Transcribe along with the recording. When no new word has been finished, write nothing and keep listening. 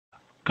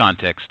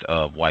context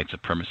of white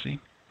supremacy,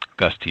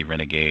 Gus T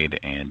Renegade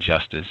and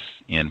Justice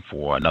in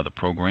for another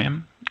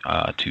program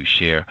to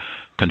share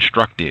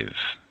constructive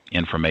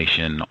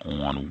information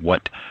on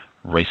what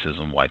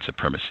racism, white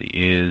supremacy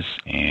is,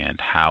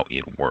 and how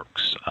it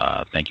works.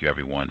 Thank you,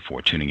 everyone,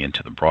 for tuning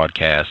into the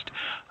broadcast.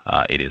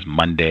 It is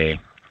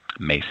Monday,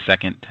 May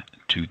 2nd,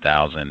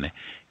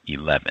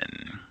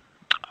 2011.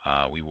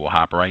 We will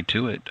hop right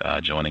to it.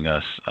 Joining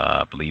us,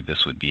 I believe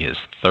this would be his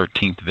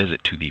 13th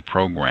visit to the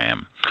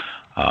program,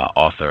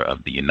 author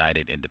of the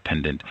United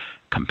Independent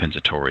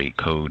Compensatory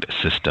Code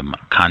System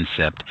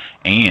Concept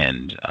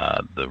and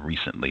the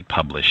recently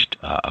published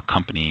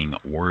accompanying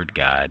word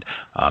guide,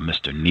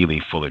 Mr. Neely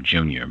Fuller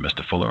Jr.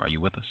 Mr. Fuller, are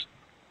you with us?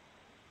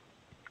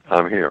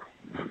 I'm here.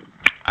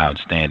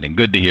 Outstanding.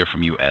 Good to hear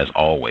from you as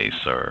always,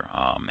 sir.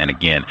 And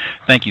again,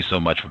 thank you so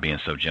much for being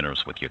so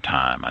generous with your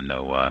time. I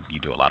know you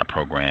do a lot of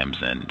programs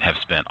and have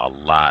spent a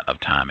lot of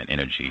time and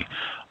energy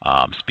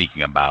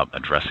speaking about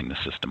addressing the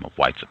system of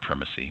white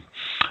supremacy.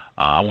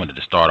 I wanted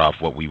to start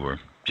off what we were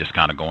just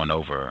kind of going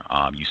over.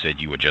 You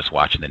said you were just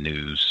watching the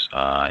news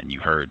and you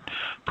heard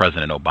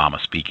President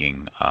Obama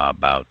speaking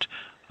about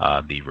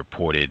the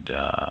reported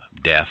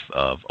death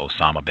of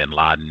Osama bin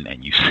Laden,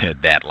 and you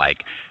said that,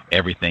 like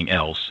everything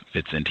else,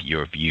 fits into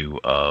your view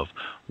of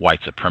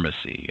white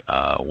supremacy.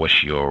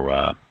 What's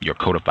your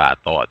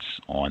codified thoughts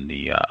on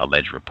the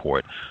alleged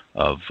report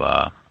of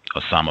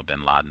Osama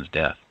bin Laden's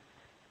death?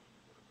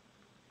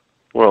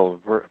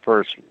 Well,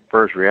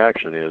 first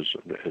reaction is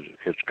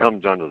it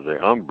comes under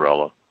the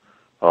umbrella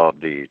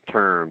of the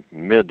term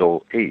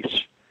Middle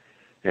East,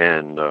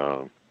 and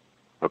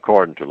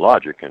according to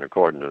logic and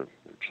according to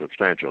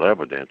substantial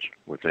evidence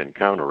within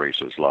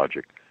counter-racist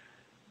logic,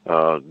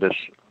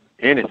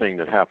 anything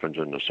that happens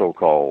in the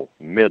so-called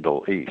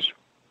Middle East,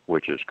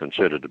 which is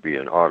considered to be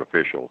an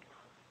artificial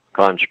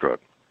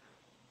construct,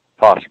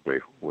 possibly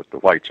with the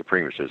white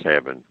supremacists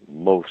having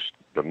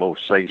the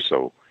most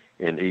say-so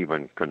in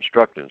even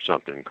constructing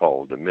something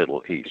called the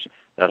Middle East.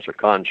 That's a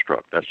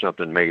construct. That's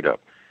something made up.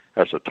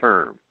 That's a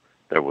term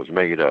that was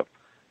made up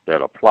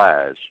that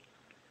applies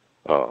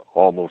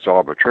almost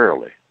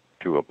arbitrarily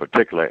to a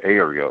particular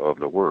area of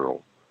the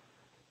world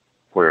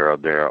where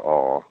there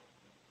are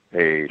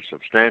a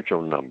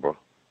substantial number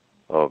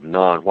of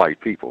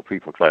non-white people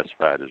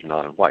classified as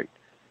non-white.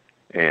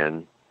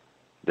 And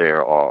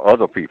there are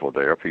other people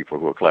there, people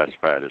who are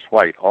classified as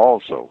white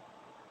also.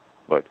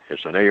 But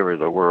it's an area of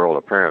the world,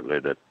 apparently,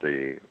 that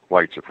the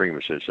white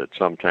supremacists at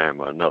some time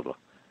or another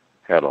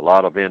had a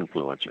lot of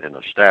influence in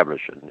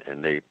establishing,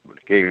 and they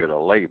gave it a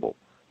label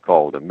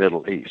called the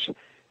Middle East.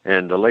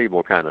 And the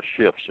label kind of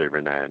shifts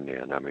every now and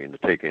then. I mean, to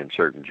take in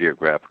certain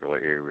geographical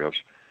areas,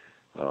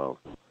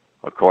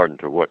 according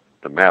to what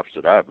the maps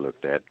that I've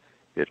looked at,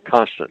 it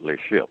constantly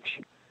shifts.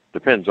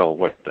 Depends on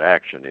what the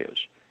action is.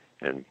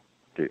 And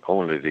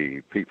only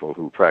the people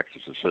who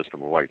practice the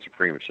system of white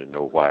supremacy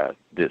know why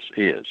this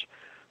is.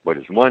 But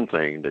it's one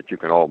thing that you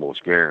can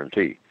almost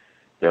guarantee,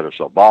 that it's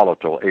a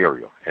volatile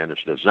area, and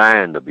it's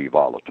designed to be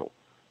volatile.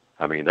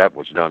 I mean, that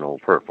was done on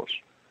purpose.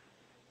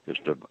 It's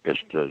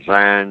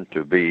designed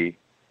to be,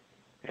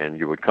 and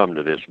you would come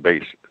to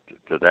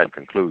that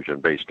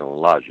conclusion based on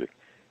logic.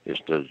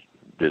 It's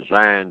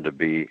designed to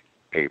be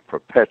a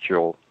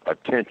perpetual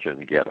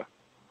attention getter.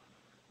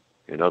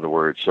 In other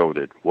words, so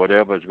that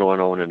whatever is going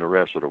on in the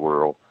rest of the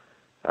world,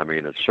 I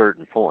mean, at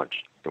certain points,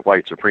 the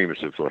white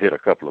supremacists will hit a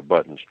couple of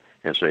buttons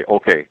and say,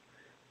 okay,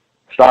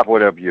 stop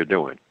whatever you're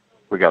doing.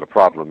 We got a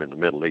problem in the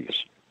Middle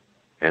East.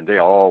 And they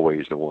are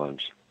always the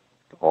ones,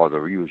 or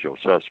the usual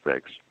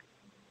suspects,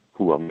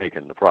 who are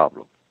making the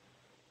problem,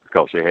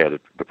 because they had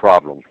the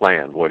problem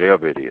planned,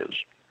 whatever it is.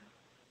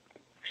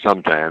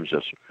 Sometimes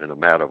it's in a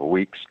matter of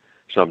weeks.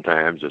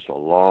 Sometimes it's a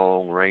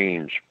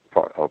long-range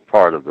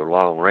part of the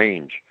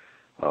long-range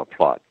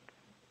plot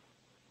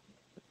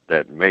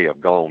that may have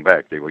gone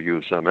back. They will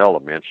use some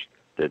elements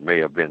that may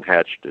have been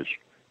hatched as,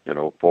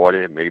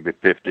 40, maybe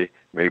 50,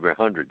 maybe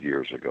 100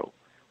 years ago.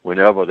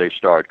 Whenever they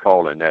start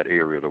calling that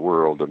area of the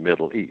world the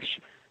Middle East,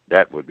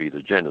 that would be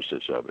the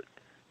genesis of it.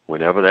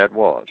 Whenever that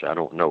was, I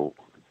don't know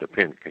the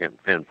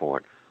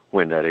pinpoint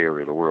when that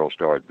area of the world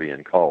started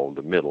being called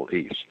the Middle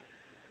East.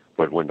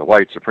 But when the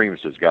white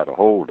supremacists got a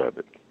hold of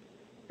it,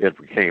 it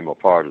became a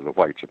part of the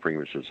white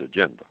supremacist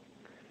agenda.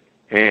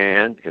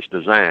 And it's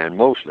designed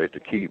mostly to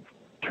keep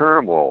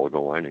turmoil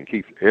going and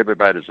keep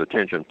everybody's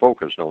attention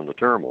focused on the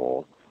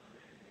turmoil,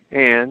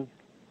 and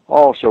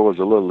also as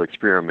a little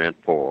experiment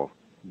for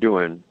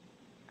doing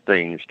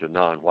things to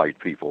non-white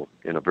people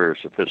in a very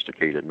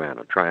sophisticated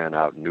manner, trying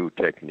out new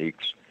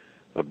techniques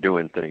of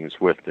doing things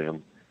with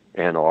them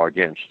and or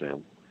against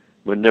them,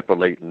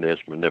 manipulating this,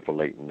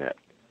 manipulating that.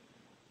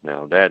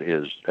 Now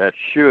that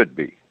should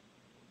be,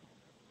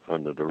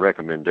 under the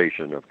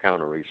recommendation of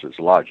counter-racist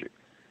logic,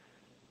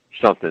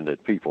 something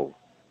that people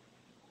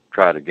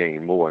try to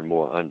gain more and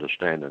more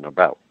understanding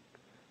about.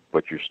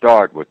 But you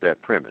start with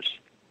that premise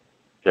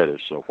that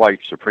it's a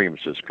white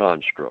supremacist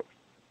construct.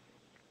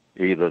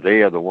 Either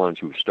they are the ones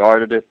who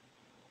started it,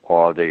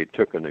 or they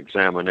took an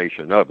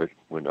examination of it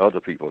when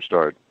other people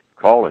started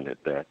calling it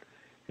that,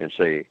 and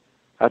say,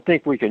 I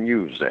think we can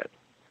use that.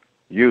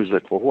 Use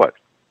it for what?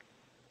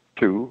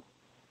 To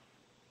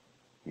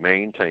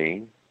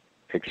maintain,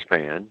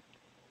 expand,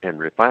 and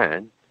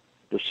refine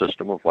the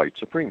system of white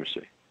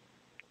supremacy.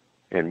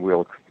 And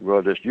we'll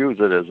just use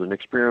it as an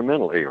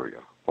experimental area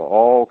for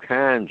all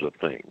kinds of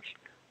things,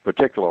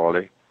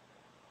 particularly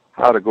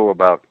how to go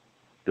about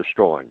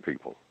destroying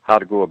people, how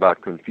to go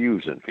about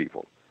confusing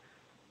people,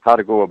 how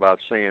to go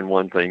about saying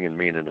one thing and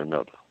meaning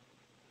another.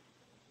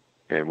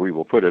 And we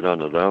will put it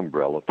under the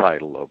umbrella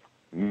title of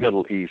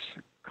Middle East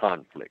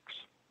conflicts,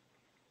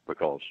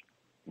 because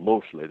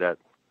mostly that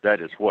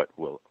is what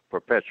will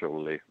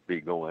perpetually be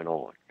going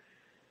on.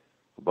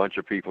 A bunch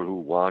of people who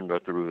wander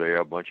through there,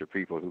 a bunch of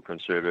people who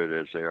consider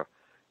it as their,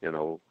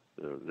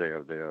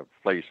 their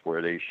place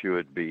where they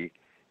should be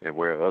and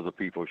where other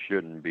people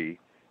shouldn't be,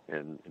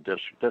 and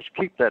just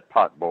keep that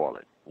pot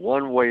boiling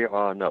one way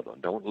or another.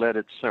 Don't let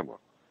it simmer.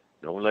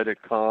 Don't let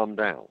it calm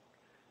down,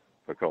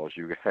 because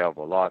you have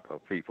a lot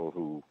of people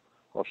who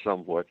are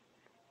somewhat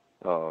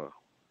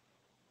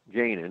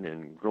gaining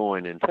and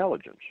growing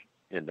intelligence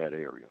in that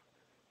area.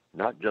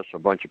 Not just a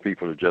bunch of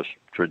people who just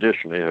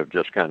traditionally have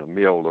just kind of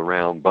milled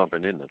around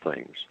bumping into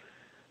things,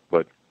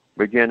 but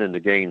beginning to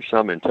gain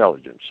some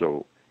intelligence.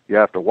 So you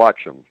have to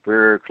watch them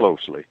very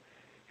closely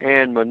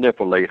and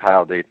manipulate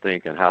how they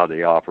think and how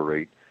they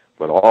operate,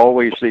 but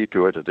always see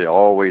to it that they're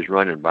always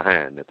running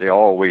behind, that they're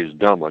always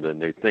dumber than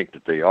they think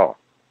that they are.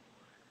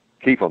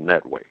 Keep them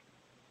that way.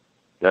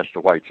 That's the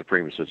white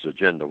supremacist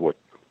agenda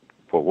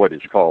for what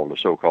is called the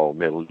so-called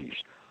Middle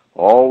East.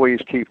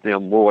 Always keep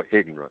them more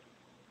ignorant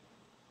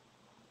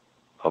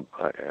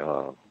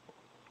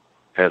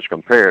as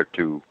compared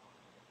to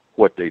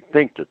what they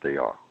think that they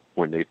are.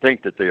 When they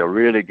think that they are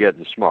really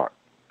getting smart,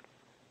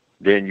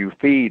 then you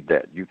feed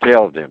that. You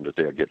tell them that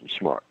they're getting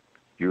smart.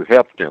 You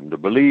help them to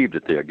believe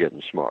that they're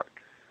getting smart,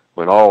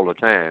 when all the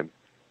time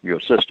you're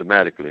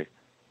systematically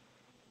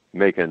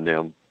making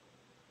them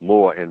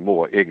more and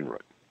more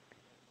ignorant.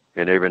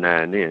 And every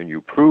now and then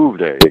you prove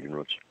their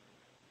ignorance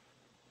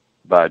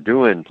by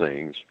doing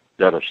things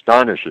that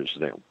astonishes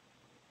them,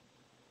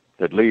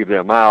 that leave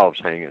their mouths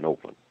hanging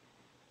open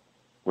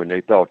when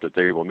they thought that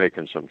they were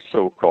making some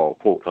so-called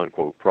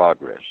quote-unquote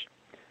progress.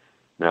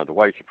 Now, the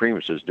white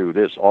supremacists do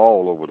this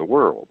all over the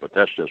world, but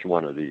that's just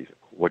one of the,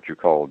 what you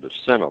call the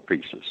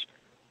centerpieces,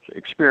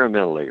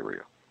 experimental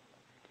area.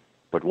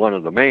 But one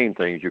of the main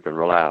things you can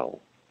rely on,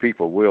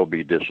 people will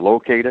be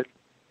dislocated.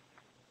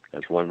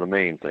 That's one of the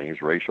main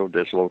things, racial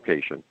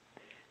dislocation.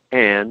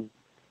 And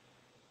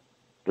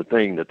the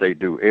thing that they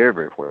do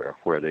everywhere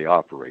where they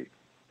operate,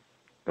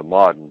 the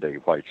modern day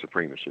white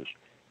supremacists,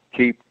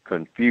 keep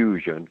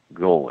confusion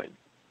going.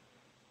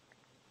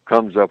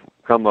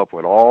 Come up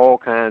with all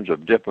kinds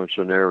of different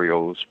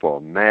scenarios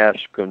for mass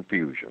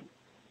confusion.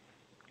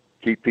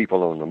 Keep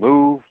people on the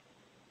move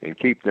and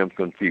keep them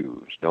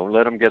confused. Don't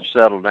let them get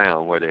settled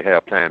down where they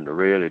have time to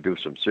really do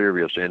some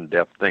serious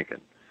in-depth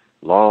thinking,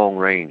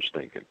 long-range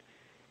thinking.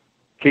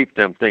 Keep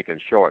them thinking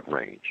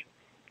short-range.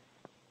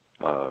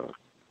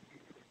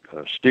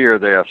 Steer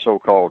their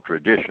so-called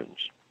traditions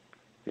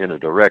in a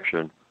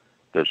direction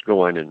that's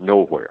going in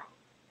nowhere,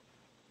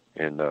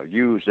 and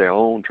use their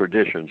own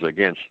traditions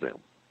against them.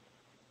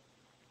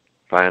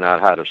 Find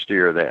out how to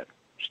steer that.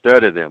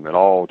 Study them at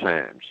all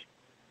times,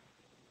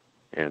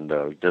 and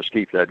just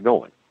keep that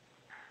going.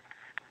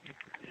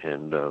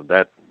 And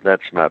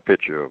that's my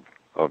picture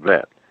of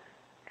that.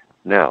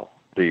 Now,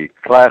 the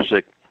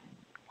classic,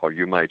 or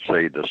you might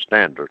say the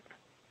standard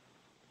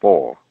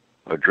for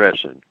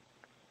addressing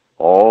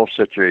all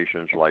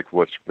situations like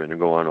what's been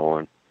going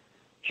on,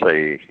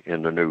 say,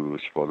 in the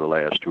news for the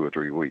last 2 or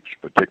 3 weeks,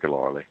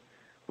 particularly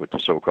with the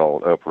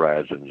so-called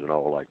uprisings and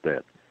all like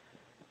that.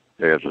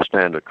 There's a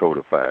standard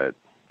codified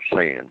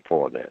saying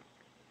for that.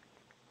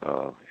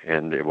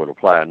 And it would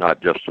apply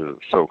not just to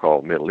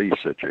so-called Middle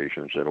East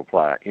situations, it'll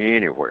apply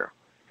anywhere,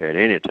 at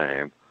any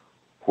time,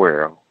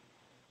 where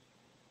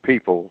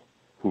people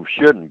who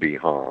shouldn't be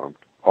harmed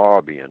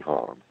are being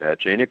harmed.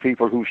 That's any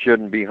people who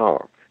shouldn't be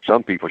harmed.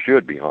 Some people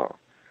should be harmed.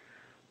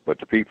 But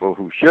the people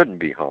who shouldn't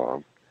be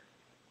harmed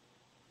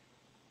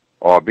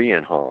are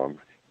being harmed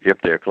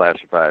if they're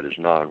classified as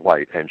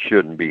non-white and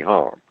shouldn't be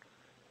harmed.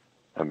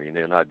 I mean,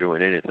 they're not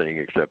doing anything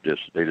except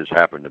they just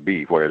happen to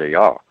be where they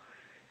are.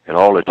 And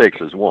all it takes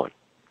is one.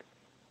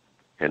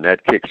 And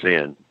that kicks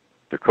in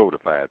the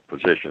codified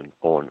position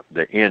on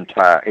the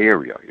entire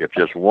area. If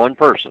just one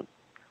person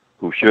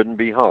who shouldn't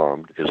be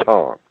harmed is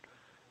harmed,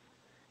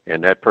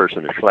 and that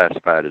person is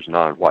classified as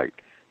non-white,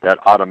 that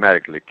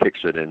automatically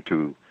kicks it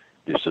into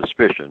the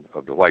suspicion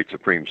of the white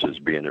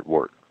supremacists being at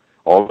work.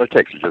 All it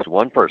takes is just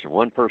one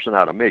person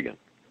out of millions.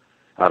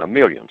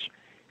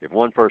 If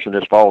one person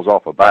just falls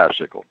off a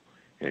bicycle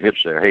and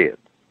hits their head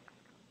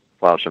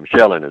while some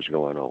shelling is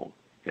going on,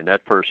 and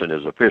that person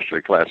is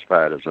officially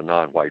classified as a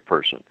non-white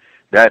person,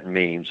 that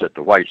means that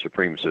the white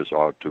supremacists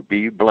are to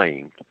be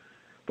blamed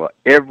for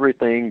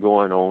everything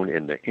going on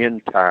in the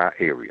entire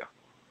area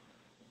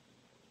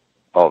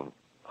of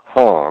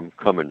harm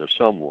coming to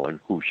someone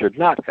who should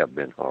not have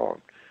been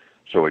harmed.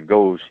 So it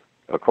goes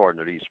according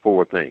to these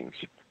 4 things.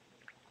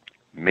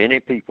 Many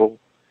people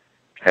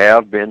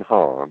have been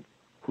harmed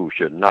who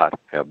should not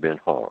have been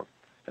harmed.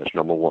 That's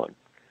number one.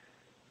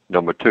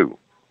 Number two,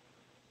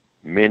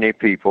 many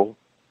people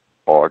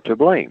are to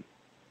blame.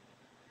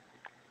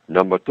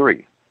 Number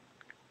three,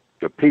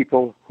 the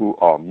people who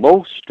are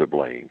most to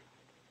blame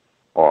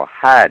are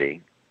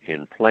hiding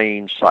in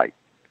plain sight,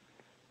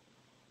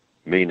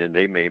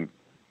 meaning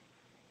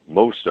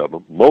most of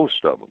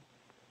them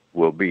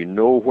will be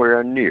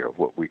nowhere near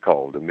what we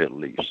call the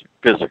Middle East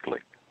physically,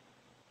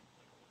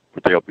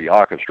 but they'll be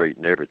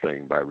orchestrating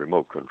everything by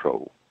remote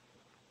control,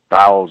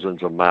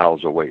 thousands of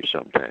miles away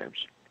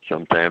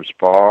sometimes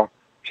far,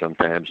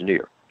 sometimes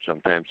near,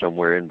 sometimes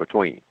somewhere in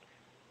between.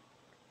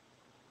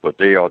 But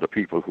they are the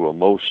people who are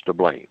most to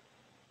blame.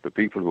 The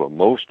people who are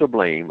most to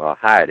blame are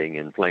hiding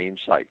in plain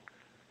sight.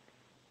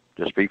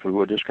 Just people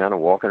who are just kind of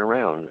walking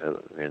around,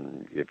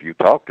 and if you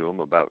talk to them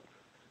about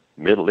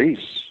Middle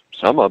East,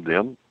 some of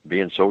them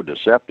being so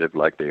deceptive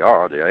like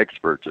they're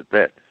experts at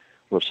that,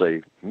 will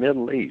say,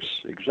 Middle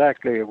East,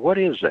 exactly, what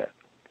is that?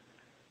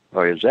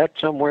 Or is that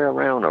somewhere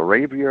around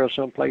Arabia or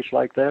someplace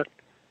like that?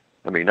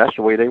 I mean, that's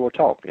the way they will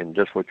talk, in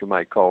just what you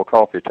might call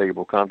coffee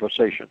table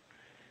conversation.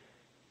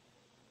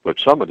 But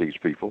some of these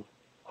people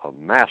are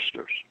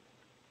masters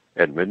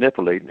at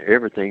manipulating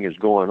everything is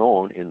going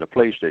on in the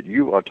place that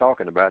you are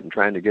talking about and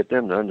trying to get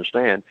them to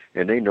understand,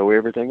 and they know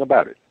everything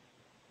about it.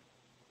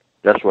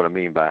 That's what I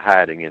mean by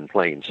hiding in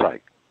plain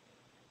sight.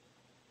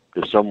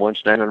 There's someone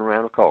standing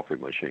around a coffee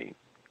machine,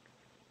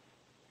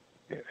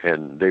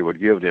 and they would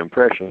give the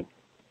impression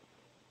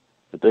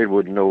that they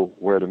wouldn't know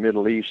where the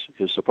Middle East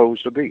is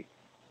supposed to be.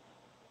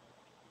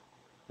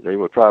 They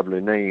would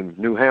probably name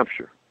New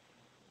Hampshire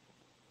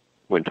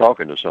when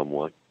talking to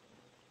someone,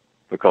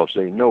 because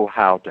they know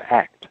how to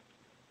act.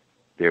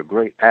 They're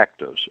great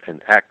actors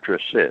and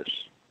actresses.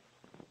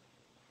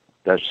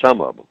 That's some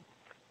of them.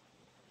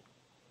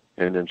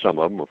 And then some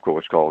of them, of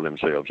course, call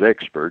themselves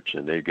experts,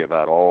 and they give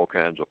out all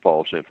kinds of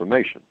false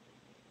information.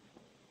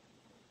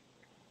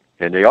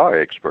 And they are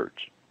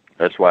experts.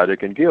 That's why they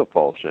can give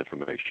false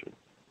information.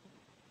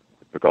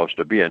 Because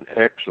to be an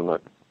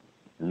excellent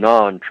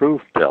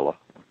non-truth teller,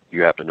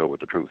 you have to know what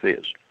the truth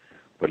is.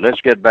 But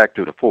let's get back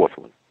to the fourth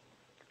one.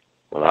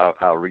 Well,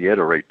 I'll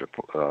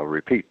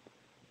repeat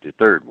the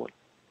third one.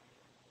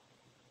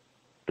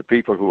 The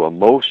people who are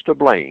most to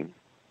blame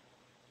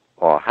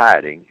are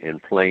hiding in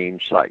plain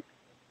sight.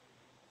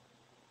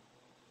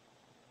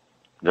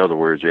 In other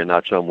words, they're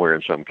not somewhere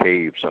in some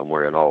cave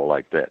somewhere and all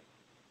like that.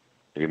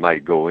 You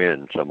might go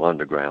in some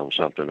underground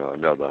something or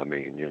another. I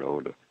mean,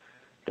 to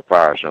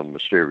fire some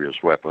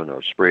mysterious weapon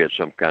or spread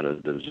some kind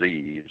of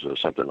disease or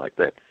something like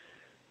that.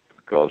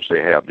 Because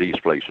they have these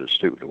places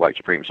too. The white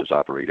supremacists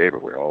operate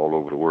everywhere, all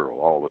over the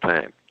world, all the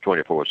time,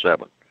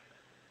 24/7.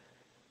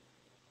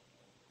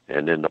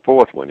 And then the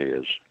fourth one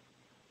is,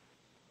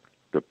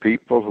 the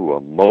people who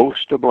are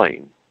most to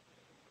blame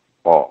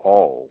are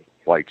all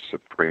white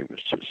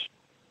supremacists.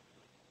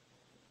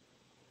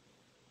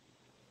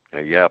 Now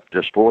you have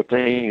just four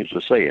things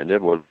to say, and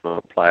it will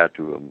apply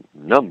to a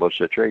number of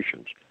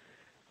situations.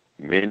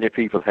 Many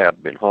people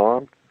have been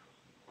harmed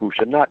who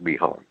should not be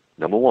harmed,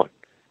 number one.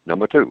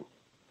 Number two,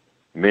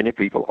 many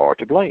people are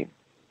to blame.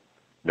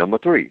 Number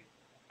three,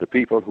 the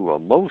people who are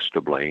most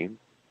to blame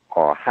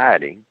are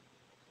hiding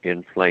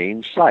in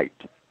plain sight.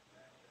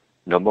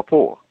 Number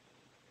four,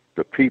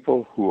 the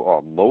people who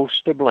are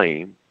most to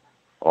blame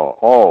are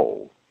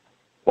all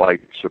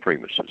white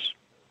supremacists.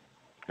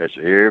 That's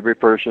every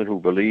person who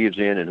believes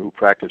in and who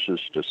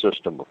practices the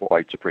system of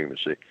white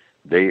supremacy.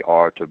 They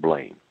are to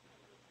blame.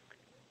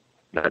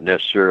 Not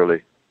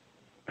necessarily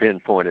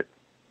pinpointed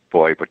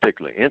for a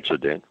particular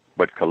incident,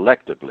 but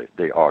collectively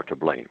they are to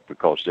blame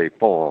because they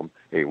form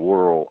a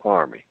world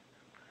army,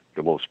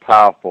 the most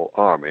powerful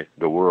army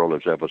the world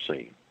has ever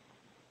seen.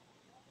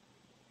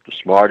 The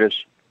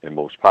smartest and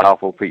most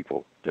powerful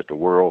people that the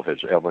world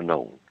has ever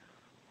known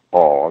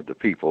are the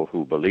people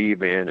who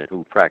believe in and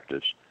who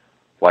practice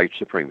white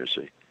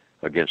supremacy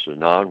against the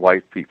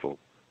non-white people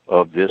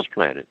of this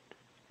planet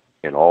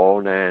in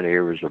all 9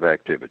 areas of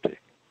activity: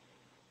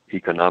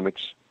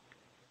 economics,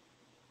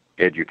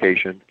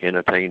 education,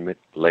 entertainment,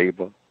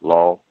 labor,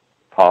 law,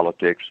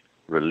 politics,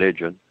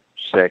 religion,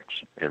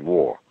 sex, and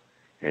war.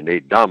 And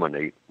they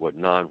dominate what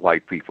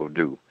non-white people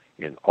do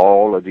in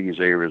all of these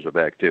areas of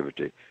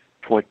activity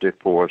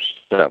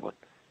 24/7.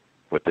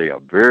 But they are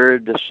very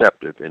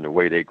deceptive in the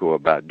way they go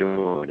about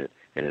doing it,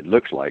 and it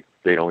looks like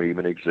they don't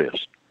even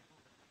exist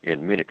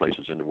in many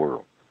places in the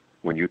world.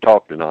 When you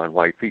talk to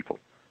non-white people,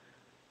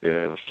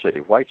 they'll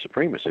say, white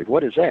supremacy,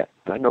 what is that?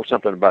 I know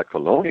something about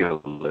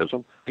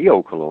colonialism,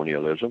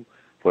 neo-colonialism,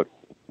 but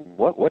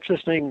what's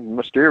this thing,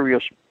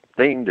 mysterious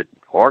thing, that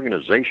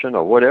organization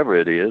or whatever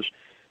it is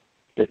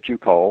that you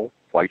call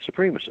white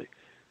supremacy?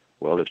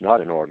 Well, it's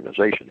not an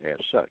organization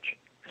as such.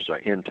 It's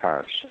an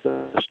entire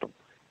system.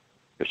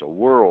 It's a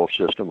world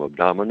system of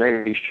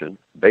domination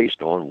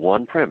based on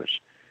one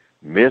premise: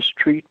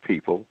 mistreat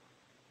people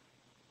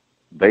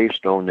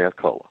based on their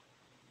color,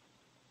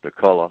 the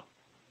color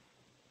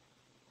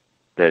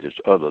that is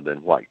other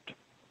than white.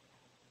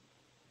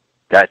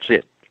 That's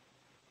it.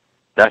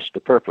 That's the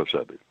purpose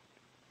of it.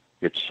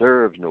 It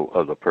serves no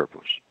other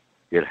purpose.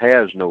 It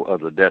has no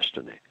other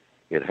destiny.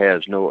 It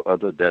has no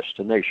other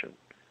destination.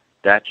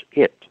 That's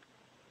it.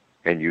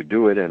 And you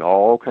do it in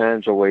all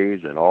kinds of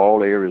ways, in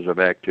all areas of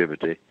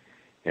activity,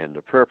 and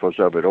the purpose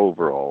of it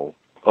overall,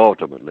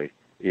 ultimately,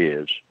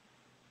 is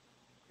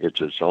it's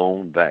its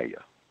own value.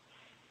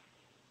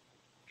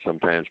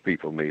 Sometimes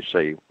people may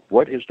say,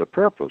 what is the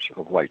purpose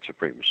of white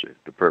supremacy?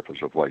 The purpose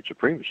of white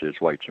supremacy is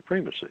white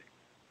supremacy.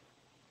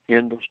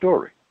 End of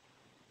story.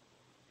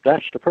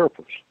 That's the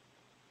purpose.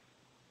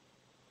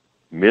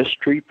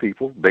 Mistreat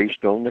people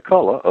based on the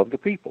color of the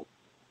people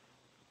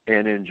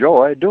and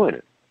enjoy doing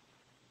it.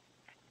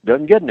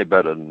 Doesn't get any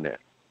better than that.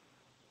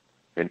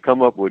 And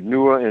come up with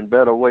newer and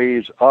better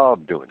ways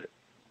of doing it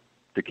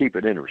to keep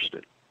it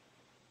interesting.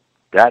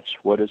 That's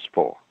what it's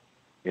for.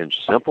 In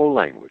simple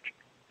language.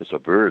 It's a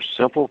very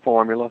simple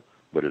formula,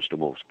 but it's the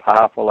most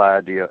powerful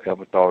idea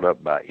ever thought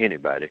up by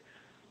anybody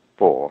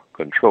for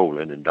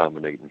controlling and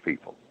dominating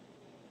people.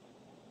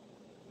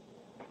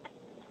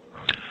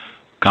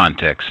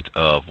 Context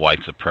of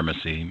white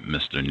supremacy,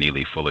 Mr.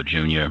 Neely Fuller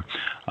Jr.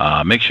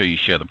 Make sure you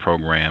share the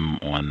program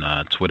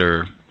on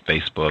Twitter,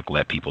 Facebook,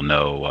 let people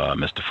know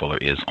Mr. Fuller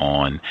is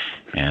on.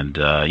 And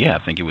yeah,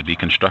 I think it would be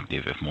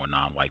constructive if more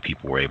non-white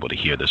people were able to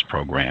hear this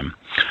program.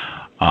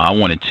 I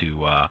wanted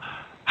to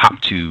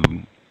hop to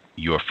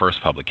your first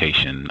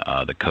publication,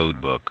 the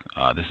Code Book.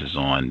 This is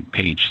on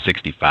page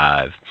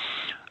 65.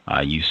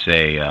 You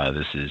say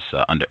this is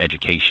under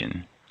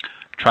education.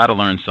 Try to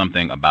learn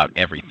something about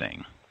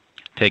everything.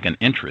 Take an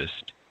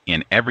interest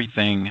in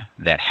everything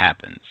that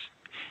happens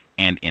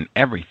and in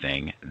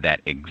everything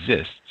that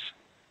exists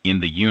in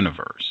the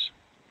universe.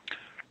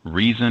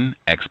 Reason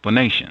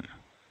explanation.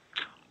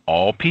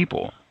 All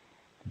people,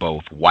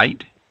 both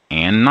white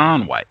and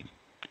non-white,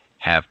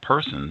 have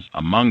persons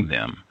among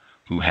them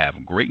who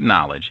have great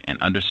knowledge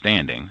and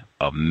understanding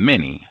of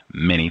many,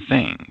 many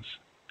things.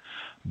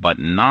 But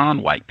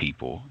non-white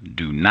people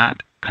do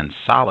not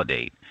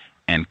consolidate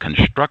and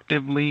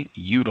constructively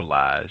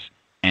utilize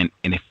and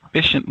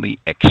efficiently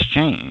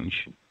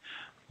exchange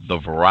the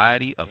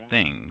variety of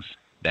things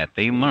that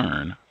they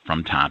learn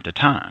from time to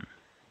time.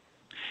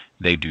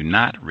 They do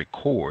not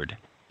record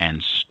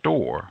and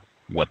store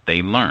what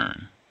they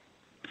learn.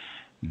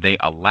 They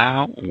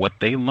allow what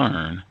they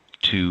learn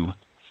to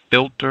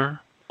filter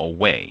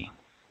away.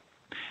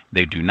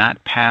 They do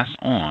not pass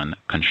on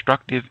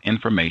constructive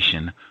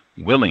information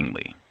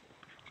willingly,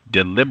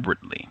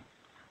 deliberately,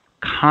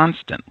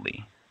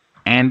 constantly,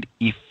 and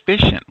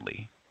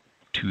efficiently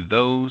to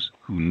those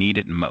who need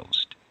it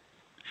most.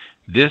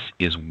 This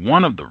is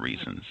one of the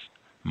reasons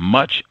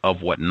much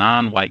of what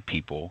non-white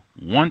people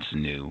once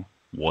knew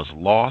was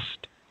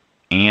lost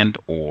and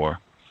or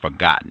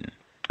forgotten.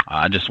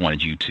 I just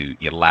wanted you to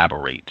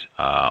elaborate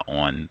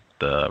on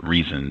the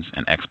reasons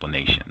and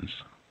explanations.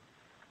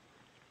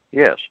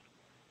 Yes,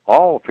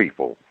 all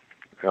people,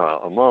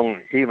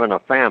 among even a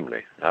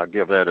family, I'll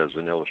give that as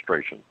an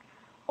illustration.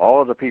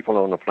 All of the people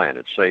on the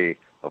planet, say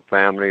a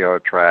family or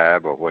a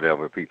tribe or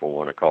whatever people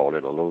want to call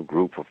it, a little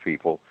group of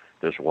people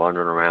that's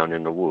wandering around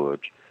in the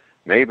woods,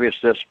 maybe it's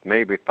just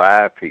maybe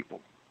 5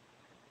 people.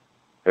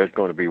 There's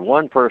going to be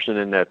one person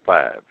in that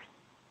 5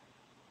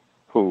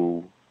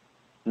 who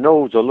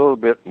knows a little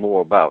bit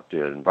more about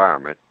the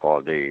environment,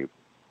 or they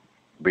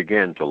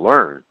begin to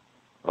learn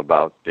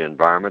about the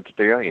environment that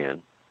they are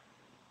in,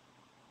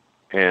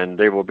 and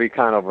they will be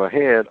kind of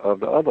ahead of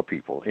the other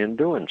people in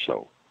doing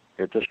so.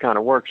 It just kind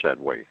of works that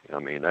way. I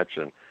mean, that's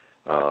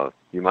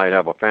you might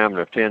have a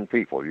family of 10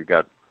 people. You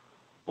got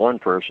one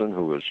person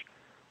who is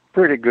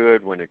pretty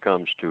good when it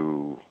comes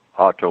to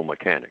auto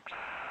mechanics,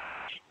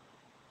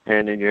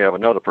 and then you have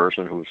another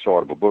person who's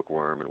sort of a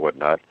bookworm and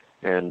whatnot,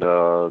 and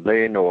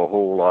they know a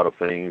whole lot of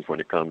things when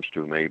it comes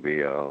to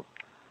maybe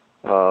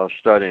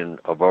studying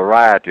a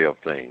variety of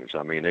things.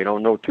 I mean, they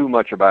don't know too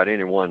much about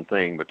any one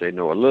thing, but they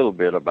know a little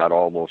bit about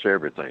almost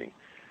everything.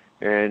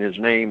 And his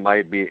name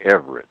might be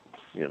Everett,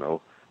 you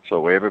know.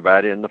 So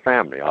everybody in the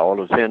family, all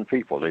the 10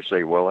 people, they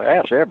say, well,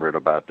 ask Everett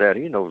about that.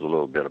 He knows a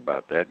little bit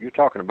about that. You're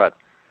talking about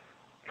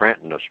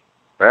planting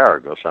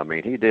asparagus. I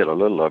mean, he did a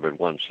little of it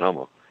one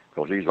summer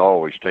because he's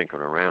always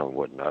tinkering around and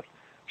whatnot.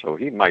 So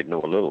he might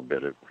know a little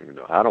bit.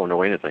 I don't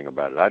know anything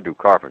about it. I do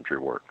carpentry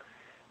work.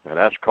 Now,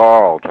 that's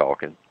Carl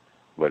talking.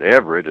 But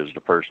Everett is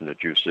the person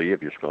that you see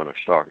if you're going to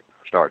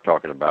start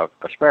talking about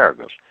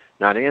asparagus.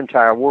 Now, the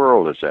entire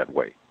world is that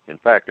way. In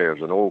fact,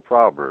 there's an old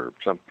proverb.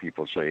 Some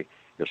people say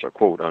it's a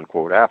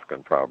quote-unquote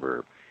African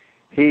proverb.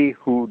 He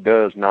who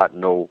does not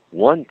know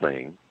one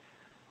thing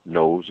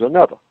knows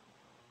another.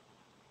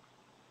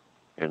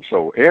 And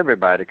so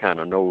everybody kind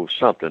of knows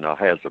something or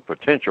has the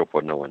potential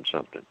for knowing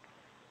something.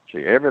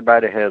 See,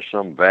 everybody has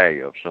some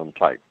value of some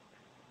type.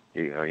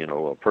 You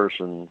know, a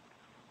person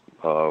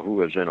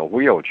who is in a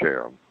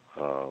wheelchair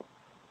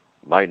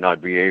might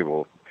not be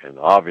able, and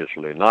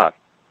obviously not,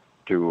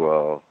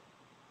 to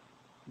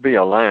be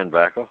a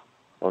linebacker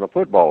on a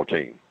football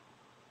team.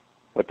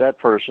 But that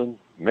person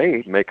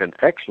may make an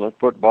excellent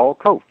football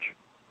coach.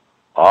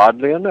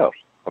 Oddly enough,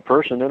 a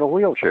person in a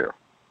wheelchair.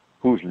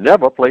 who's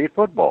never played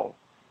football.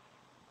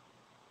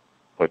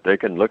 But they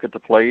can look at the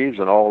plays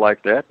and all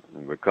like that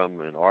and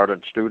become an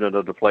ardent student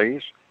of the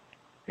plays.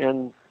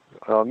 And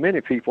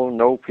many people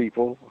know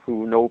people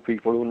who know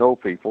people who know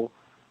people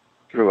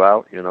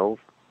throughout,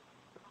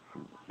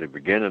 the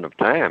beginning of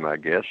time, I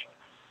guess,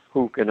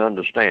 who can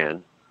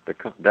understand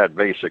that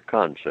basic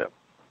concept.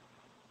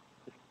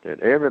 That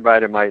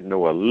everybody might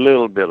know a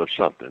little bit of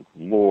something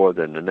more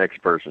than the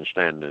next person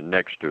standing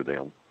next to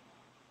them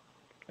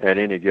at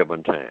any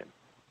given time.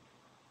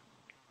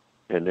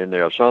 And then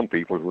there are some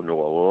people who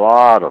know a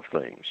lot of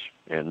things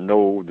and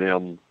know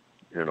them,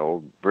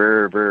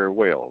 very, very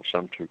well.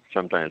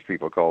 Sometimes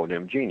people call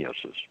them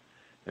geniuses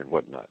and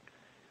whatnot.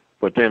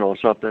 But then on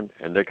something,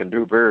 and they can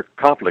do very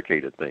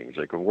complicated things.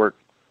 They can work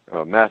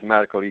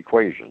mathematical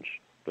equations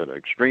that are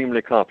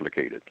extremely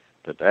complicated,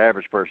 that the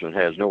average person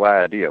has no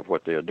idea of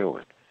what they're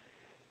doing.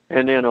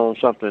 And then on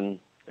something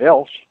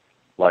else,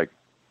 like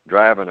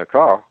driving a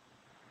car,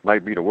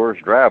 might be the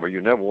worst driver.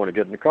 You never want to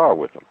get in the car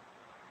with them,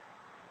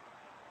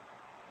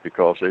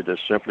 because they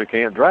just simply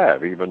can't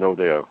drive, even though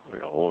they're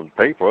on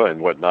paper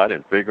and whatnot,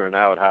 and figuring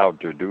out how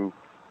to do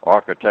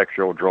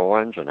architectural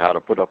drawings and how to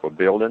put up a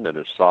building that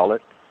is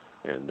solid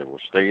and that will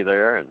stay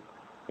there and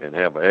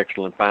have an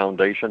excellent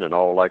foundation and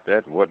all like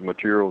that, and what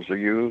materials to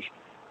use.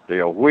 They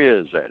are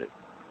whiz at it.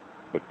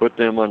 But put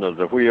them under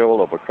the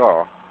wheel of a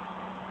car,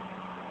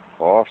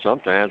 or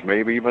sometimes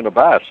maybe even a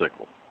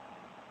bicycle,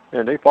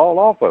 and they fall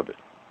off of it.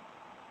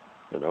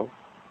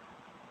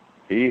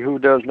 He who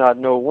does not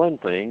know one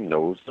thing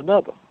knows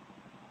another.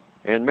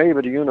 And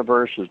maybe the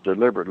universe is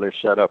deliberately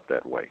set up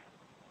that way.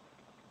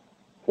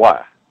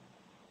 Why?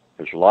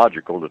 It's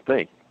logical to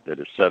think that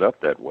it's set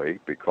up that way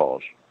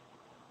because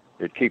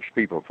it keeps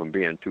people from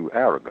being too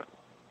arrogant,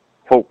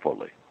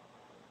 hopefully.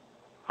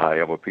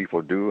 However,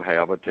 people do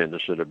have a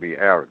tendency to be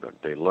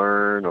arrogant. They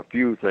learn a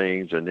few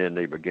things and then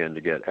they begin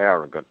to get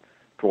arrogant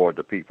toward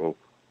the people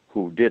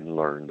who didn't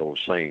learn those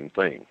same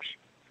things.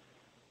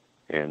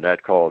 And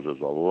that causes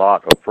a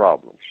lot of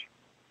problems.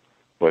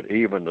 But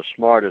even the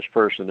smartest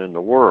person in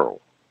the world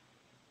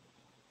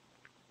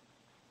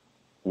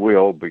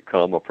will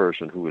become a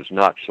person who is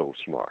not so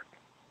smart,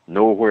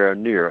 nowhere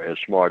near as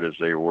smart as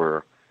they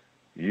were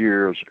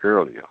years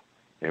earlier.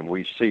 And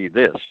we see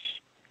this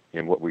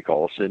in what we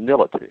call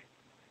senility.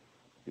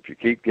 If you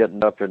keep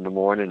getting up in the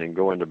morning and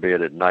going to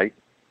bed at night,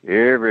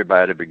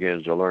 everybody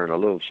begins to learn a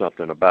little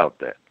something about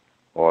that.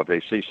 Or if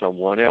they see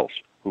someone else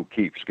who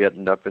keeps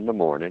getting up in the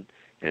morning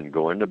and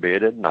going to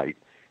bed at night,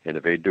 and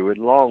if they do it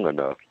long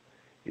enough,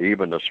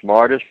 even the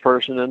smartest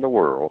person in the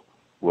world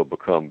will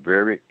become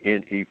very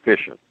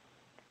inefficient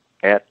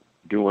at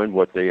doing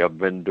what they have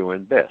been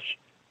doing best,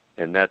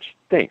 and that's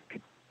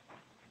think.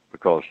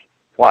 Because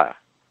why?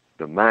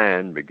 The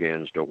mind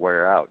begins to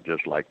wear out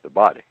just like the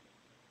body.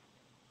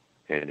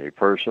 And a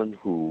person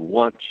who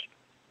once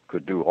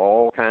could do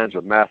all kinds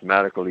of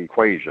mathematical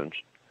equations,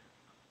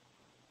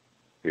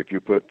 if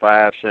you put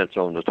 5 cents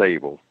on the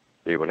table,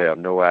 they would have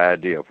no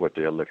idea of what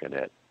they're looking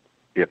at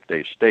if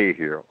they stay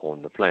here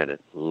on the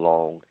planet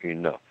long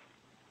enough.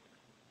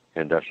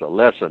 And that's a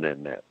lesson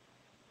in that.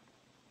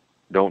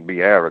 Don't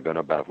be arrogant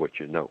about what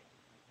you know.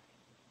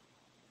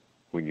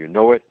 When you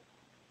know it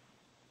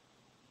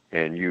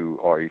and you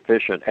are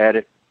efficient at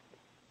it,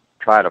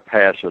 try to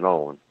pass it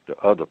on to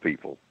other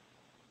people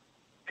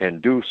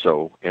and do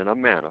so in a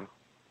manner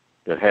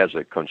that has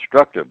a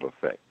constructive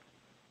effect.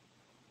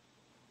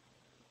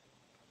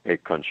 A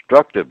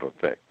constructive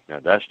effect. Now,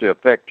 that's the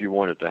effect you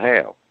want it to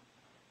have.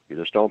 You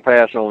just don't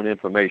pass on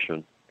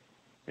information,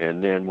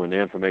 and then when the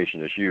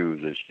information is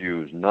used, it's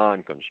used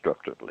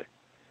non-constructively,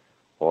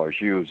 or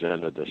it's used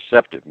in a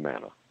deceptive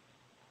manner.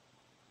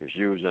 It's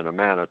used in a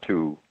manner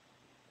to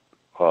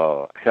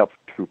help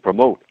to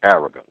promote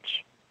arrogance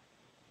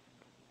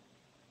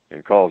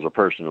and cause a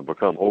person to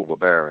become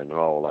overbearing and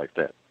all like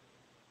that.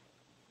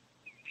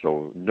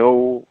 So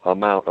no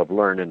amount of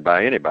learning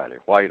by anybody,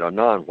 white or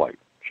non-white,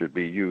 should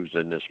be used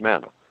in this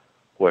manner.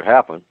 What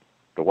happened,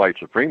 the white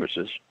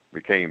supremacists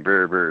became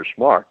very, very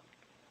smart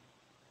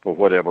for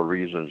whatever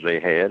reasons they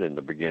had in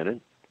the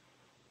beginning,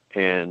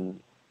 and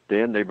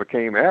then they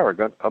became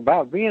arrogant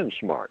about being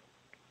smart.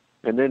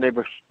 And then they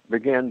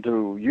began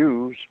to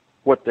use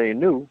what they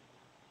knew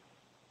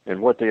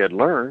and what they had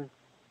learned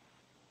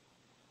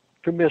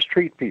to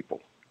mistreat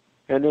people.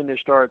 And then they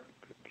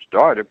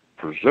started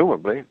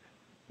presumably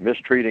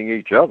mistreating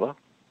each other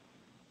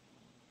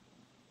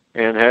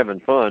and having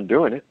fun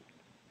doing it.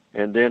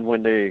 And then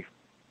when they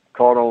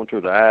caught on to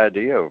the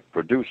idea of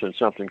producing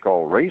something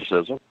called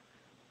racism,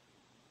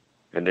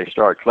 and they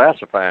start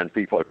classifying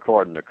people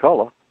according to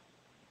color,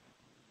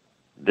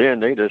 then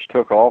they just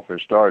took off and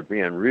started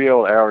being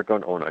real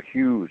arrogant on a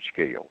huge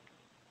scale.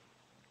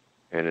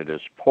 And it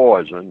has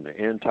poisoned the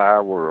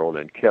entire world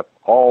and kept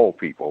all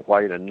people,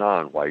 white and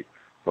non-white,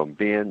 from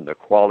being the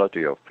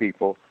quality of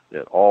people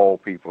that all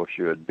people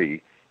should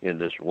be in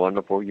this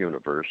wonderful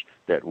universe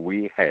that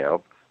we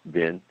have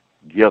been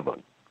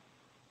given,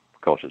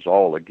 because it's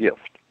all a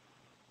gift.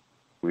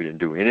 We didn't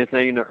do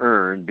anything to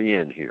earn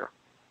being here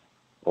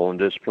on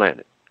this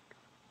planet.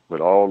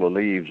 with all the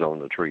leaves on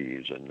the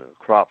trees and the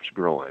crops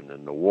growing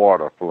and the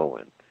water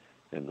flowing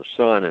and the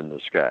sun in the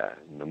sky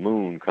and the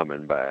moon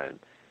coming by and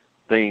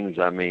things,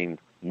 I mean,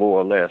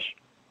 more or less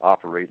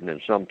operating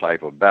in some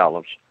type of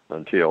balance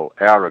until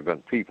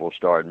arrogant people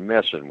start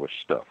messing with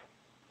stuff,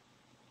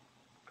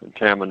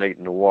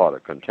 contaminating the water,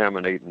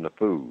 contaminating the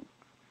food,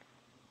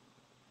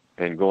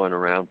 and going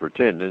around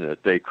pretending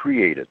that they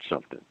created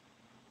something,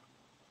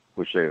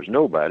 which there's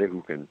nobody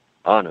who can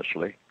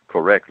honestly,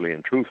 correctly,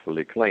 and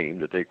truthfully claim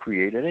that they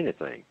created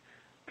anything.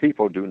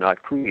 People do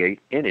not create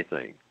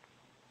anything.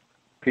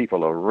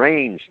 People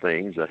arrange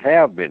things that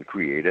have been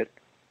created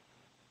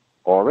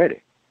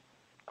already.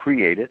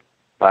 Created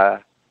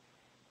by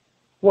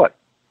what?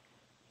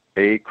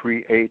 A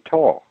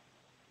creator.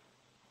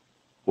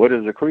 What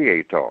is a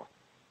creator?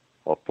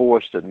 A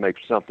force that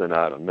makes something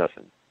out of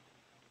nothing.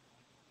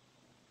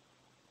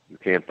 You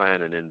can't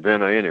find an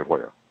inventor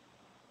anywhere.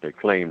 They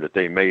claim that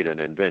they made an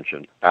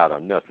invention out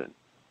of nothing.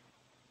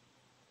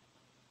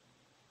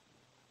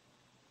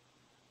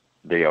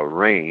 They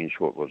arranged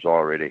what was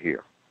already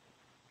here.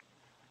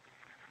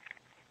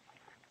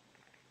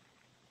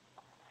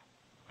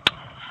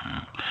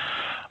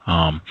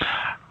 I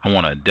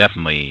want to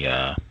definitely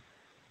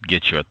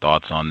get your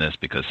thoughts on this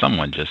because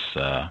someone just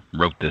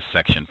wrote this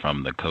section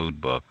from the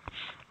code book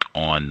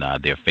on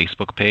their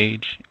Facebook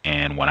page,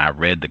 and when I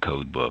read the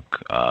code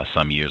book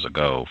some years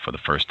ago for the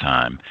first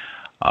time,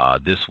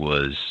 this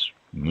was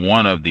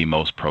one of the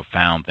most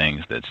profound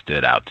things that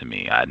stood out to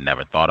me. I'd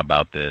never thought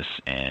about this,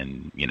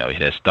 and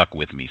it has stuck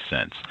with me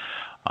since.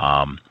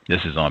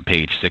 This is on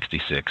page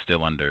 66,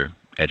 still under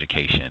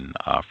education,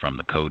 from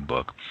the code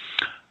book.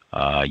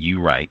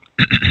 You write,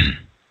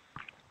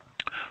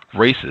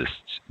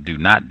 racists do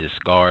not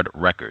discard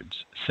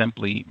records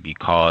simply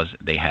because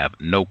they have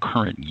no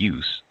current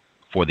use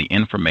for the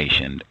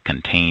information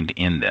contained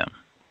in them.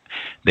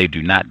 They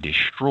do not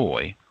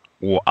destroy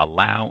or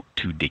allow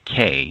to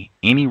decay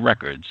any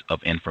records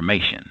of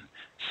information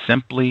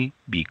simply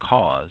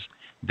because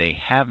they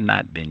have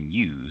not been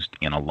used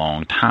in a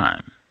long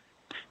time.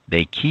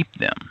 They keep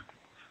them,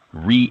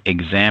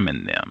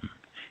 re-examine them,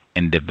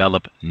 and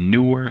develop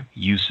newer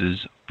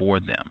uses for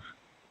them.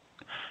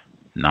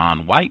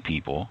 Non-white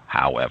people,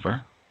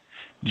 however,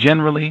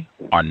 generally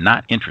are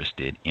not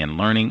interested in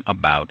learning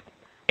about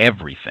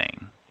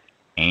everything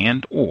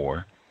and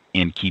or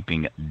in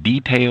keeping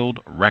detailed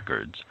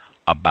records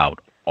about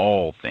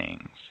all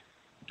things.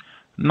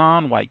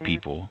 Non-white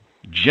people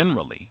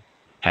generally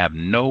have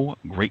no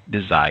great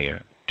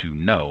desire to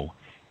know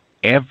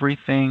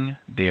everything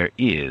there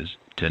is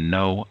to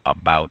know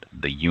about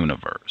the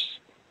universe.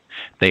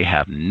 They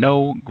have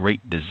no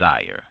great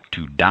desire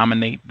to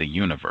dominate the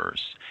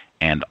universe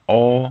and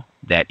all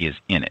that is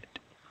in it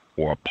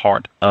or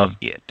part of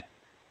it.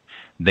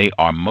 They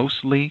are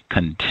mostly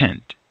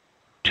content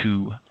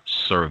to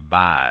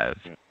survive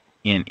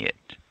in it.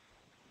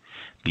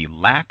 The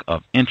lack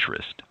of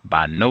interest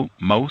by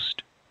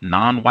most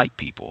non-white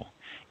people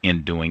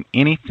in doing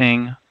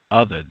anything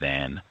other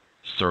than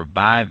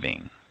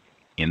surviving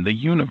in the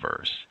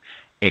universe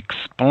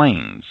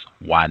explains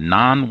why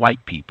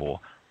non-white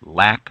people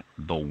lack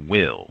the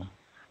will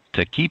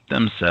to keep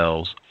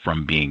themselves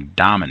from being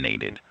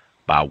dominated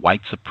by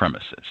white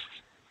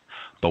supremacists.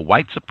 The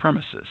white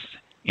supremacists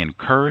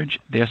encourage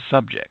their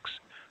subjects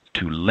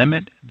to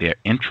limit their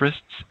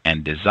interests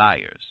and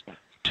desires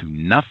to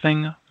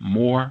nothing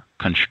more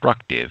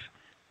constructive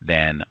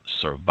than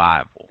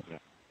survival,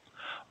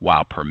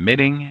 while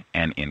permitting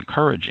and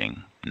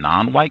encouraging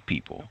non-white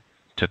people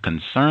to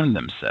concern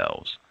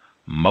themselves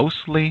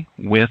mostly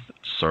with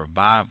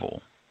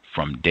survival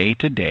from day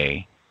to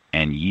day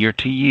and year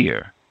to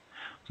year.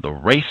 The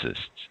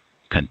racists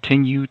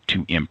continue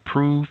to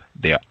improve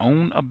their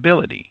own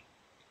ability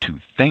to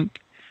think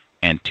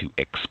and to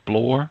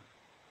explore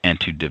and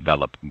to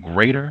develop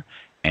greater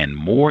and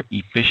more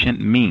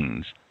efficient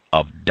means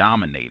of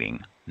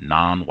dominating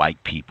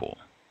non-white people.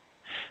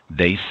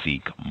 They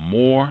seek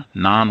more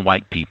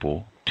non-white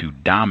people to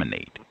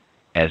dominate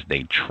as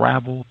they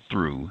travel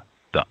through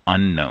the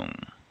unknown.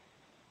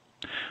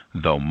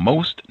 Though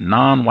most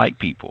non-white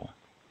people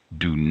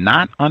do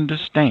not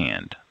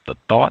understand the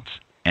thoughts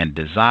and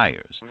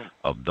desires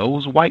of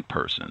those white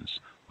persons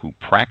who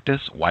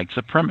practice white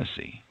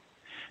supremacy,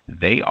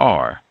 they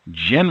are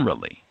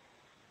generally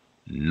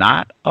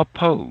not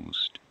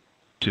opposed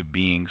to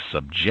being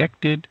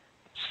subjugated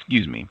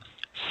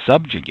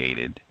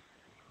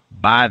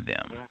by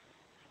them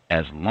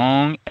as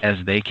long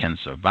as they can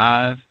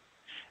survive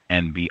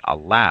and be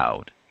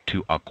allowed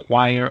to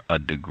acquire a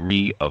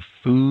degree of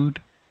food,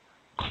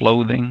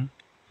 clothing,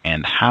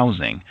 and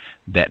housing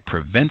that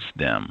prevents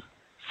them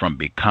from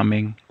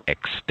becoming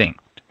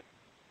extinct.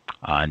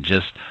 And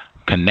just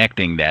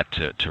connecting that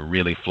to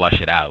really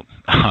flush it out,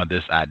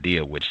 this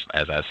idea, which,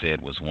 as I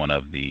said, was one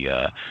of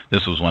the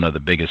this was one of the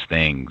biggest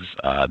things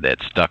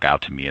that stuck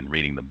out to me in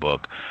reading the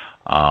book.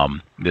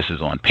 This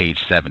is on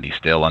page 70,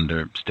 still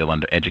under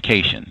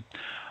education.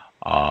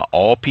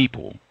 All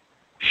people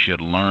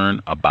should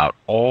learn about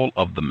all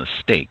of the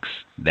mistakes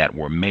that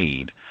were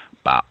made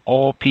by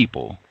all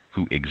people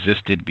who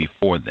existed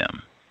before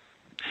them.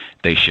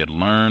 They should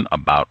learn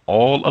about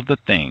all of the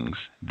things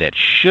that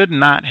should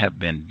not have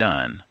been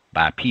done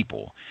by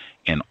people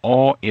in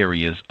all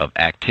areas of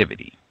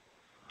activity.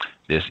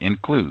 This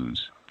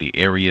includes the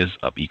areas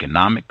of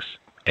economics,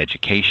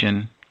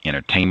 education,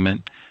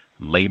 entertainment,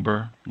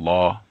 labor,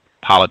 law,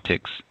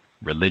 politics,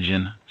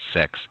 religion,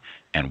 sex,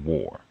 and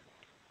war.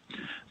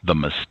 The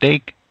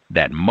mistake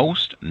that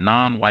most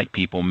non-white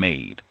people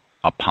made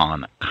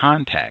upon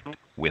contact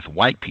with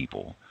white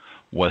people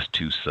was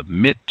to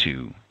submit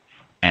to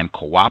and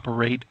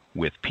cooperate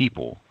with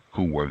people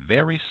who were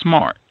very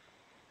smart,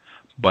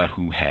 but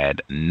who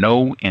had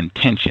no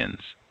intentions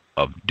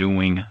of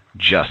doing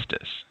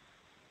justice.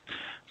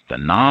 The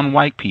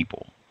non-white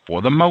people,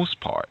 for the most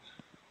part,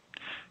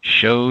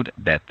 showed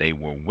that they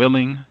were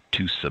willing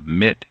to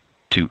submit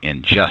to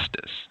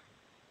injustice.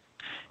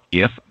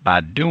 If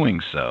by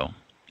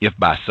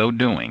so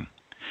doing,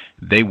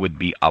 they would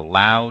be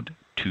allowed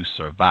to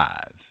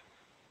survive.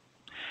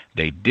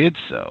 They did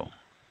so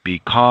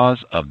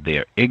because of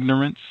their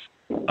ignorance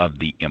of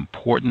the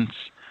importance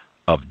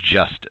of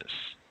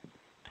justice.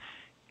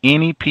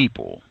 Any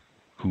people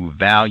who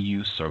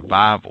value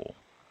survival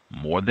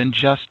more than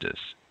justice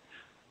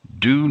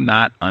do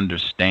not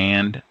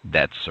understand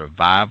that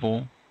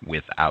survival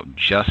without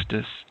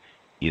justice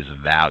is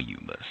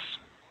valueless.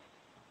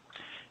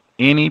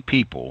 Any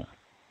people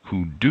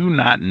who do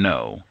not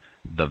know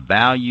the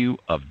value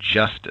of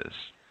justice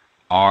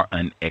are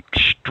an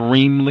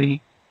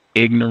extremely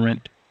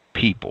ignorant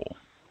people.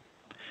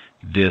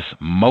 This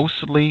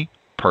mostly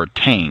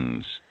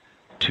pertains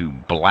to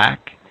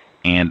black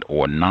and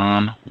or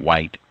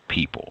non-white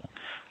people.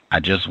 I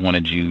just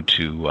wanted you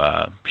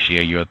to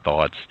share your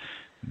thoughts,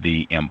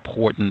 the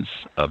importance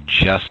of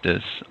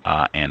justice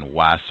and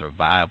why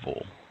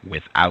survival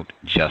without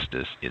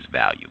justice is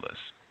valueless.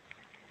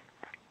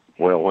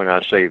 Well, when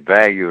I say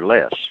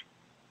valueless,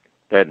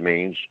 that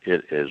means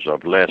it is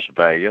of less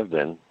value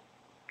than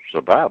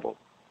survival.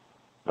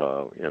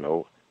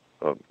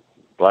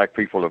 Black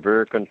people are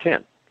very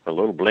content, a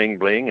little bling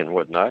bling and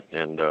whatnot,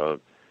 and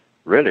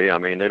really, I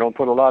mean, they don't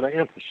put a lot of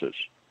emphasis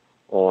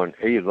on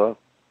either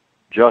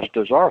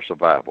justice or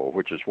survival,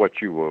 which is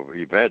what you will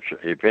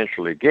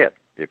eventually get.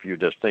 If you're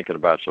just thinking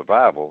about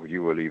survival,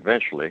 you will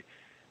eventually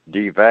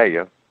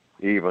devalue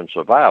even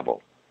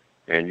survival,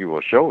 and you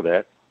will show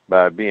that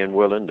by being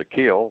willing to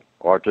kill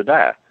or to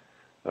die.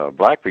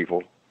 Black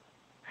people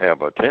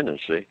have a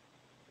tendency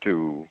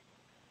to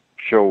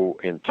show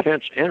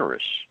intense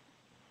interest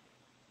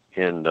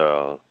in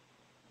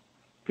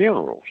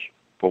funerals,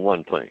 for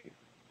one thing.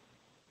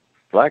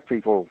 Black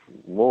people,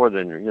 more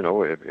than,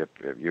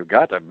 if you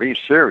got to be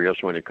serious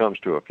when it comes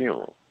to a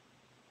funeral.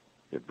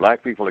 If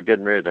black people are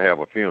getting ready to have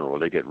a funeral,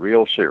 they get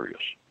real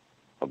serious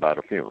about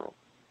a funeral.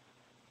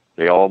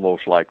 They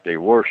almost like they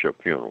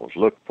worship funerals,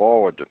 look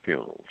forward to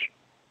funerals.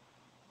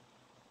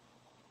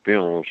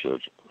 Funerals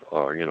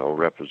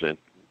represent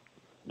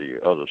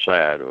the other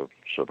side of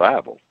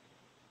survival.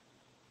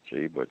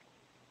 See, but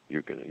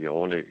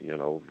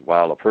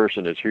while a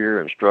person is here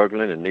and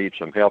struggling and needs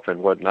some help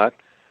and whatnot,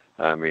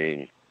 I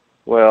mean,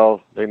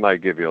 well, they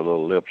might give you a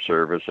little lip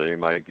service, or they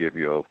might give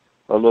you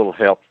a little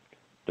help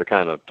to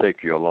kind of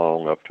take you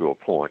along up to a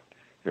point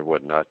and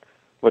whatnot.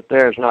 But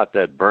there's not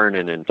that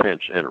burning,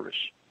 intense interest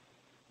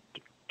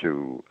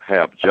to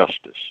have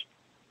justice,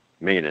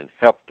 meaning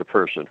help the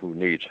person who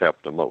needs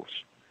help the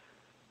most.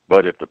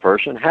 But if the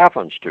person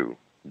happens to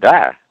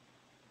die,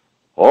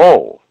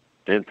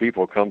 then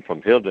people come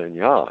from hither and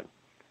yon.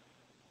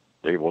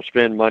 They will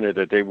spend money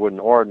that they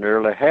wouldn't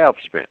ordinarily have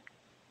spent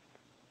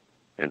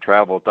and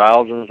travel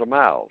thousands of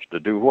miles to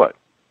do what?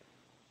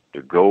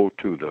 To go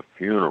to the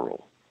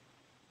funeral.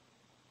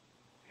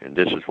 And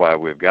this is why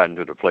we've gotten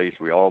to the place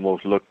we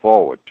almost look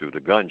forward to the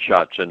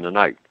gunshots in the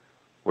night,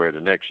 where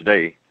the next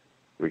day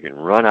we can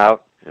run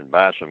out and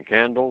buy some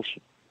candles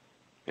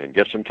and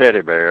get some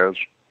teddy bears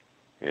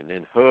and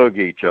then hug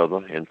each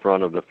other in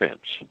front of the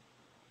fence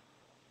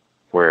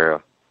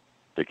where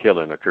the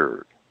killing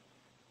occurred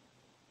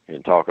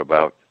and talk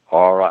about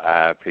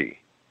RIP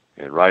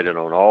and write it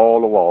on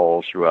all the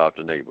walls throughout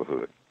the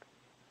neighborhood.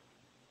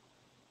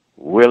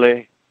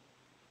 Willie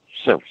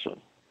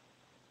Simpson,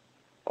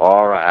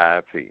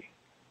 RIP,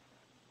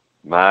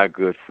 my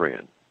good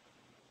friend.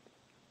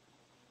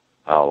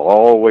 I'll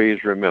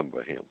always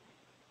remember him.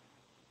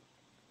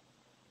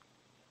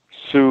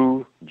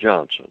 Sue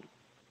Johnson,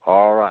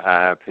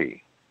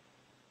 RIP.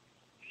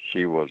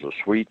 She was a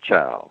sweet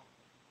child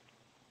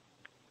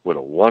with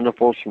a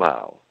wonderful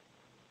smile.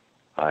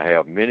 I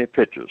have many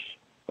pictures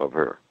of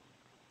her,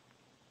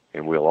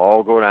 and we'll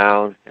all go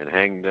down and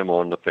hang them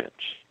on the fence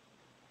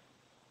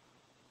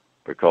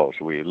because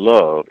we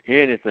love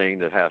anything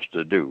that has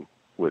to do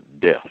with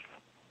death.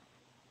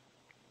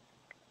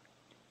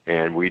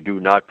 And we do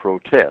not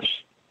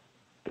protest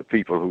the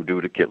people who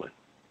do the killing.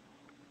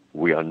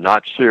 We are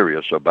not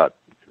serious about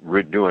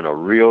doing a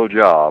real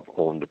job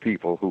on the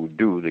people who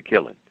do the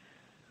killing,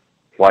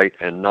 white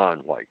and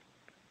non-white,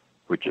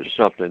 which is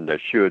something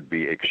that should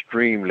be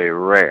extremely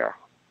rare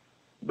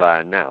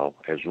by now,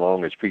 as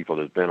long as people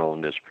have been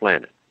on this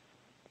planet.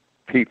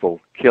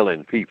 People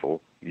killing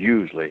people,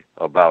 usually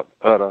about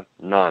utter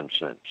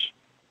nonsense.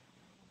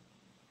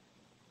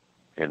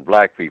 And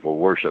black people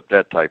worship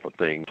that type of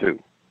thing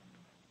too.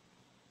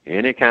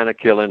 Any kind of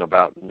killing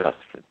about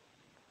nothing.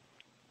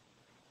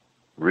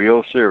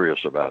 Real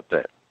serious about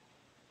that.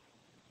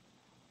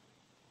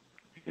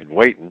 And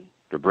waiting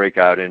to break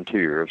out in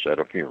tears at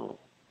a funeral.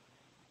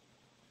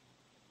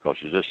 Because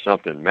there's just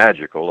something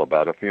magical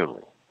about a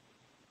funeral.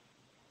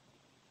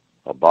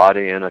 A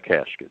body in a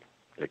casket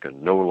that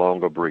can no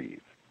longer breathe,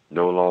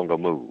 no longer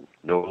move,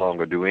 no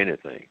longer do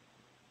anything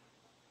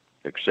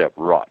except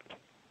rot.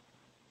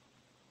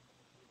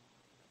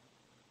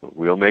 But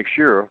we'll make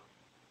sure,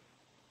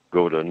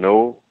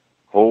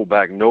 hold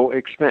back no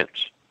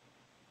expense.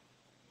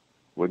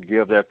 Would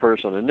give that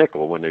person a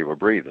nickel when they were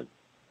breathing.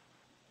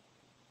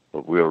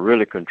 But we'll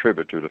really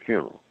contribute to the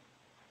funeral.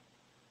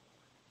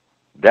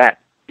 That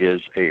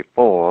is a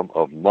form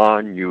of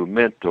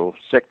monumental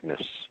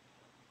sickness.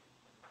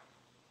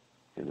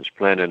 And it's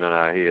planted in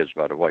our heads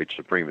by the white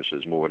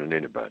supremacists more than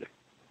anybody.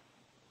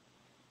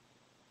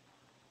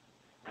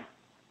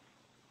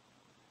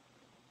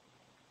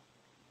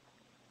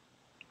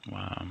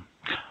 Wow.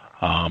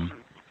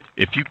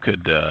 If you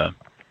could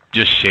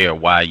just share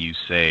why you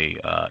say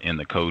in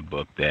the code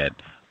book that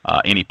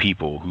any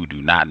people who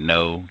do not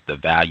know the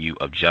value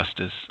of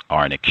justice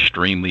are an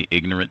extremely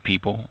ignorant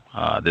people.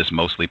 This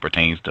mostly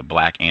pertains to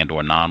black and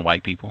or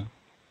non-white people.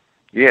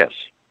 Yes,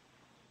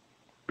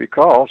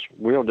 because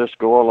we'll just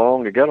go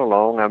along to get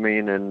along. I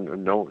mean,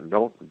 and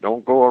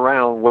don't go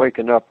around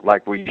waking up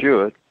like we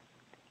should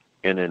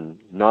in a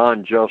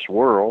non-just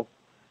world,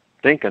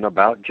 thinking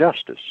about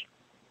justice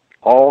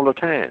all the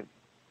time,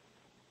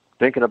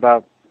 thinking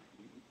about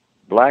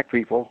black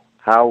people,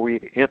 how we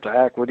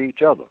interact with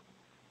each other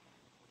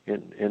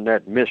in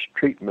that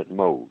mistreatment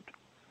mode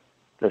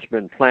that's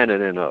been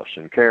planted in us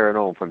and carried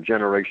on from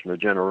generation to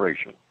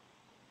generation.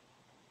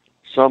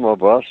 Some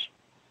of us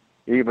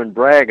even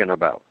bragging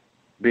about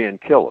being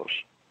killers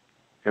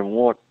and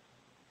want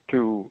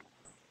to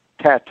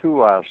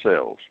tattoo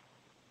ourselves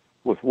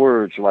with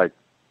words like,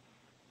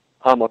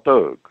 I'm a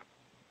thug,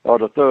 or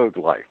the thug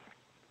life.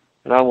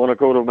 And I want to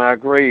go to my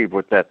grave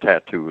with that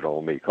tattooed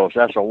on me, because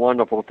that's a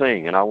wonderful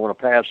thing. And I want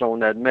to pass on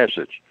that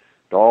message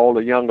to all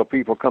the younger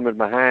people coming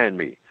behind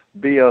me.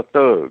 Be a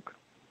thug.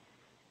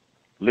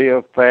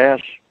 Live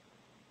fast.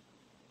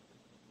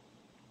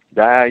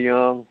 Die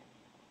young.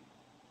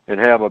 And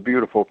have a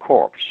beautiful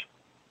corpse.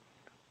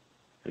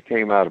 It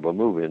came out of a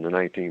movie in the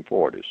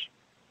 1940s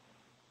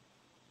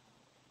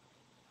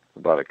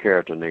about a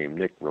character named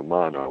Nick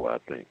Romano, I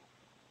think.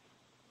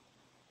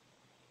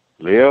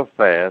 Live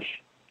fast.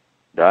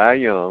 Die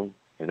young,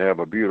 and have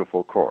a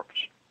beautiful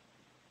corpse.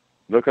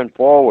 Looking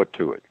forward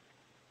to it.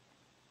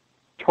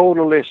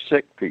 Totally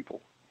sick people.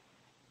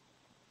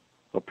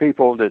 A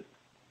people that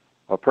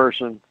a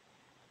person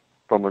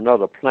from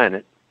another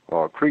planet,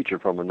 or a creature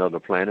from another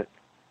planet,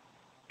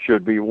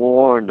 should be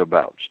warned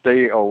about.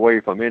 Stay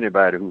away from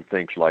anybody who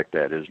thinks like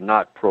that. It's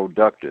not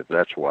productive,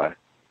 that's why.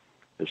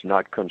 It's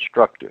not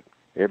constructive.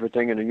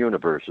 Everything in the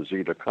universe is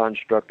either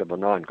constructive or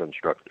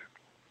non-constructive.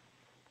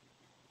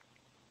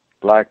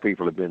 Black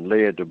people have been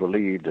led to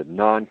believe that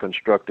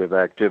non-constructive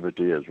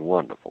activity is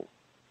wonderful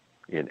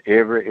in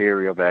every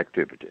area of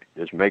activity.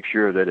 Just make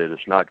sure that it is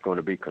not going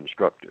to be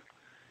constructive.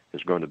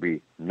 It's going to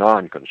be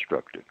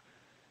non-constructive.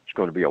 It's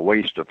going to be a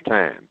waste of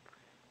time,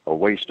 a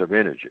waste of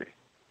energy,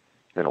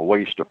 and a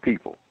waste of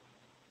people.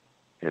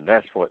 And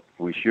that's what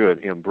we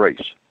should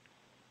embrace.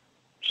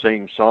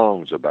 Sing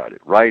songs about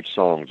it, write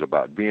songs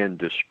about being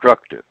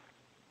destructive,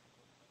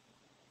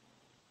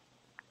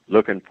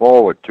 looking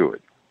forward to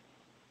it,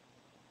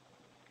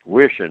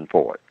 wishing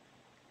for it,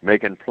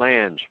 making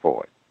plans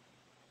for it.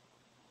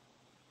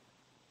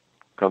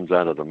 Comes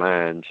out of the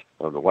minds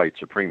of the white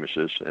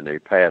supremacists, and they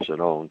pass it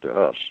on to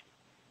us,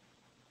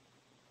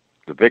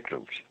 the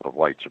victims of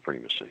white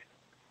supremacy,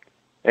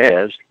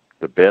 as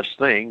the best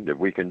thing that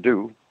we can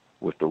do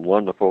with the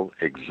wonderful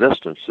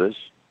existences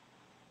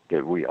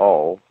that we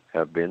all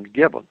have been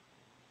given.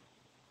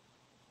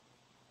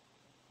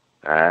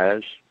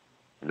 Eyes,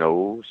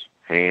 nose,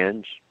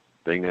 hands,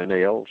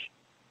 fingernails,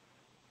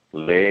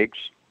 legs,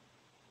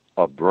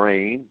 a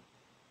brain.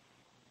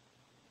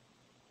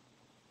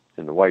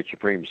 And the white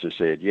supremacists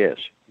said, yes,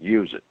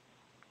 use it.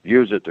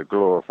 Use it to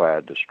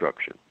glorify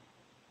destruction.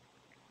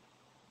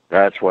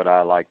 That's what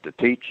I like to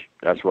teach.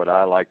 That's what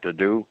I like to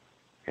do.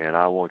 And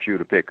I want you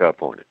to pick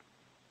up on it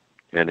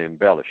and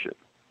embellish it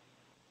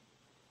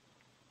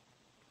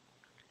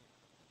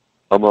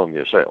among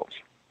yourselves,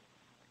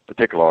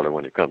 particularly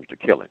when it comes to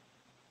killing.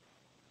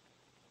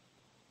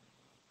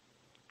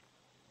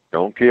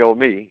 Don't kill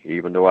me,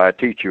 even though I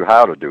teach you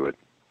how to do it.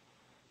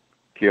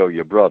 Kill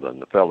your brother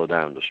and the fellow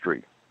down the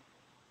street.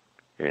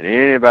 And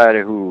anybody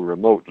who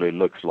remotely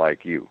looks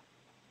like you.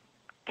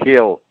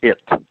 Kill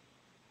it.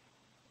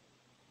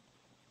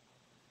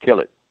 Kill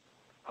it.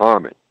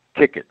 Harm it.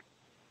 Kick it.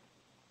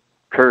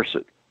 Curse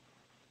it.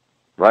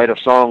 Write a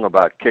song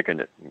about kicking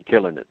it and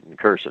killing it and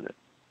cursing it.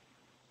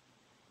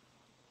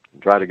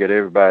 and try to get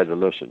everybody to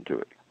listen to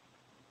it.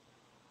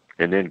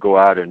 And then go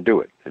out and do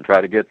it and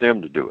try to get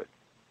them to do it.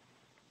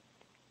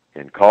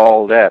 And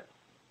call that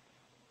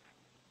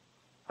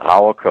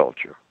our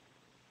culture.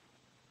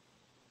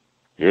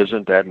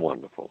 Isn't that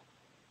wonderful?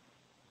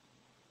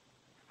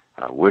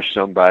 I wish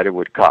somebody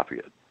would copy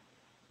it.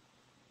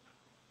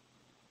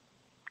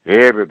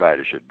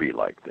 Everybody should be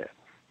like that.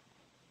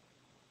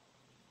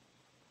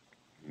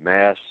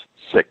 Mass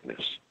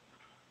sickness.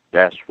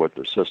 That's what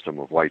the system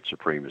of white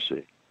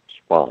supremacy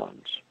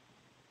spawns.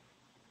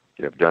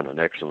 You have done an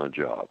excellent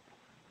job.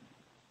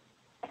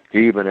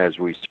 Even as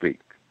we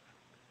speak,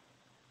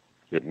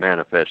 it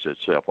manifests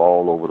itself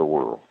all over the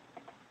world.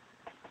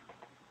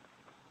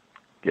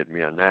 Get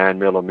me a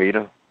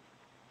 9mm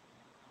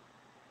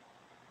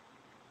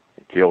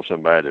and kill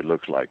somebody that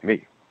looks like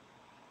me.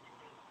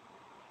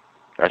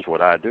 That's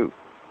what I do.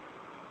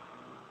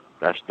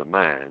 That's the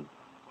mind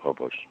of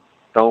a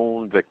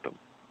stone victim.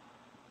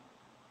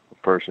 A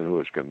person who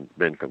has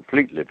been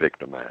completely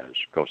victimized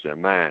because their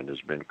mind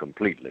has been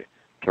completely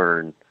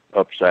turned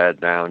upside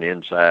down,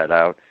 inside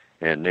out,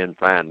 and then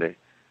finally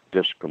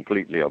just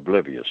completely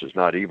oblivious. It's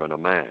not even a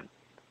man.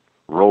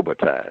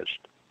 Robotized.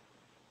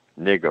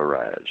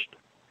 Niggerized.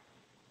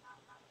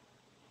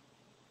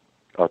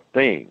 A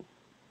thing.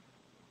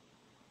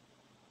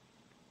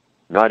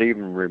 Not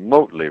even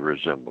remotely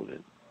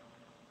resembling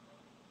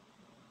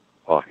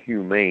a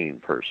humane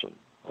person,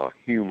 a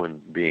human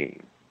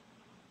being.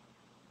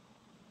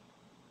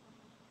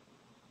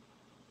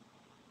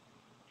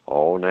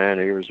 All 9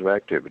 areas of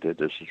activity,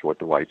 this is what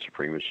the white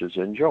supremacists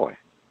enjoy.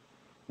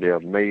 They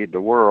have made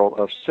the world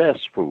a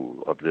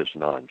cesspool of this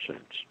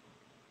nonsense.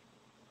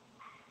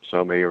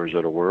 Some areas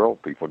of the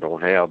world, people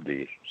don't have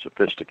the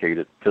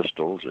sophisticated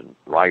pistols and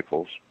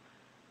rifles,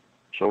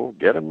 so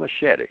get a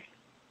machete.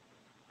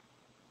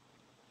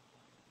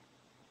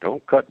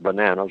 Don't cut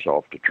bananas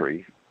off the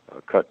tree,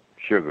 or cut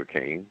sugar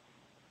cane.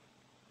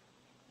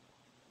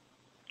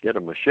 Get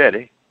a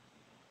machete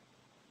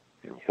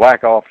and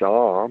whack off the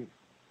arm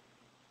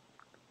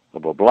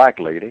of a black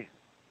lady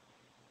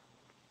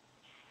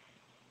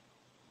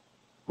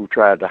who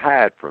tried to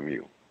hide from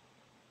you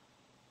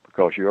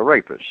because you're a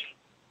rapist.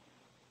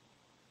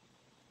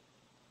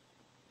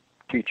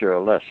 Teach her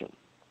a lesson.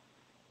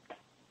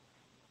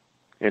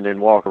 And then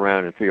walk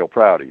around and feel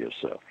proud of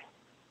yourself.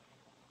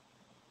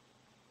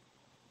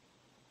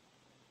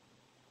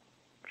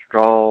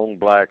 Strong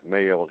black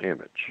male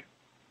image.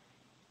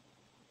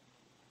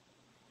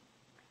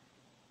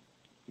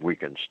 We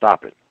can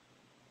stop it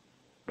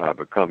by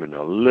becoming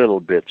a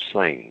little bit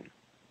sane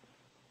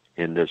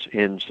in this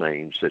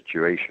insane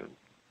situation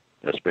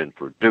that's been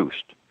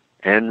produced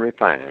and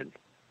refined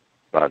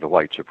by the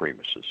white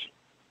supremacists.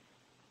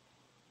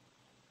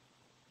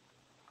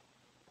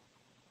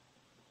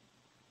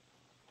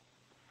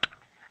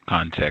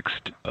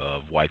 Context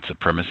of white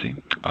supremacy.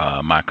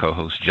 My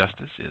co-host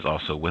Justice is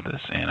also with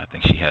us, and I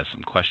think she has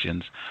some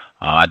questions.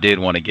 I did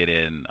want to get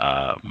in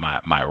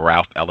my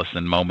Ralph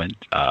Ellison moment.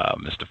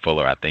 Mr.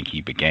 Fuller, I think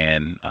he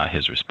began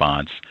his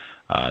response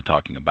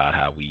talking about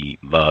how we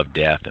love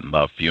death and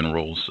love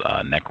funerals.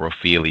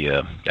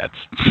 Necrophilia, that's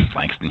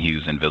Langston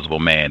Hughes' Invisible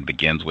Man,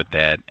 begins with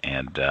that,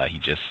 and he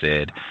just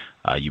said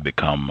you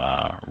become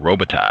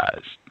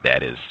robotized.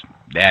 That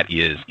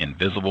is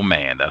Invisible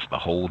Man. That's the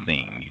whole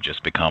thing. You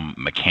just become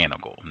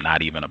mechanical,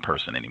 not even a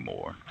person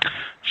anymore.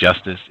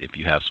 Justice, if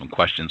you have some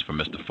questions for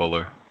Mr.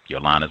 Fuller, your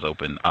line is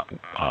open.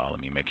 Let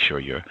me make sure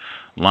your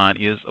line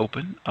is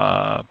open.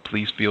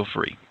 Please feel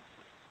free.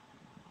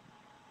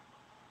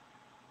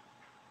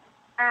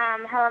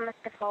 Hello,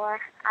 Mr. Fuller.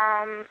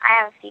 I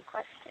have a few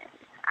questions.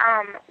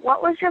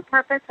 What was your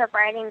purpose of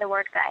writing the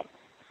word guide?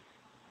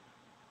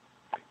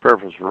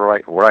 Purpose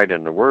of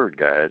writing the word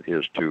guide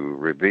is to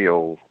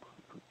reveal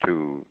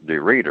to the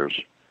readers,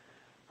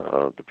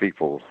 the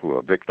people who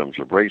are victims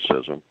of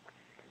racism,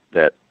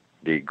 that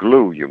the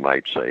glue, you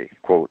might say,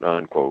 quote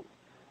unquote,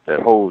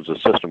 that holds the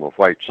system of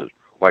white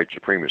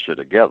supremacy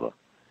together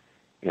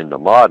in the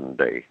modern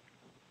day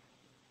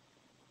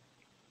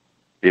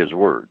is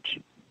words.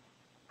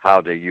 How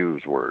they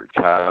use words,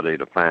 how they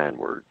define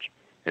words,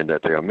 and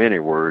that there are many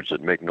words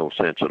that make no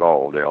sense at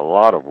all. There are a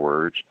lot of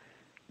words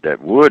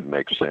that would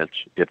make sense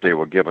if they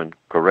were given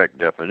correct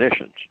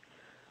definitions.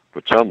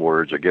 But some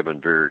words are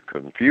given very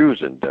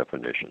confusing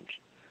definitions,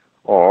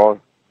 or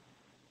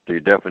the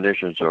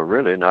definitions are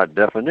really not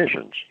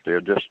definitions.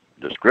 They're just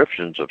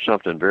descriptions of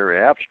something very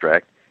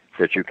abstract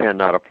that you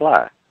cannot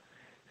apply.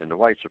 And the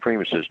white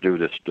supremacists do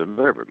this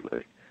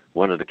deliberately.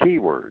 One of the key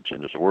words,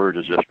 and this word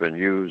has just been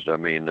used,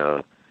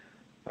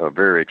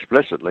 very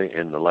explicitly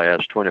in the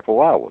last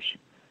 24 hours,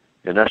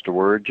 and that's the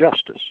word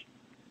justice.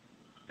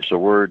 It's a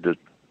word that,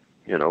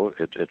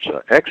 it's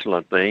an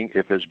excellent thing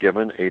if it's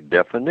given a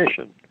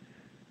definition.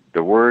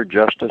 The word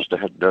justice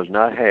does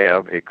not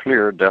have a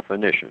clear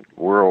definition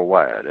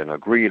worldwide, an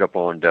agreed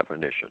upon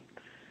definition.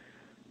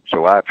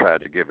 So I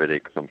tried to give it a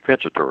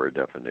compensatory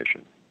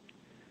definition.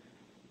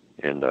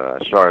 And I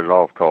started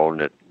off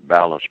calling it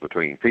balance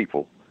between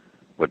people,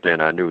 but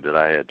then I knew that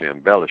I had to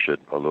embellish it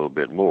a little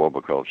bit more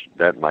because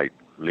that might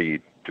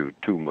lead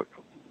to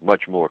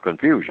much more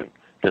confusion.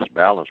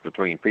 Disbalance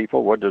between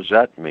people, what does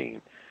that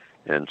mean?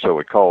 And so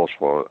it calls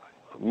for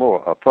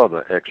a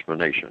further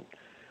explanation.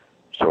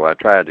 So I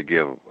tried to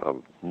give a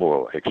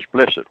more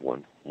explicit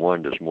one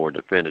that's more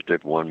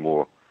definitive, one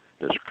more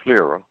that's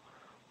clearer,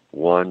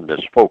 one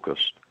that's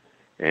focused,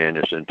 and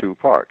it's in two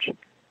parts.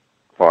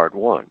 Part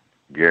one,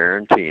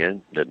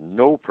 guaranteeing that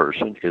no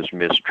person is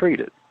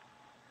mistreated.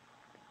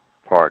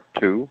 Part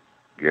two,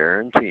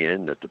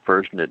 guaranteeing that the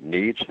person that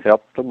needs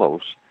help the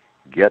most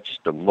gets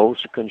the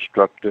most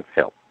constructive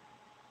help.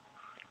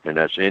 And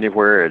that's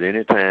anywhere, at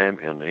any time,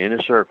 in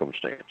any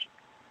circumstance.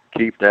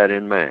 Keep that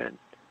in mind.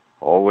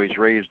 Always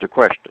raise the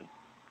question.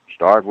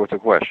 Start with the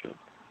question.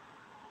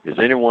 Is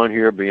anyone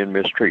here being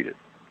mistreated?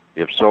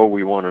 If so,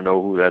 we want to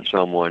know who that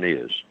someone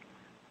is,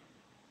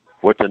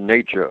 what the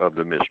nature of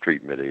the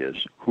mistreatment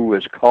is, who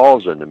is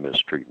causing the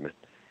mistreatment,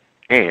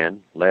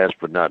 and, last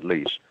but not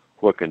least,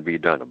 what can be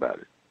done about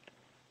it.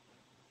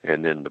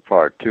 And then the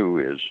part two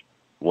is,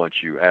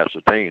 once you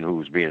ascertain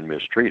who's being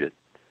mistreated,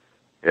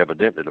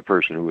 evidently the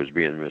person who is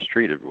being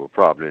mistreated will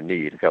probably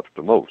need help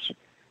the most.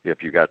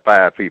 If you got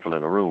 5 people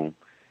in a room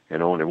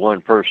and only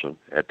one person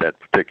at that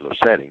particular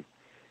setting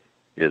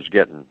is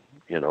getting,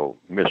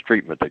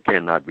 mistreatment that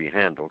cannot be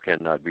handled,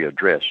 cannot be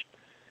addressed,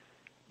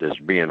 that's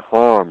being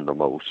harmed the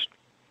most,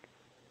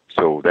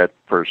 so that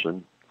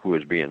person who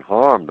is being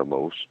harmed the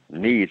most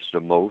needs the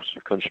most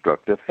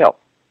constructive help.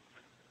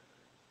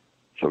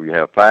 So you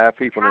have 5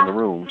 people in the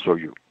room, so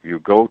you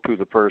go to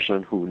the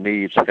person who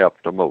needs help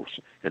the most.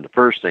 And the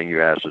first thing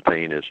you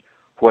ascertain is,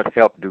 what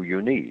help do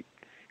you need?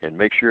 And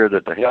make sure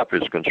that the help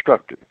is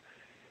constructive.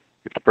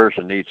 If the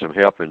person needs some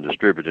help in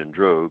distributing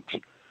drugs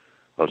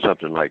or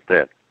something like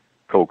that,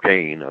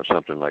 cocaine or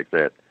something like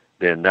that,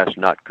 then that's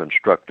not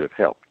constructive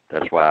help.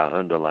 That's why I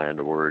underline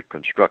the word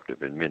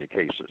constructive in many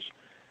cases.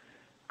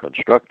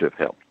 Constructive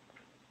help.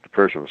 The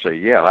person will say,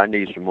 yeah, I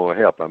need some more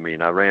help. I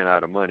mean, I ran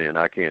out of money and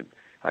I can't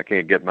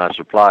get my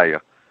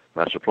supplier.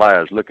 My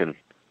supplier is looking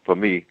for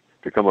me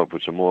to come up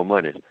with some more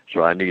money,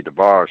 so I need to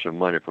borrow some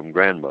money from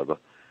grandmother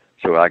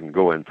so I can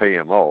go and pay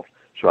him off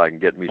so I can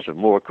get me some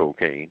more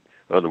cocaine.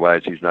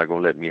 Otherwise, he's not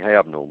going to let me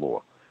have no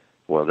more.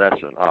 Well,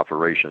 that's an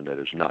operation that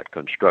is not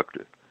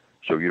constructive.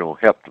 So you don't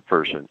help the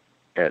person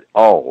at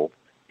all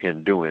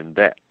in doing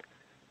that.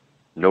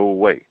 No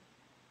way.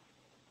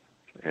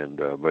 And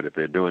but if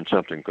they're doing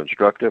something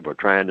constructive or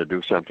trying to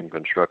do something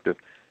constructive,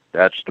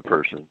 that's the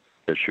person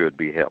that should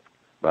be helped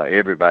by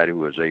everybody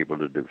who is able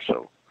to do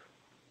so.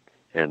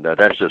 And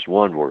that's just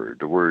one word,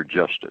 the word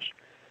justice.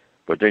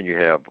 But then you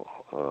have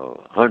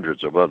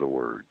hundreds of other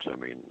words. I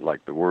mean,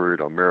 like the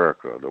word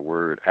America, the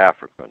word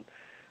African.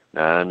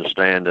 Now, I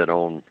understand that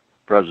on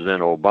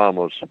President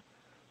Obama's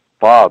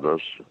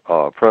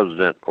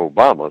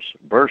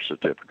birth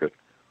certificate,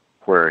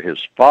 where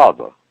his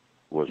father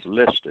was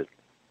listed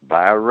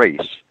by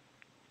race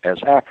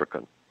as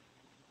African.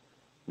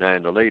 Now,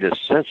 in the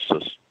latest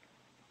census,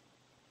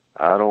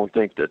 I don't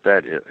think that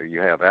you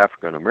have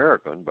African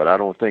American, but I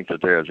don't think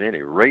that there's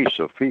any race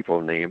of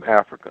people named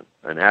African,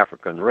 an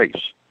African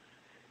race.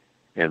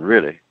 And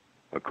really,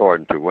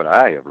 according to what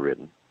I have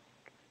written,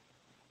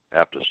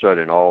 after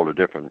studying all the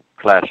different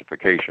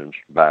classifications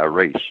by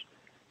race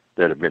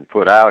that have been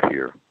put out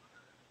here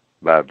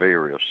by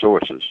various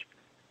sources,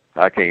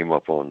 I came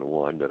up on the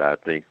one that I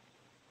think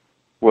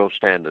will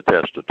stand the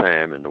test of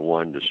time and the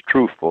one that's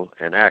truthful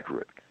and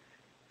accurate.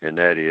 And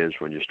that is,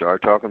 when you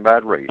start talking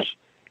about race,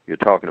 you're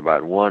talking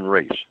about one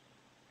race,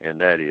 and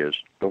that is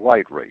the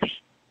white race.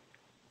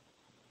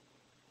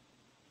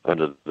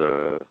 Under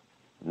the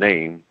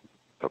name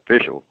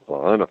official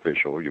or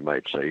unofficial, you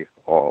might say,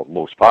 or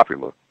most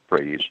popular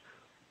phrase,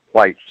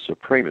 white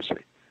supremacy.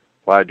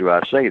 Why do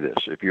I say this?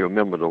 If you're a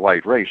member of the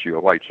white race, you're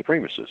a white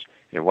supremacist.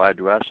 And why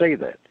do I say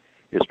that?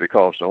 It's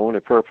because the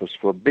only purpose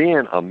for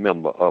being a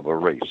member of a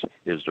race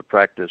is to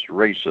practice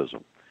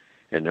racism.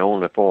 And the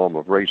only form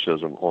of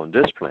racism on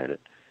this planet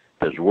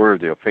that's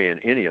worthy of paying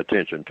any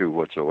attention to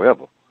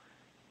whatsoever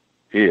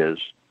is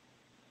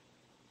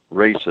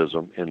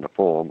racism in the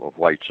form of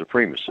white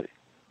supremacy,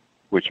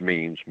 which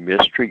means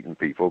mistreating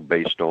people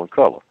based on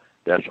color.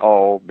 That's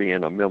all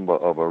being a member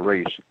of a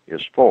race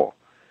is for.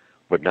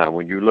 But now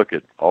when you look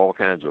at all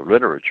kinds of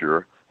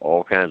literature,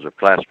 all kinds of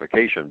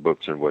classification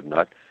books and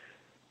whatnot,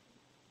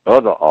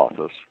 other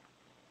authors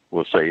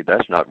will say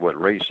that's not what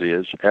race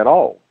is at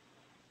all.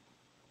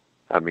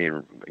 I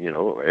mean,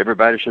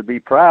 everybody should be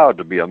proud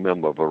to be a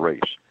member of a race.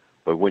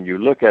 But when you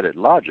look at it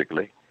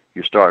logically,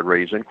 you start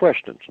raising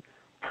questions.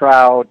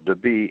 Proud to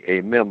be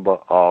a member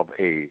of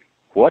a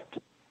what?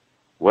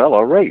 Well,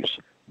 a race.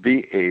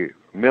 Be a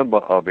member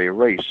of a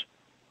race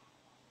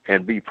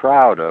and be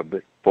proud of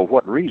it. For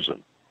what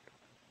reason?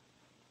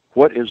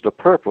 What is the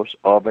purpose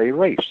of a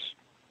race?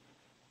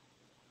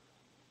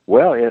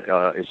 Well,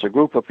 it's a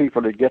group of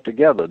people that get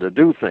together to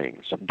do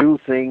things. Do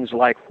things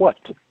like what?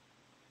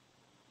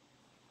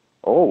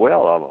 Oh,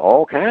 well,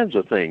 all kinds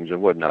of things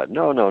and whatnot.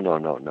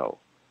 No.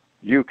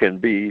 You can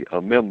be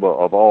a member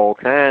of all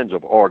kinds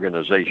of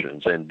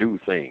organizations and do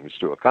things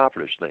to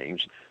accomplish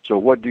things. So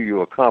what do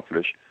you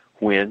accomplish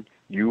when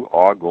you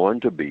are going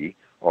to be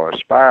or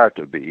aspire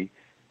to be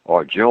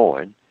or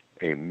join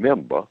a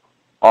member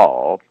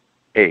of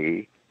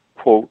a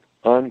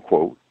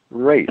quote-unquote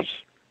race.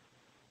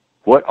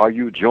 What are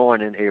you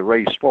joining a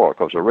race for?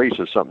 Because a race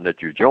is something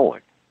that you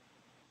join.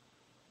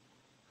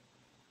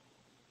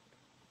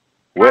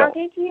 Well, how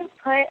did you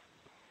put...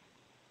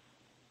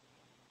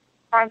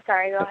 I'm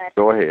sorry, go ahead.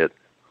 Go ahead.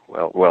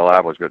 Well, I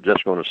was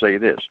just going to say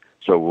this.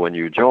 So when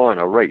you join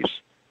a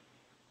race,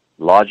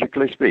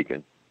 logically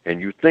speaking, and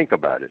you think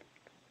about it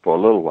for a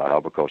little while,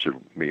 because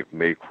it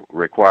may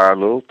require a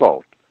little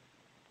thought,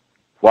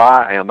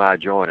 why am I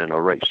joining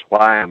a race?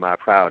 Why am I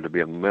proud to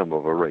be a member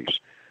of a race?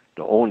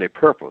 The only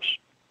purpose,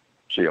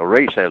 see, a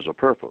race has a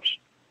purpose,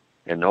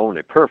 and the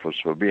only purpose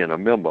for being a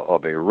member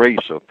of a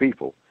race of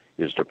people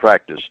is to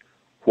practice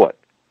what?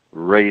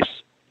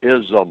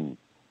 Racism.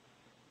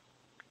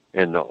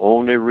 And the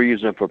only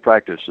reason for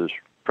practicing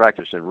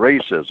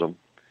racism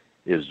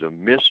is to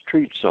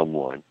mistreat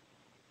someone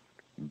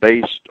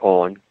based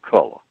on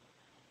color.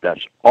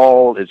 That's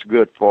all it's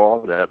good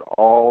for. That's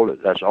all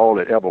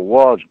it ever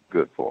was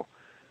good for.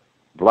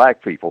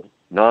 Black people,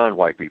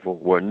 non-white people,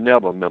 were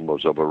never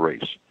members of a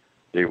race.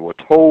 They were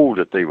told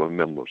that they were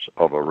members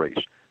of a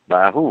race.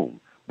 By whom?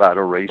 By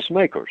the race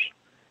makers.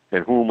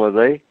 And whom are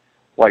they?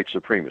 White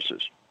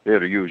supremacists. They're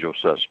the usual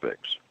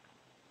suspects.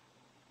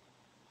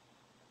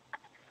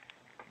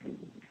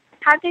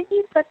 How did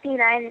you put the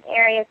 9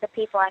 areas of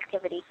people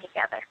activity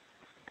together?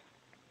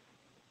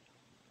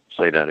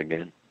 Say that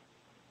again.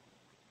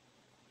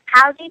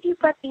 How did you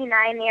put the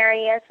 9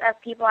 areas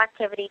of people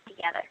activity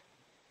together?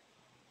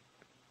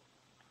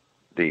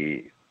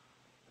 The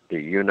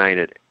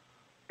United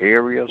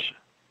Areas?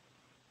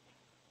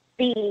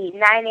 The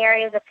 9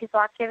 areas of people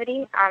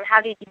activity? How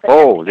did you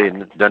put them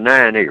together? The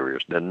 9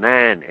 areas. The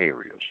 9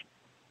 areas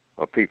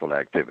of people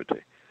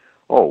activity.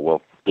 Oh,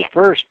 well, the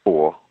first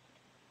 4,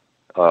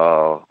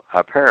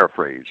 I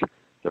paraphrase.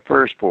 The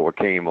first 4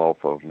 came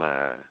off of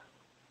my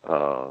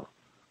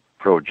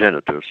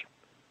progenitors,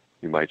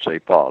 you might say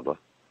father,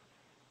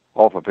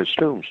 off of his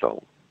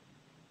tombstone.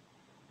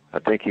 I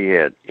think he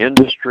had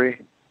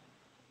industry,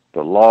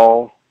 the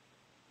law,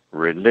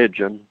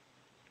 religion,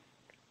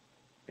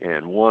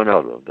 and one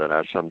other that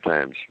I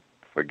sometimes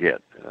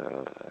forget.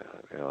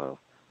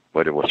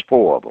 But it was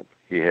 4 of them.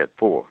 He had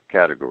 4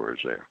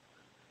 categories there.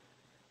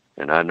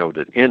 And I know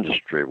that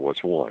industry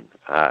was one.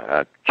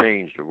 I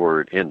changed the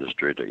word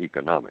industry to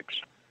economics.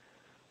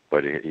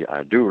 But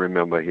I do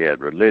remember he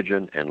had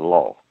religion and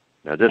law.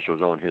 Now, this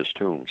was on his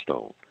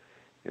tombstone.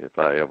 If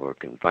I ever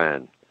can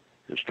find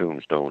his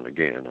tombstone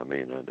again, I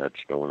mean,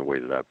 that's the only way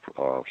that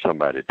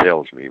somebody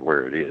tells me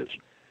where it is.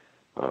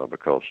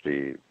 Because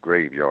the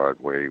graveyard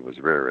where he was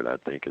buried, I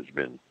think, has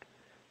been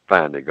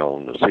finally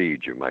gone to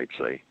seed, you might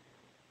say.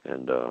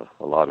 And a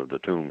lot of the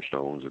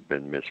tombstones have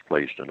been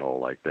misplaced and all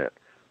like that.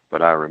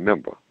 But I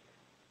remember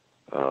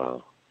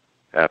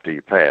after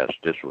he passed,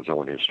 this was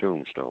on his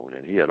tombstone.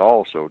 And he had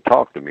also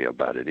talked to me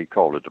about it. He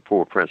called it the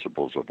 4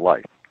 principles of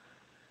life.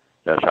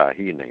 That's how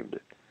he named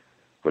it.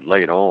 But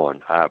later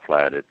on, I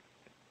applied it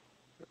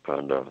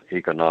under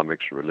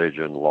economics,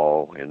 religion,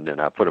 law, and then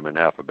I put them in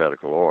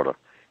alphabetical order.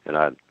 And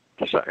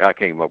I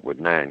came up with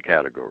 9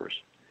 categories.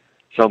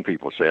 Some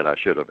people said I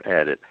should have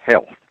added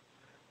health.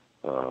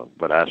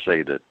 But I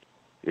say that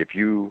if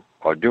you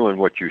are doing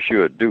what you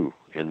should do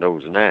in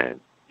those 9,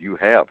 you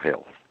have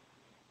health.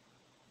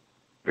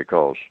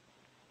 Because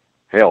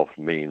health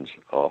means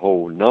a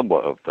whole number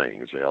of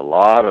things. There are a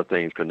lot of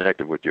things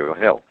connected with your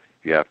health.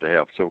 You have to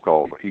have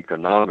so-called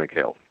economic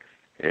health,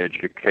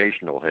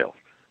 educational health,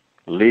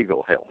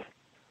 legal health,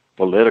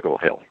 political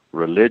health,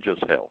 religious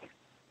health.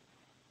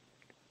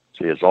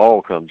 See, it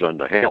all comes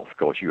under health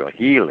because you are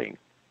healing.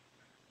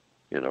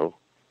 You know,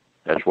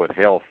 that's what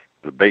health,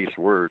 the base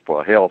word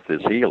for health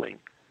is healing.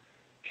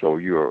 So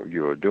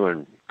you're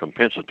doing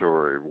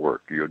compensatory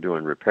work. You're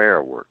doing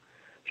repair work.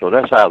 So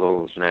that's how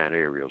those 9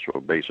 areas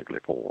were basically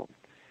formed.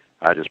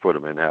 I just put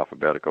them in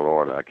alphabetical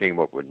order. I came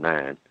up with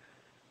 9.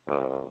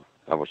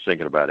 I was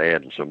thinking about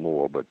adding some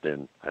more, but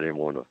then I didn't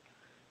want to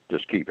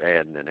just keep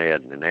adding and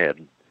adding and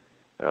adding.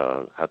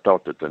 I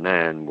thought that the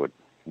 9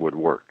 would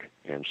work,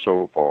 and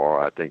so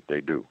far I think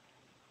they do.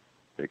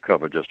 They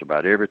cover just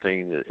about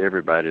everything that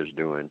everybody is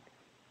doing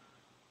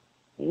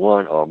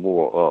one or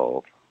more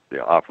of.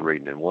 They're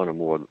operating in one or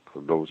more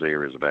of those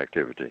areas of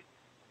activity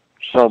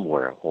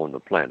somewhere on the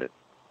planet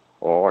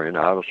or in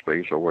outer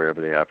space or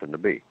wherever they happen to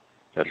be.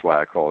 That's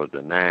why I call it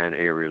the 9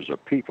 areas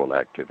of people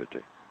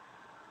activity.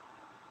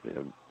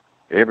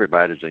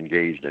 Everybody's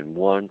engaged in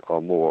one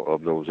or more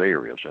of those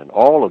areas, and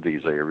all of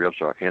these areas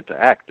are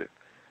interactive.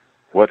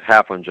 What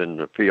happens in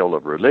the field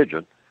of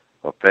religion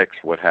affects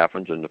what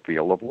happens in the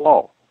field of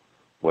law.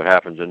 What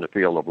happens in the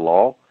field of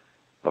law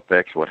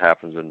affects what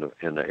happens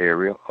in the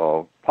area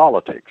of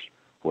politics.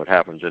 What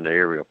happens in the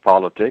area of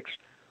politics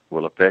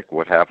will affect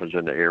what happens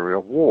in the area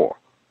of war.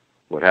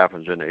 What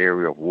happens in the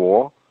area of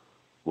war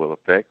will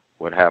affect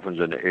what happens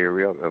in the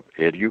area of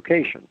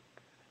education,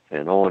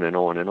 and on and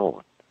on and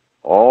on.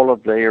 All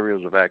of the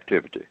areas of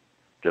activity,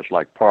 just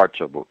like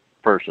parts of a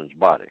person's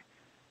body,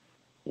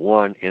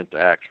 one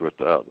interacts with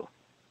the other.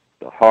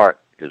 The heart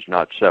is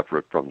not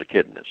separate from the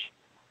kidneys.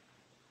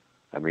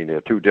 I mean,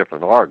 they're two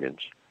different organs,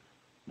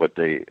 but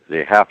they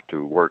have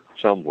to work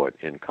somewhat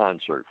in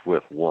concert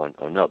with one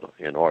another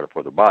in order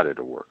for the body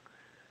to work.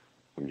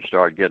 When you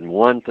start getting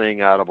one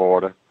thing out of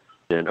order,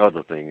 then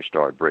other things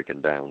start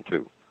breaking down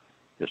too.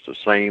 It's the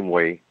same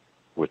way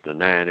with the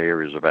 9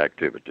 areas of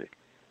activity.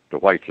 The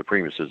white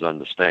supremacists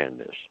understand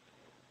this.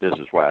 This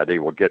is why they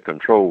will get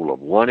control of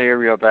one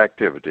area of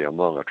activity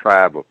among a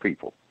tribe of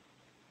people,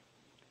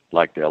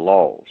 like their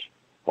laws,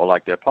 or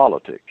like their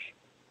politics,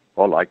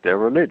 or like their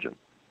religion,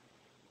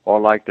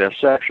 or like their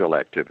sexual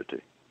activity.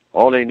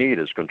 All they need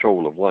is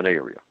control of one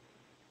area.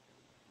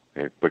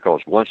 And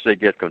because once they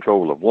get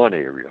control of one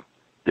area,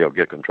 they'll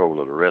get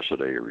control of the rest of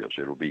the areas.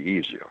 It'll be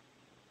easier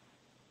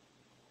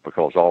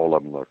because all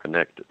of them are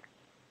connected.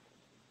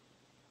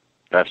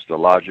 That's the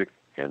logic,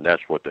 and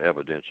that's what the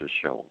evidence has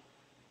shown.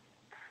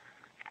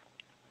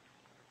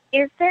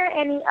 Is there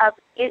any other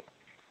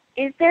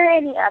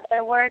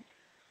words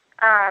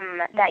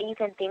that you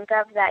can think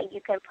of that you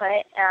can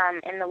put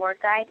in the word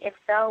guide? If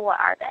so, what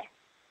are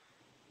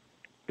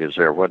they? Is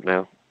there what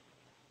now?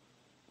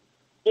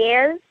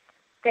 Is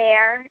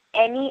there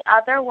any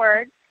other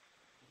words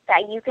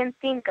that you can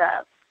think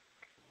of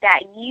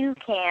that you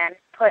can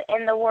put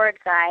in the word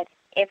guide?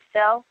 If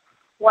so,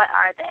 what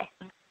are they?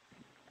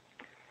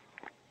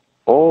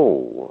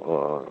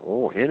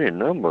 Any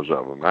numbers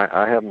of them.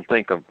 I haven't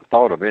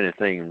thought of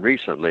anything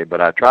recently,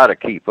 but I try to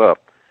keep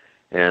up.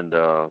 And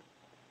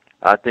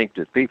I think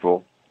that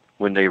people,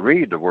 when they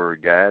read the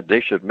word guide,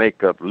 they should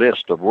make up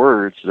lists of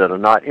words that are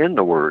not in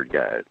the word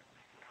guide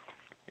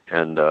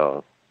and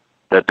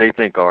that they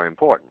think are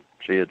important.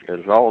 See,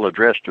 it's all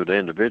addressed to the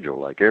individual,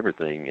 like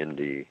everything in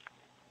the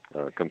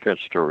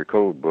compensatory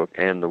code book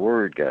and the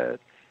word guide.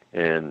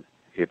 And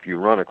if you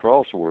run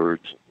across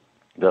words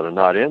that are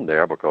not in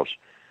there, because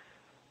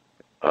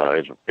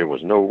it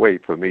was no way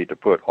for me to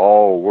put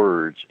all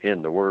words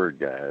in the word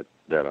guide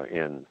that are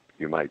in,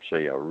 you might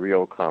say, a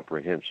real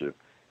comprehensive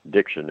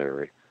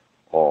dictionary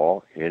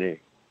or any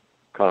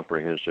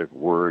comprehensive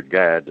word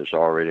guide that's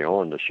already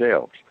on the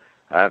shelves.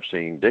 I've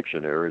seen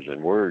dictionaries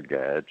and word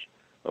guides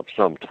of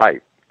some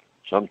type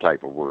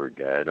of word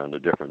guide under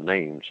different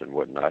names and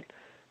whatnot,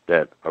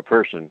 that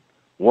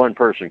one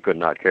person could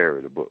not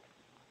carry the book.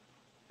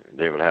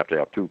 They would have to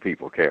have 2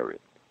 people carry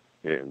it,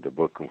 and the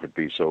book would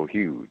be so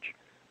huge.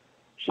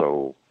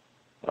 So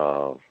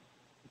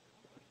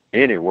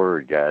any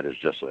word guide is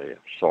just a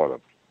sort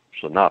of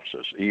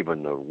synopsis,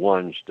 even the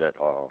ones that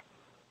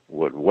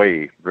would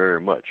weigh very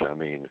much. I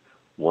mean,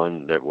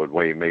 one that would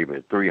weigh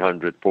maybe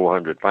 300,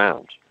 400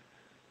 pounds,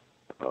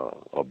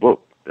 a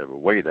book that would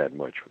weigh that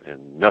much,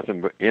 and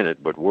nothing in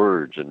it but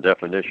words and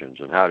definitions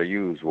and how to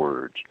use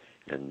words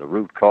and the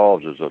root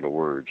causes of the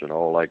words and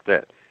all like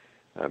that.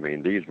 I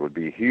mean, these would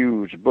be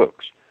huge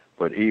books,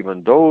 but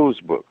even those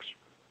books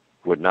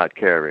would not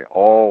carry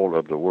all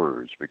of the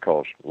words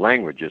because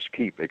languages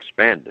keep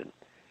expanding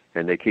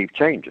and they keep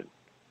changing.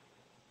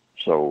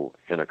 So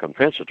in a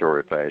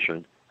compensatory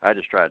fashion, I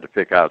just tried to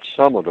pick out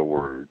some of the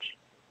words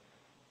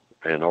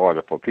in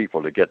order for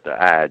people to get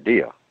the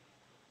idea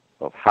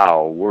of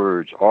how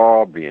words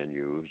are being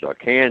used or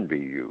can be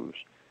used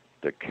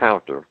to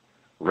counter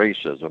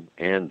racism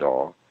and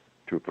or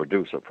to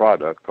produce a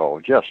product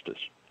called justice.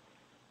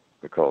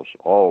 Because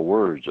all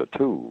words are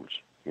tools,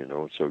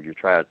 so you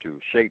try to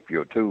shape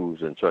your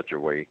tools in such a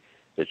way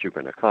that you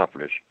can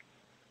accomplish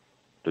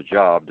the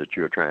job that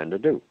you're trying to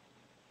do.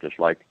 Just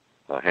like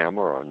a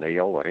hammer or a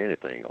nail or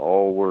anything,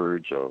 all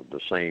words are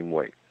the same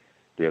way.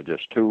 They're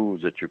just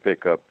tools that you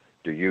pick up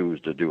to use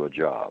to do a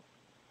job.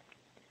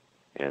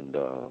 And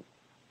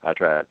I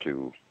try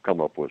to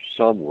come up with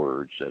some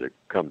words that have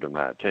come to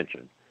my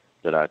attention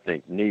that I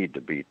think need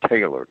to be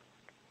tailored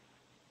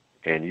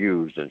and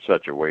used in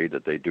such a way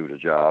that they do the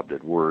job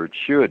that words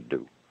should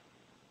do.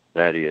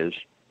 That is,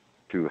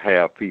 to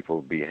have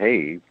people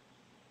behave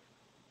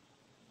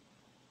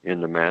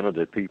in the manner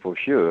that people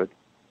should,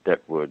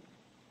 that would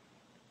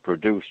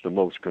produce the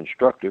most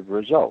constructive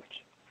results.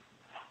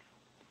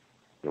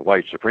 The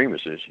white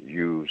supremacists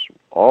use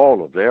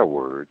all of their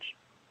words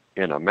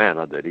in a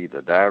manner that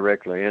either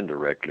directly or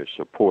indirectly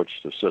supports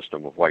the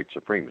system of white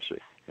supremacy.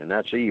 And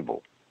that's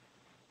evil,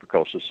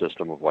 because the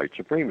system of white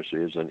supremacy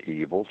is an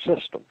evil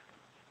system.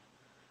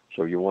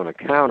 So you want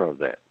to counter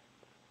that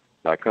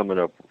by coming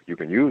up, you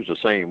can use the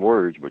same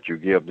words, but you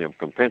give them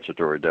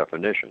compensatory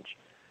definitions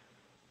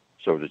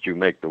so that you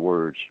make the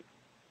words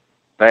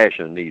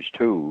fashion these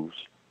tools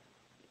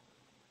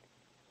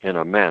in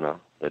a manner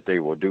that they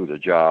will do the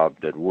job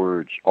that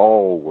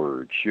all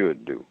words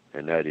should do,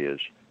 and that is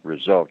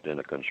result in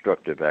a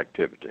constructive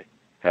activity,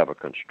 have a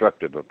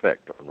constructive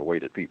effect on the way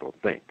that people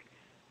think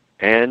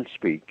and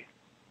speak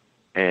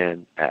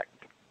and act.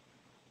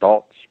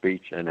 Thought,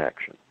 speech, and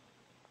action.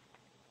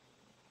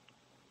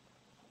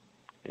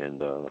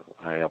 And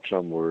I have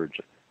some words,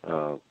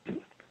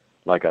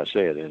 like I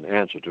said, in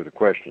answer to the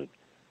question,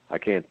 I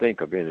can't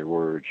think of any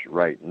words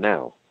right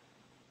now,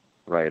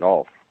 right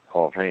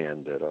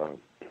offhand, that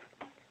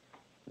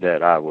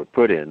that I would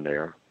put in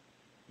there,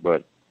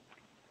 but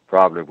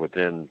probably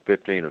within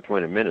 15 or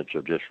 20 minutes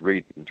of just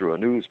reading through a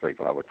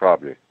newspaper, I would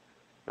probably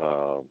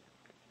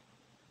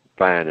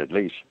find at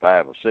least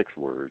 5 or 6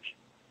 words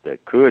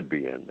that could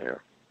be in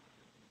there,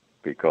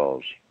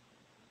 because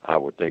I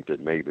would think that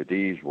maybe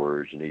these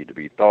words need to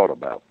be thought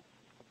about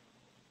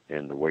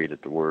in the way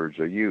that the words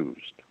are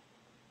used.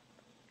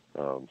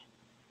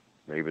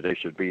 Maybe they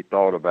should be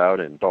thought about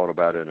in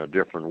a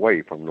different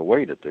way from the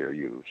way that they're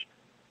used.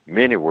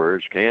 Many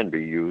words can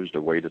be used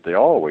the way that they're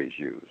always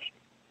used.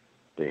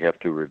 They have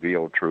to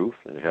reveal truth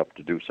and help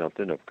to do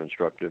something of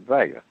constructive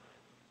value.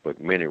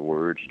 But many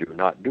words do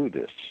not do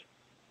this.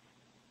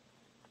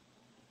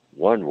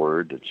 One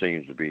word that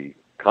seems to be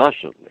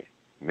constantly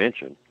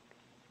mentioned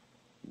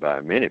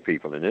by many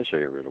people in this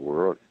area of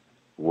the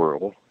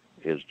world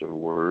is the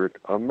word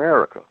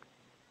America,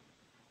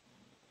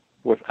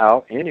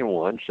 without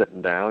anyone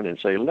sitting down and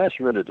say, let's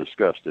really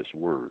discuss this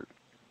word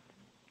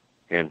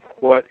and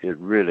what it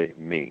really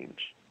means,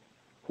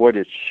 what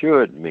it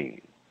should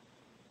mean.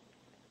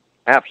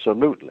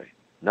 Absolutely,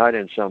 not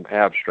in some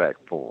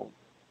abstract form.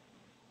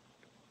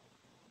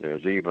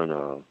 There's even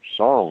a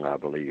song, I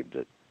believe,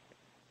 that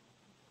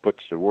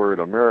puts the word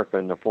America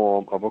in the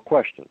form of a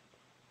question.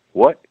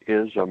 What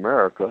is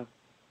America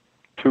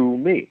to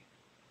me?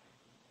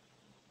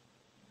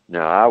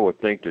 Now, I would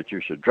think that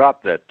you should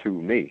drop that "to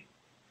me"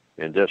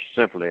 and just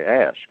simply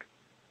ask,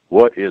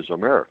 what is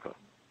America?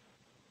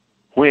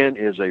 When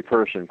is a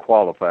person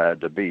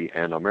qualified to be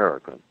an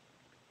American?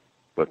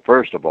 But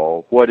first of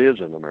all, what is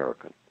an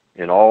American?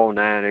 In all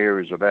 9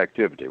 areas of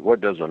activity,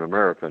 what does an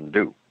American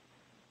do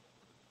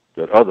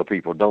that other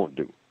people don't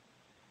do?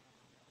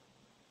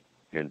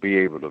 And be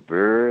able to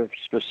very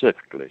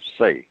specifically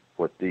say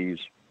what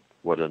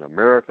an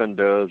American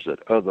does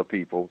that other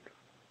people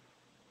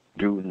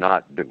do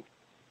not do.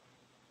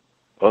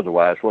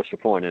 Otherwise, what's the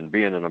point in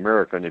being an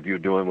American if you're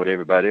doing what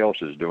everybody else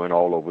is doing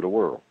all over the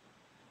world?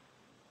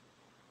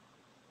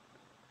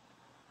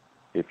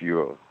 If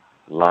you're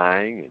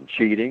lying and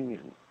cheating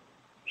and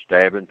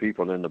stabbing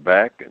people in the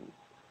back and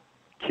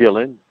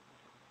killing,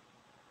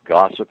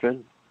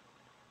 gossiping,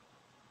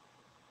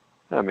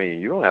 I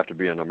mean, you don't have to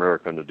be an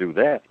American to do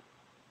that.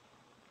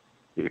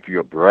 If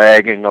you're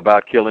bragging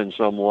about killing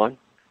someone,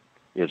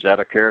 is that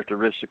a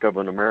characteristic of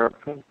an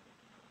American?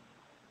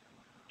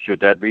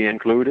 Should that be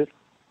included?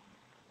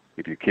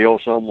 If you kill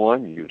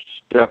someone, you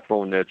step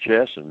on their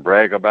chest and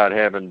brag about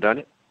having done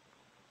it,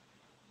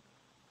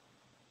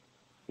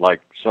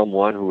 like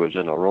someone who was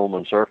in a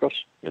Roman circus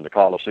in the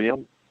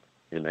Colosseum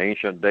in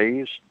ancient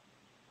days.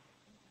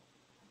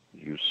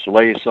 You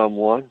slay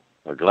someone,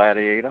 a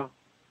gladiator,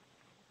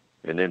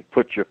 and then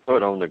put your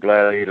foot on the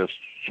gladiator's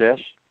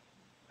chest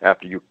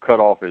after you cut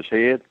off his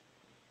head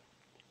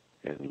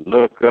and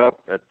look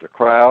up at the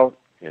crowd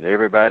and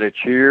everybody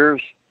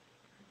cheers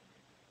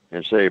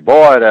and say,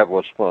 boy, that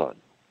was fun.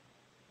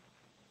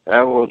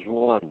 That was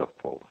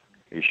wonderful.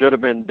 He should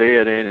have been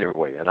dead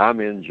anyway, and I'm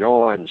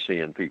enjoying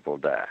seeing people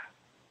die.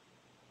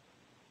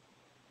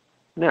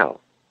 Now,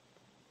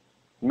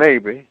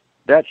 maybe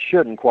that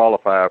shouldn't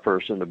qualify a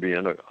person to be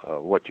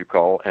what you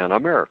call an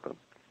American.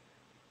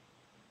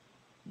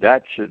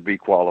 That should be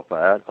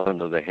qualified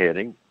under the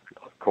heading,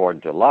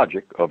 according to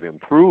logic, of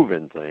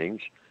improving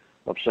things,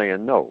 of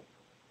saying, no,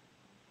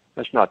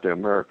 that's not the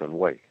American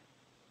way.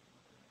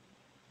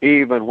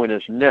 Even when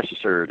it's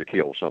necessary to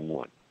kill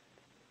someone,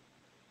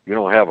 you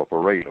don't have a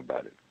parade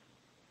about it.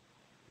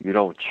 You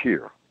don't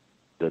cheer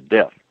the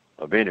death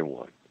of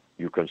anyone.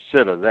 You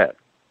consider that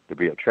to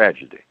be a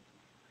tragedy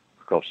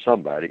because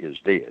somebody is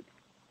dead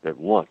that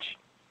once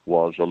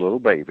was a little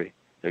baby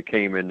that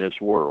came in this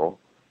world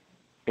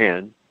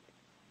and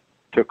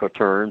took a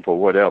turn for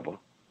whatever,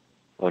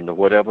 under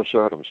whatever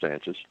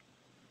circumstances,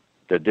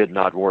 that did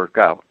not work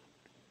out,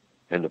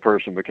 and the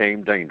person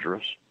became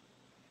dangerous,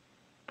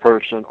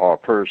 person or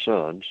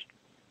persons,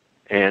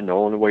 and the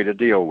only way to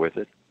deal with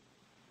it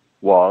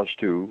was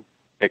to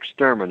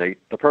exterminate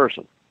the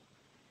person.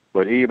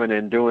 But even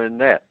in doing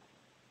that,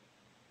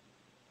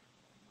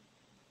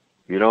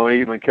 you don't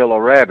even kill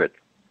a rabbit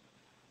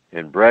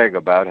and brag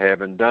about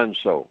having done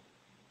so.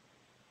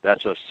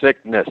 That's a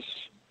sickness.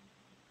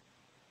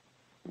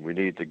 We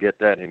need to get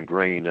that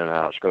ingrained in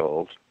our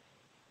skulls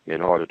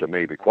in order to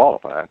maybe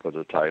qualify for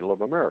the title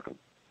of American,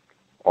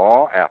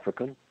 or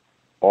African,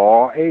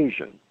 or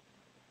Asian.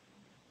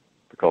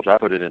 Because I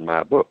put it in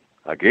my book.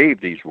 I gave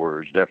these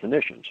words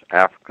definitions: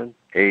 African,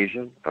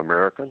 Asian,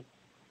 American.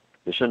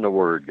 It's in the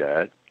word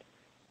guide.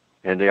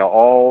 And they are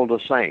all the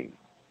same.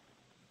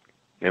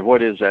 And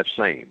what is that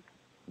same?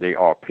 They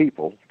are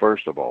people,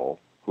 first of all,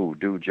 who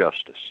do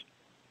justice.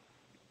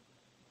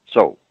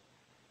 So,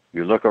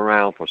 you look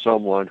around for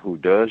someone who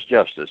does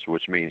justice,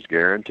 which means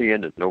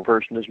guaranteeing that no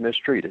person is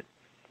mistreated,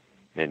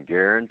 and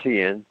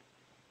guaranteeing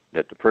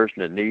that the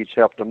person that needs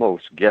help the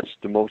most gets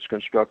the most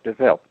constructive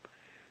help.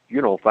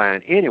 You don't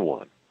find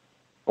anyone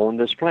on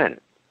this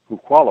planet who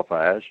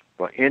qualifies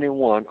for any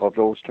one of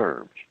those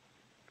terms: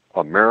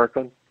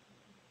 American,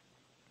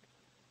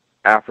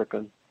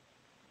 African,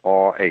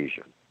 or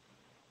Asian.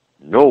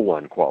 No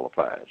one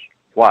qualifies.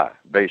 Why?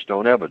 Based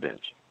on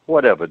evidence.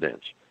 What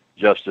evidence?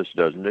 Justice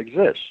doesn't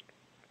exist.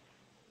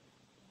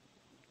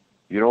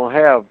 You don't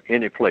have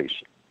any place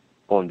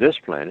on this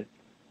planet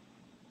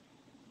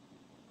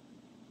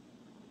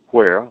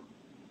where,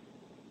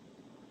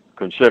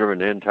 considering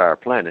the entire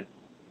planet,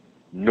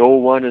 no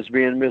one is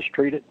being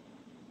mistreated.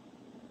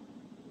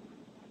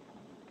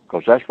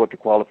 Because that's what the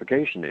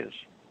qualification is.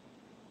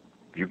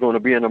 If you're going to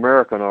be an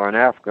American or an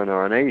African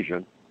or an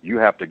Asian, you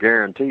have to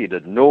guarantee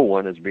that no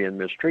one is being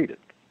mistreated.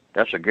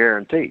 That's a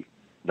guarantee,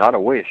 not a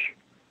wish.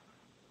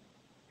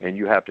 And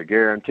you have to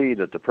guarantee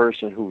that the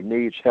person who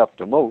needs help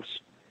the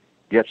most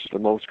gets the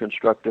most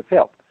constructive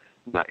help.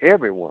 Now,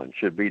 everyone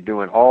should be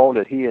doing all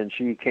that he and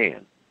she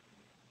can.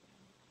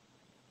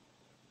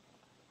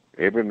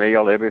 Every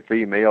male, every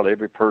female,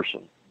 every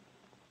person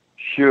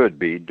should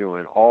be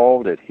doing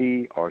all that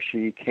he or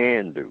she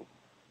can do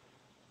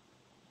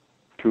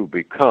to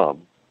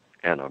become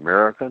an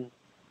American,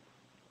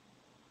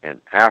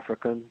 an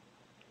African,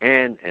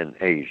 and an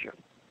Asian.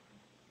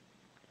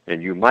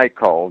 And you might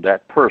call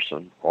that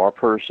person or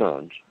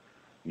persons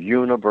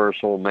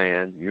universal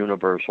man,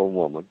 universal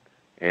woman,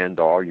 and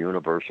or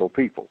universal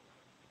people.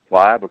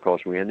 Why?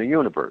 Because we're in the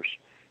universe.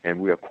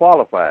 And we are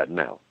qualified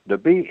now to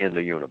be in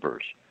the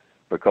universe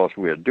because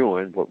we are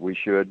doing what we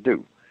should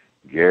do,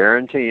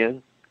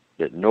 guaranteeing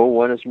that no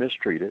one is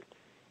mistreated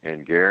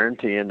and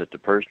guaranteeing that the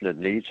person that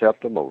needs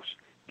help the most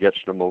gets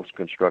the most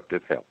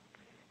constructive help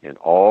in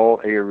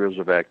all areas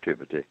of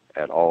activity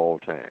at all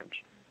times.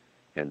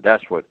 And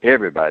that's what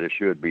everybody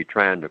should be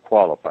trying to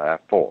qualify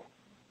for.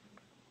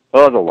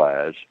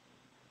 Otherwise,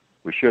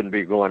 we shouldn't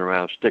be going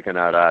around sticking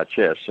out our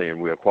chest saying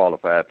we are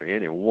qualified for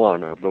any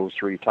one of those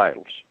three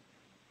titles,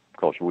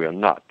 because we are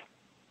not.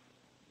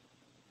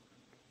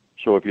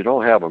 So if you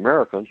don't have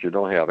Americans, you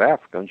don't have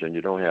Africans, and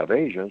you don't have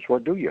Asians,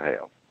 what do you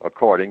have?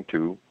 According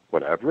to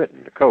what I've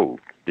written, the code.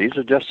 These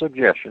are just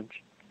suggestions.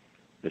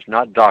 It's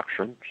not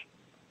doctrines,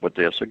 but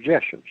they're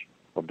suggestions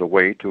of the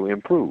way to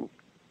improve.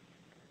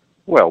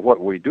 Well, what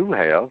we do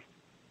have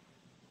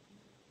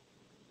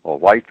are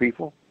white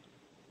people,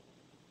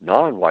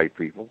 non-white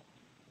people,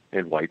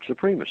 and white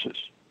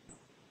supremacists.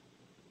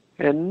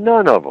 And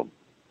none of them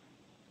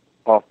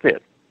are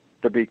fit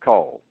to be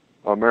called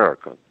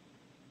American,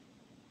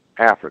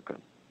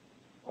 African,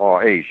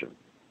 or Asian,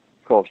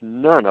 because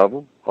none of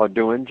them are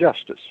doing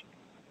justice.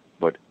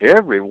 But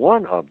every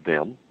one of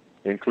them,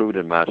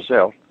 including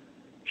myself,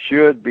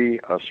 should be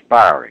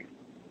aspiring,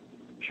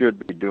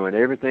 should be doing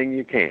everything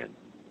you can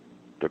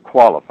to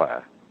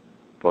qualify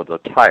for the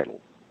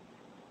title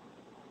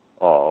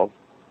of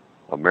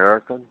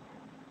American,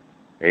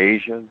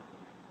 Asian,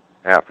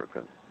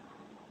 African,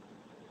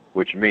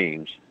 which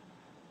means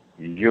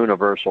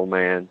universal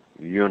man,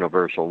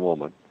 universal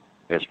woman,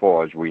 as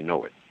far as we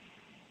know it,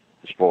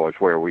 as far as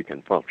where we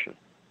can function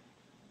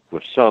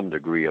with some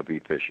degree of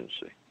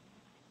efficiency.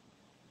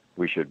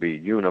 We should be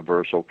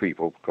universal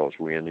people because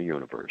we're in the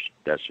universe.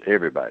 That's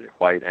everybody,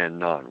 white and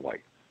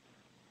non-white.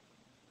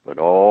 But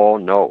oh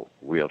no,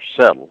 we have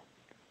settled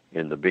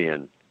into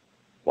being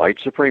white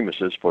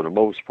supremacists for the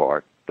most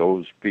part,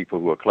 those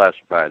people who are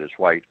classified as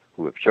white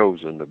who have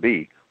chosen to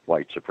be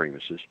white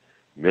supremacists,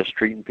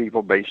 mistreating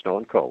people based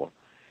on color,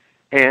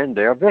 and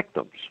they're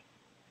victims.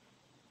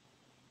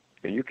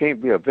 And you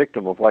can't be a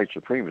victim of white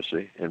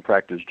supremacy and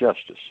practice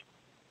justice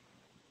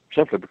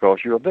simply because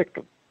you're a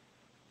victim.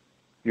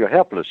 You're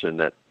helpless in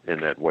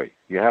that way.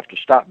 You have to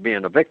stop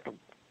being a victim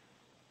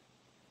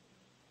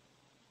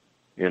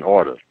in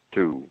order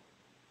to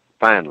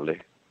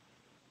finally,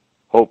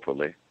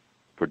 hopefully,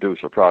 produce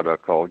a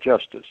product called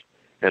justice.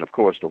 And of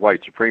course, the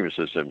white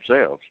supremacists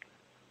themselves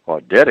are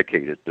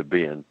dedicated to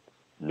being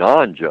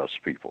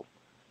non-just people.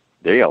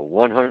 They are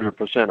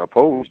 100%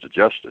 opposed to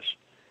justice.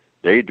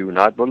 They do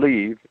not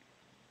believe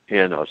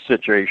in a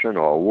situation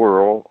or a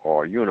world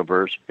or a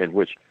universe in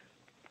which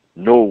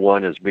no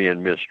one is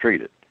being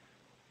mistreated.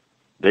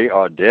 They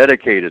are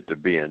dedicated to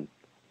being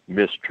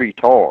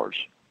mistreators.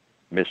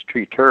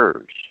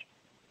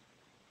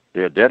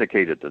 They're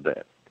dedicated to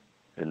that.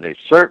 And they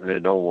certainly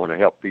don't want to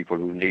help people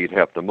who need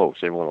help the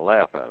most. They want to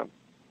laugh at them.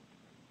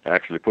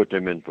 Actually put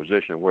them in a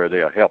position where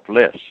they are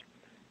helpless,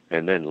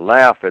 and then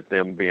laugh at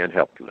them being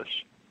helpless.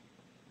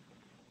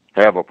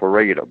 Have a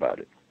parade about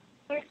it.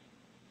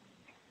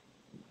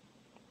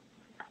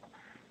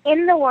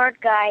 In the word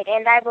guide,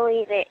 and I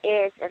believe it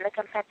is in the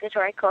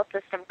compensatory code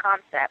system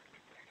concept,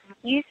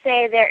 you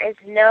say there is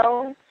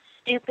no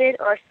stupid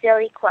or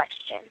silly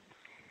question.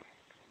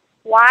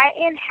 Why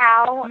and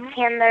how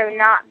can there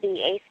not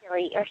be a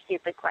silly or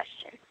stupid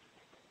question?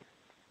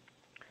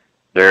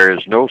 There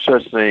is no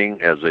such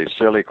thing as a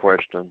silly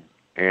question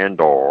and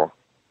or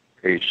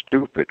a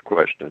stupid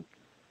question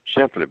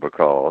simply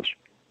because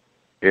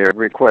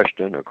every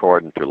question,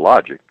 according to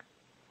logic,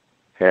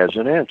 has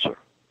an answer.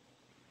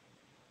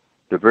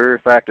 The very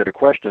fact that a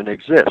question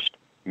exists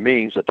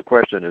means that the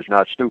question is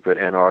not stupid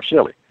and or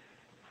silly.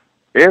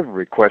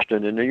 Every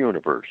question in the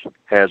universe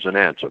has an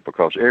answer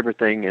because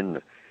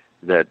everything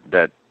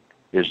that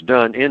is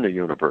done in the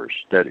universe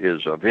that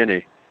is of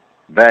any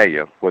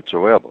value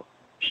whatsoever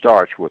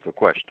starts with a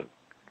question.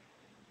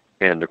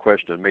 and the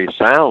question may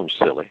sound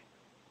silly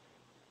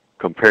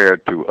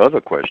compared to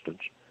other questions.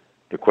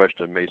 The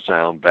question may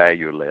sound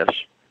valueless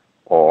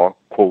or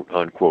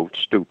quote-unquote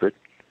stupid,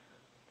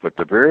 but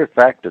the very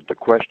fact that the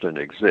question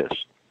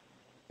exists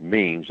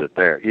means that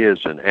there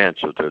is an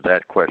answer to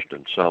that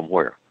question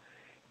somewhere,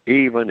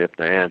 even if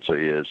the answer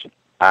is,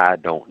 I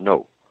don't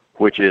know,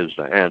 which is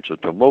the answer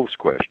to most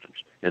questions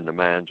in the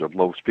minds of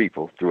most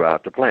people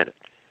throughout the planet.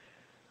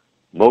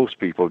 Most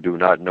people do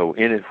not know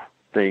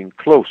anything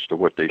close to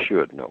what they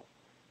should know,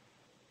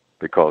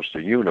 because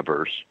the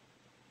universe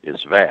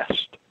is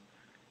vast,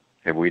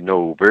 and we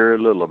know very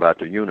little about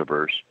the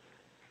universe,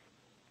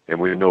 and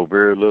we know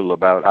very little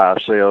about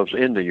ourselves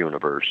in the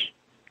universe,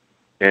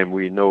 and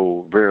we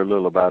know very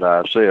little about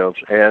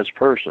ourselves as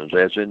persons,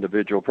 as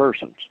individual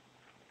persons.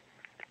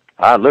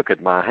 I look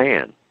at my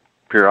hand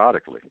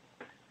periodically,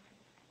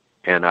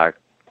 and I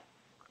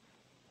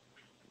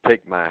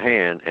take my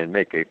hand and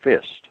make a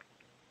fist,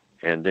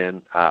 and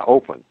then I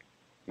open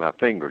my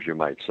fingers, you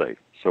might say,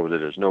 so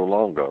that it's no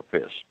longer a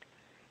fist.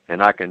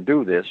 And I can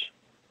do this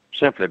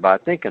simply by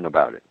thinking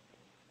about it.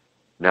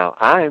 Now,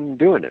 I'm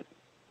doing it.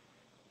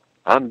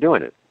 I'm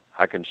doing it.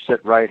 I can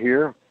sit right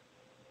here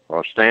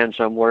or stand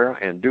somewhere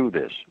and do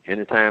this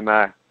anytime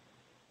I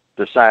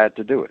decide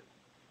to do it.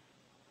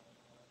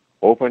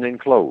 Open and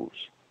close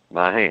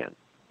my hand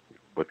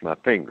with my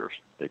fingers.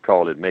 They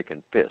call it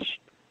making fists.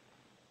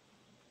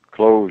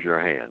 Close your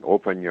hand,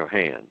 open your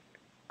hand,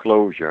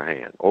 close your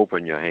hand,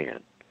 open your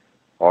hand,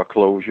 or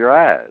close your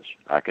eyes.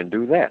 I can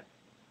do that.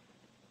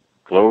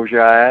 Close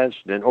your eyes,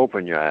 then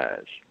open your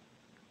eyes.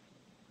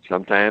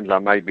 Sometimes I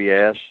might be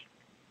asked,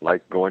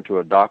 like going to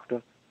a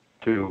doctor,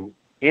 to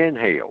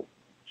inhale.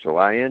 So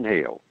I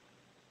inhale.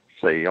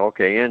 Say,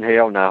 okay,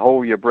 inhale, now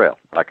hold your breath.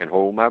 I can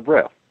hold my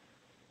breath.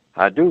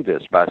 I do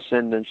this by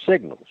sending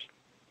signals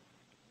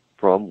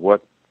from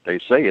what they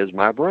say is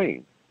my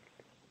brain.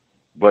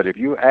 But if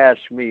you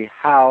ask me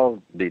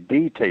how the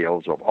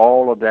details of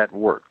all of that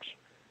works,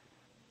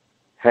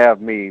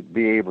 have me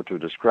be able to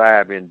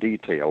describe in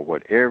detail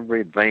what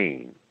every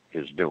vein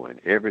is doing,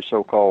 every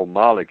so-called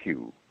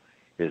molecule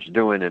is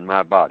doing in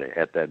my body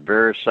at that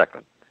very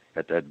second,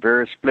 at that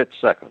very split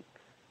second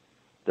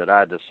that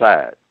I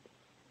decide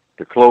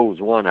to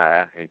close one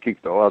eye and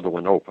keep the other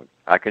one open.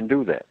 I can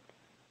do that.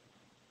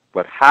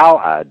 But how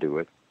I do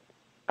it,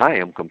 I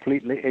am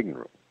completely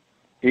ignorant,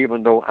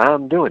 even though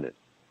I'm doing it.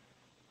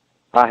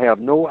 I have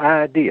no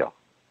idea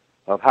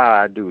of how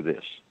I do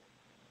this.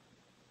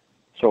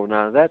 So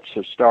now that's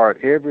to start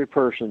every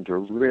person to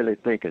really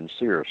thinking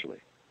seriously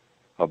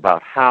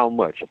about how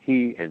much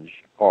he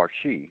or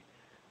she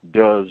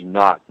does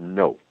not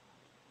know.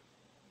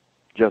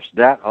 Just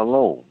that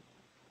alone.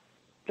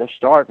 Just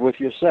start with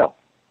yourself.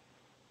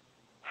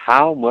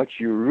 How much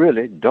you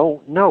really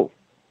don't know.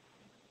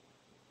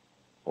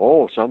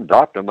 Oh, some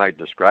doctor might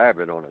describe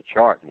it on a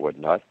chart and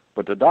whatnot,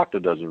 but the doctor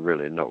doesn't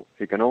really know.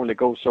 He can only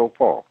go so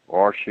far,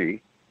 or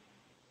she,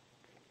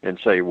 and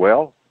say,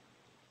 well,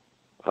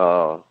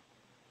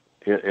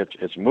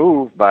 it's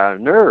moved by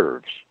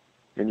nerves.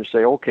 And you say,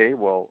 okay,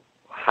 well,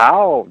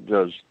 how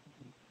does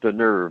the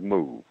nerve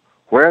move?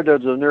 Where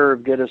does the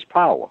nerve get its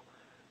power?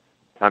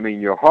 I mean,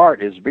 your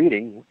heart is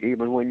beating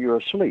even when you're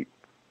asleep.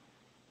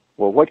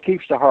 Well, what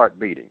keeps the heart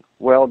beating?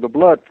 Well, the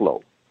blood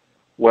flow.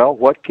 Well,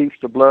 what keeps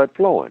the blood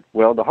flowing?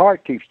 Well, the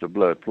heart keeps the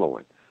blood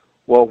flowing.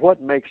 Well,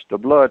 what makes the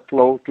blood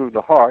flow through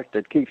the heart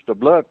that keeps the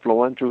blood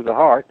flowing through the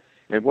heart?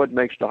 And what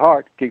makes the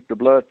heart keep the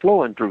blood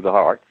flowing through the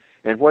heart?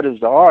 And what is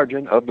the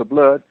origin of the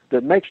blood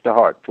that makes the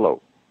heart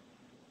flow?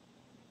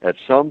 At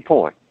some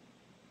point,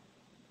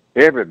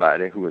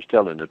 everybody who is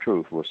telling the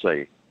truth will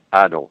say,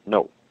 I don't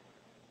know.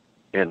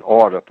 In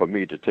order for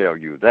me to tell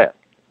you that,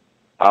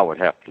 I would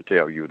have to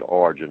tell you the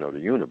origin of the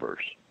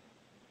universe.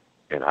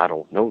 And I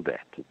don't know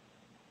that.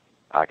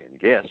 I can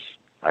guess,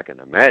 I can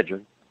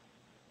imagine,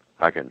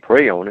 I can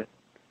pray on it,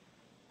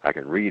 I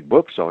can read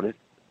books on it,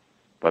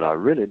 but I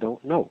really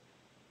don't know.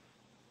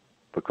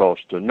 Because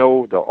to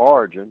know the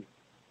origin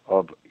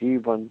of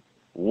even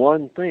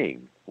one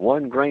thing,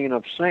 one grain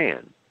of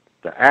sand,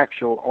 the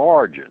actual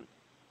origin,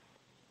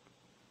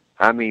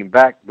 I mean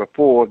back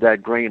before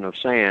that grain of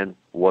sand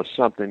was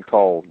something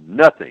called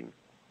nothing.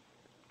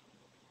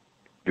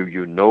 Do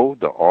you know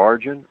the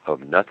origin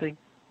of nothing?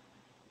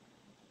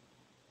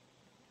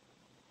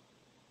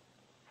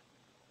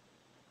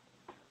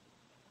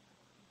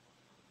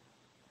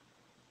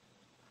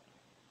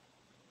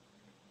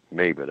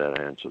 Maybe that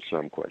answers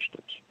some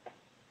questions.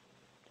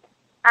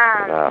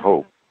 And I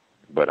hope.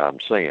 But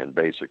I'm saying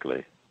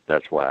basically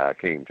that's why I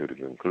came to the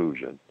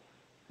conclusion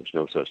there's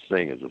no such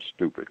thing as a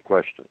stupid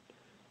question.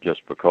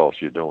 Just because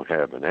you don't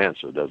have an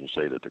answer doesn't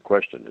say that the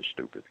question is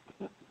stupid.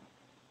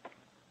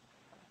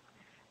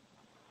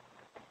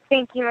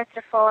 Thank you,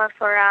 Mr. Fuller,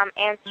 for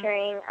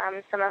answering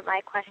some of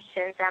my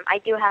questions. I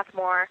do have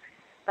more,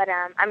 but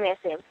I'm going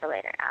to save them for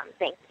later.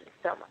 Thank you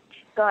so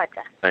much. Go ahead,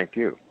 Gus. Thank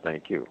you.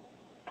 Thank you.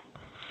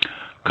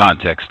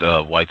 Context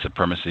of white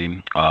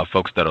supremacy.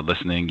 Folks that are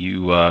listening,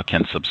 you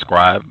can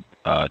subscribe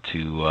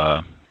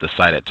to the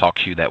site at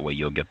TalkShoe. That way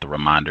you'll get the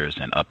reminders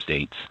and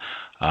updates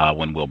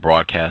when we'll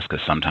broadcast,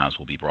 because sometimes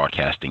we'll be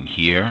broadcasting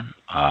here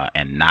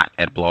and not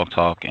at Blog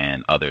Talk,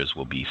 and others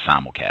will be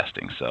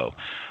simulcasting. So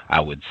I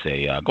would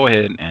say go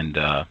ahead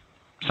and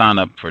sign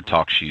up for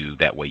TalkShoe.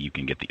 That way you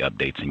can get the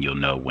updates and you'll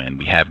know when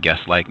we have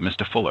guests like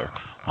Mr. Fuller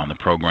on the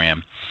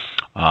program.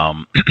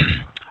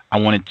 I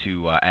wanted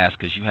to ask,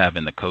 because you have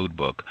in the code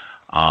book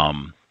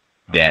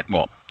that,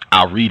 well,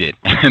 I'll read it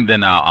and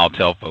then I'll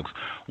tell folks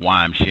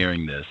why I'm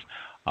sharing this.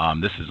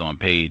 This is on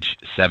page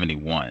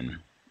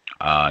 71.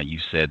 You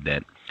said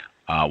that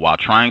while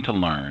trying to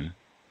learn,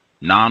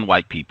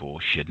 non-white people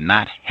should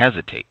not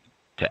hesitate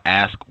to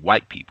ask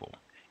white people,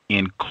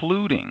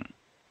 including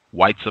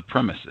white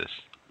supremacists,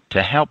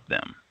 to help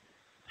them.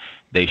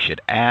 They should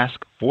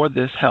ask for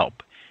this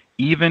help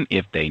even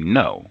if they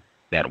know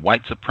that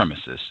white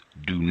supremacists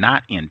do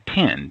not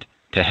intend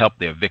to help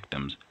their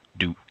victims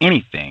do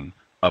anything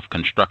of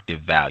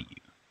constructive value.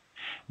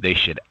 They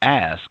should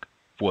ask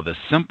for the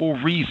simple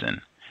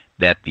reason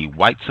that the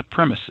white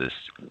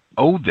supremacists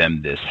owe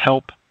them this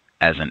help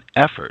as an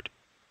effort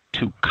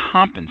to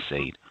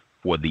compensate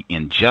for the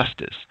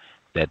injustice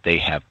that they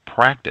have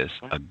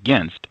practiced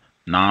against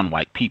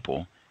non-white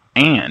people,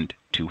 and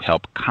to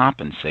help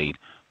compensate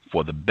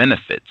for the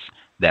benefits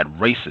that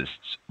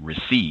racists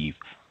receive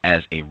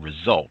as a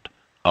result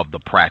of the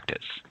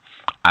practice.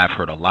 I've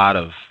heard a lot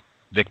of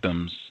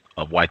victims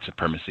of white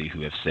supremacy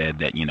who have said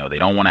that, they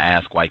don't want to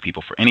ask white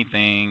people for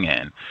anything,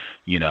 and,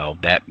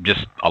 that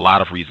just a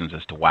lot of reasons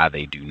as to why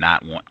they do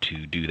not want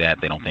to do that.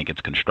 They don't think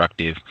it's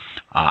constructive.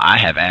 I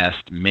have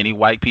asked many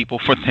white people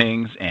for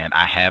things, and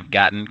I have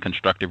gotten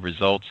constructive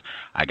results.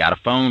 I got a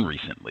phone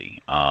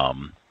recently.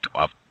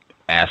 I've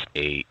asked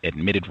a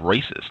admitted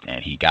racist,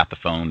 and he got the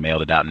phone,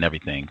 mailed it out and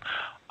everything.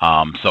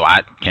 So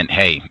I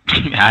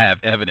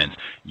have evidence.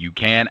 You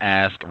can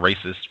ask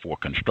racists for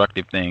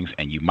constructive things,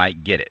 and you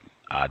might get it.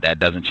 That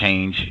doesn't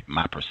change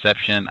my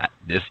perception.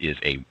 This is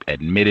a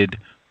admitted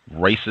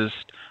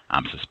racist.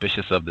 I'm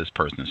suspicious of this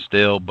person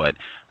still, but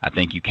I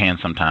think you can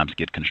sometimes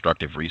get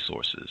constructive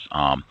resources.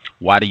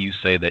 Why do you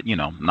say that,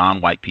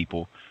 non-white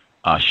people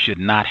should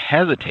not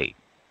hesitate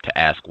to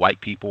ask white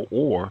people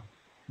or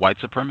white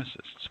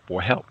supremacists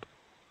for help?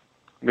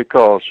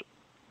 Because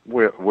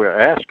we're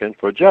asking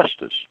for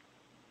justice.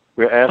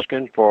 We're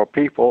asking for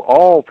people,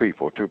 all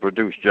people, to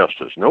produce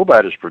justice.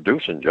 Nobody's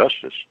producing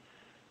justice.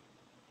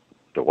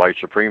 The white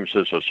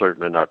supremacists are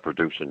certainly not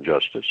producing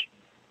justice,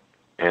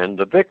 and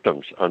the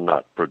victims are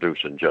not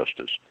producing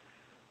justice.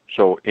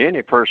 So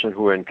any person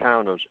who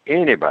encounters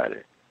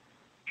anybody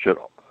should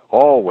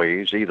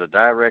always, either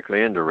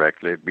directly or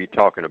indirectly, be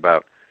talking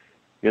about,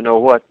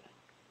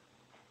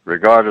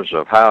 regardless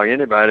of how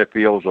anybody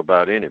feels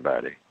about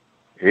anybody,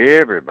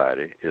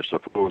 everybody is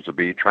supposed to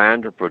be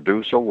trying to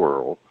produce a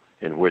world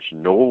in which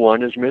no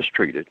one is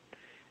mistreated,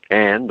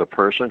 and the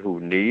person who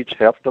needs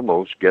help the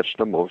most gets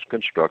the most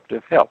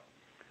constructive help.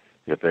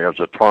 If there's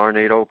a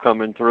tornado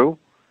coming through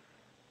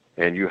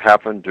and you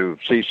happen to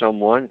see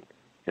someone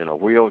in a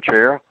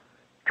wheelchair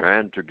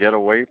trying to get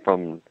away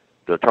from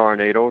the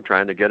tornado,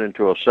 trying to get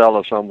into a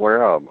cellar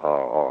somewhere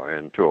or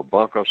into a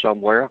bunker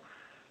somewhere,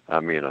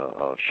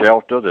 a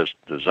shelter that's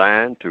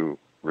designed to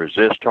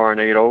resist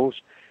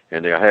tornadoes,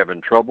 and they're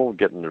having trouble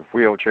getting the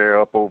wheelchair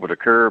up over the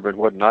curb and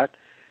whatnot,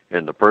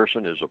 and the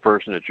person is a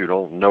person that you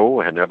don't know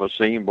and never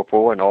seen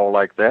before and all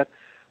like that,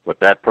 but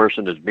that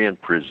person is being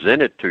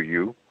presented to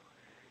you,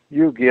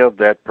 you give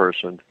that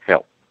person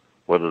help,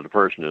 whether the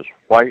person is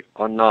white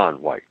or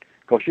non-white,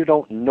 because you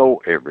don't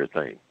know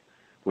everything.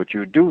 But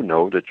you do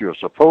know that you're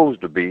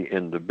supposed to be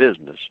in the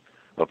business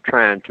of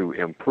trying to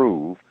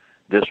improve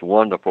this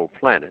wonderful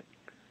planet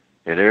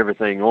and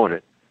everything on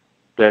it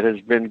that has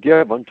been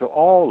given to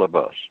all of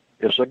us.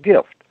 It's a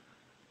gift.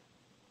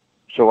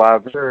 So our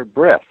very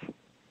breath,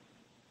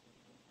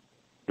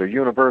 the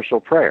universal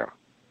prayer,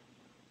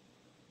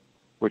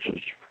 which is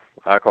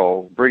I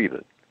call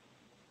breathing.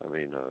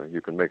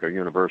 You can make a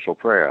universal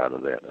prayer out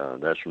of that.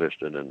 That's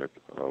listed in the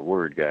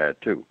word guide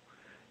too.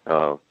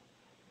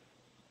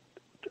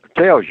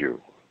 Tells you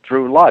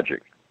through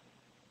logic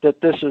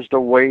that this is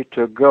the way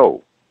to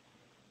go.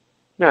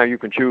 Now you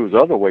can choose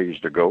other ways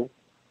to go,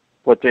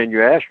 but then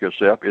you ask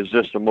yourself, is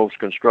this the most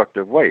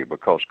constructive way?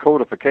 Because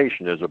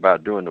codification is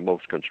about doing the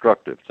most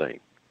constructive thing.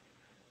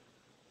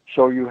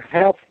 So you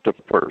help the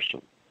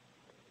person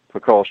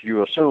because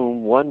you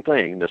assume one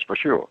thing that's for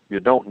sure. You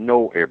don't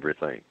know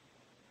everything.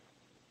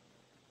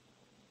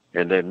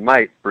 And that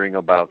might bring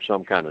about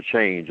some kind of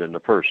change in the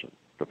person.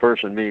 The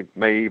person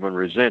may even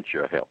resent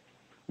your help,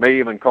 may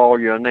even call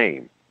you a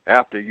name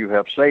after you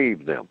have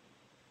saved them,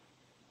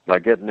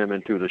 like getting them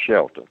into the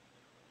shelter.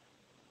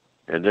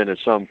 And then at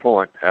some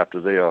point, after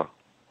they are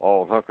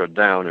all hunkered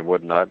down and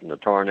whatnot, and the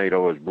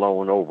tornado is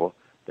blown over,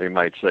 they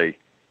might say,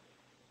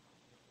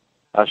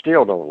 I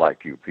still don't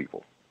like you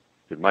people.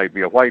 It might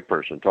be a white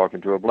person talking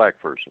to a black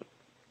person.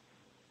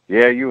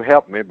 Yeah, you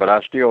helped me, but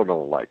I still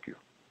don't like you.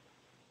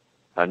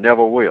 I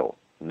never will.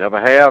 Never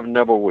have,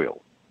 never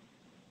will.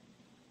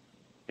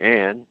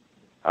 And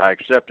I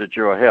accepted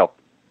your help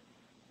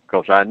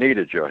because I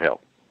needed your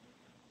help.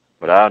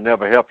 But I'll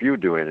never help you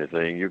do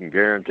anything. You can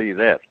guarantee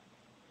that.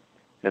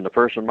 And the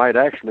person might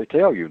actually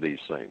tell you these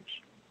things.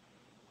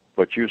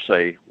 But you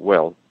say,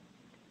 well,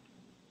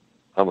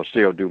 I'm going to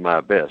still do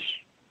my best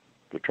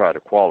to try to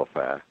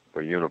qualify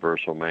for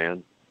universal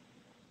man,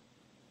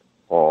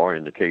 or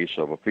in the case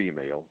of a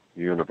female,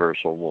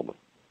 universal woman.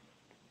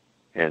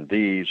 And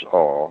these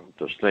are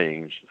the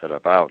things that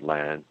I've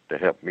outlined to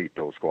help meet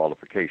those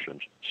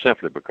qualifications,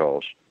 simply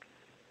because,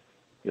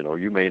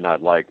 you may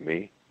not like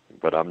me,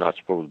 but I'm not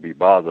supposed to be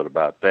bothered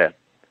about that.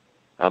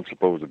 I'm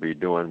supposed to be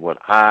doing what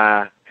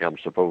I am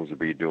supposed to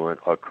be doing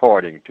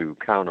according to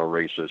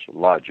counter-racist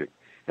logic,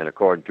 and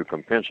according to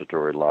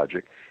compensatory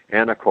logic,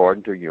 and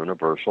according to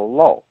universal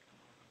law.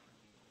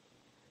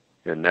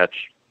 And that's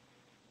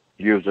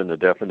using the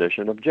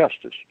definition of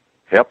justice.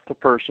 Help the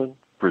person,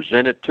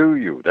 present it to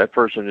you. That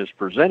person is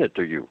presented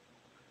to you.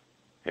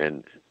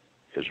 And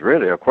it's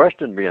really a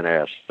question being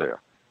asked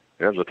there.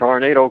 There's a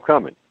tornado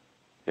coming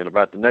in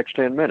about the next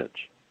 10 minutes.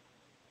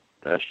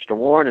 That's the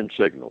warning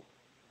signal.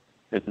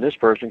 And this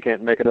person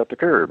can't make it up the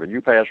curb, and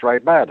you pass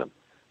right by them.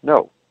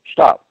 No,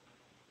 stop.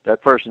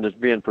 That person is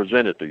being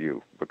presented to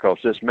you, because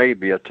this may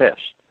be a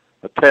test.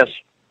 A test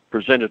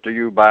presented to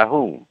you by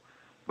whom?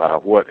 By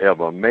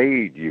whatever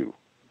made you,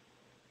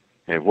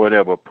 and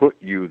whatever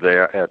put you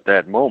there at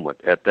that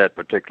moment, at that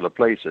particular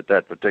place, at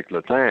that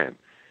particular time,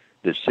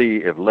 to see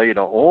if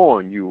later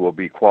on you will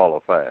be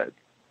qualified.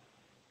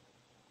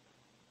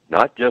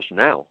 Not just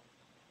now,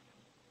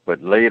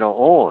 but later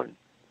on,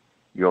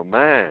 your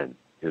mind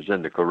is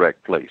in the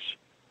correct place.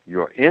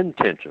 Your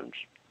intentions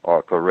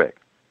are correct.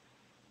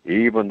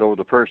 Even though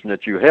the person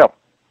that you help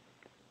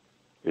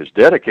is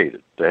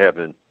dedicated to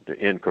having the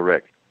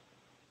incorrect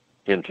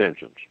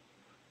intentions.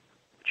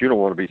 But you don't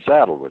want to be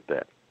saddled with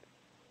that.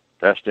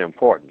 That's the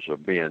importance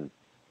of being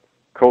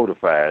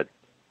codified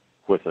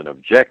with an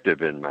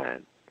objective in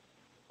mind,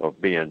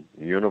 of being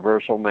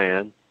universal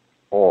man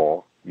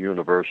or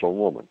universal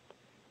woman,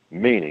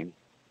 meaning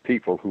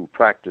people who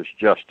practice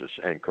justice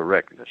and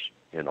correctness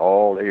in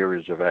all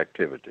areas of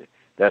activity.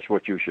 That's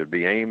what you should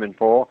be aiming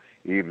for,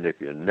 even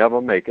if you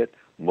never make it.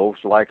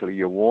 Most likely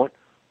you won't,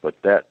 but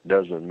that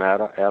doesn't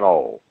matter at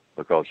all,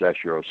 because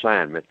that's your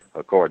assignment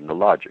according to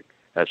logic.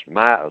 That's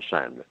my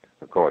assignment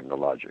according to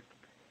logic.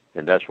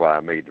 And that's why I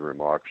made the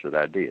remarks that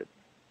I did.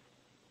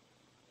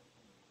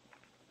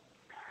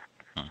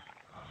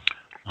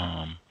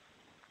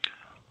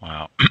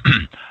 Wow.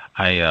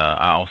 I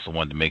also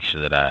wanted to make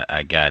sure that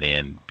I got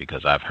in,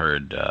 because I've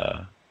heard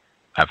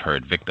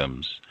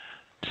victims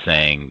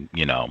saying,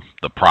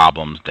 the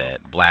problems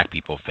that black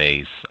people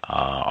face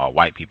are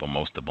white people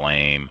most to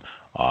blame,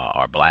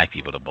 are black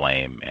people to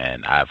blame.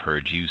 And I've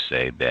heard you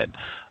say that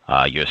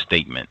your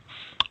statement,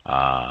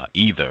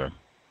 either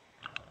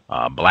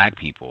black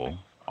people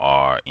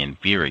are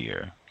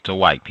inferior to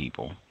white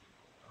people,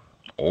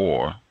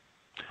 or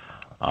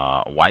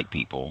white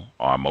people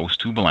are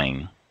most to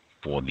blame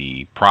for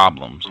the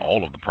problems,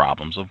 all of the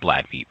problems of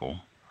black people,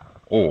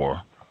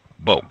 or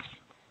both.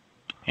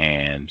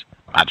 And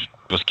I just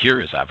was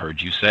curious. I've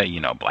heard you say,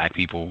 black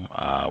people,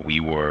 we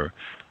were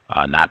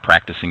not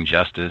practicing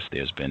justice.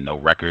 There's been no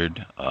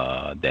record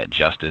that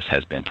justice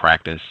has been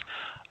practiced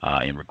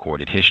in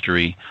recorded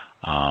history.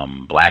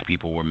 Black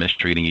people were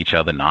mistreating each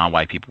other.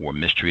 Non-white people were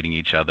mistreating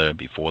each other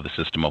before the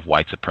system of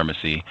white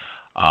supremacy.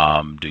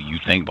 Do you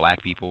think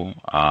black people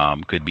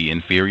could be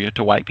inferior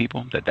to white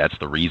people? That's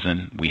the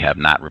reason we have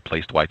not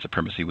replaced white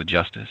supremacy with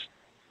justice?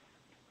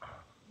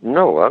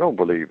 No, I don't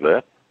believe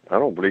that. I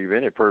don't believe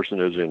any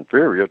person is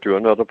inferior to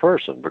another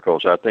person,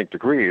 because I think the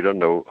Creator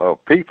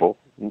of people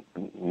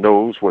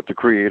knows what the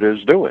Creator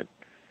is doing.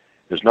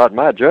 It's not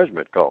my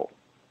judgment call.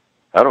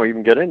 I don't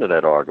even get into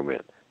that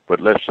argument. But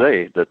let's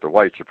say that the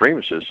white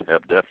supremacists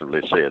have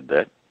definitely said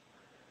that.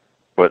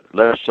 But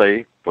let's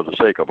say, for the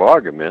sake of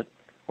argument,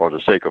 or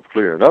the sake of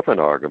clearing up an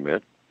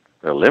argument,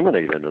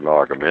 eliminating an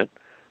argument,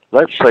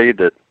 let's say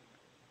that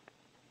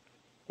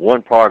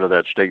one part of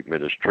that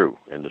statement is true,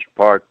 and this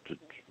part,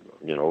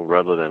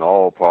 rather than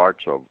all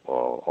parts of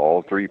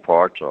all three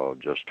parts, or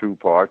just two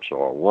parts,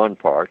 or one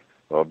part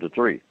of the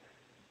three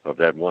of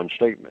that one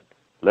statement.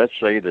 Let's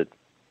say that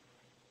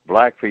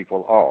black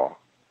people are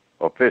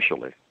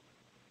officially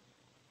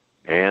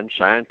and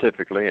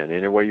scientifically, and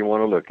any way you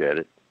want to look at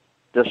it,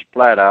 just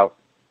flat out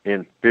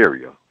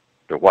inferior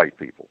to white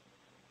people.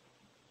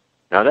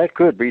 Now that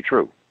could be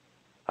true.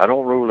 I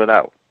don't rule it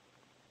out,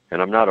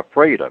 and I'm not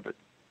afraid of it,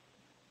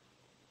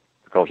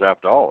 because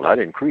after all, I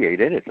didn't create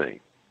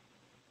anything.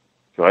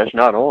 So that's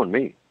not on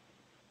me.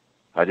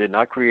 I did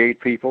not create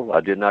people.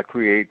 I did not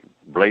create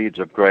blades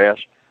of grass.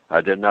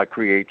 I did not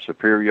create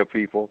superior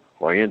people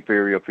or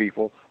inferior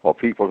people or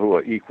people who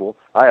are equal.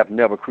 I have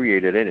never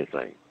created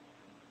anything.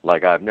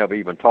 Like I've never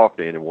even talked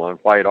to anyone,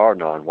 white or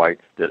non-white,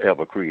 that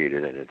ever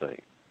created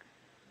anything.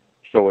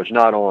 So it's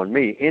not on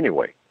me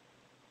anyway.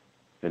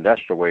 And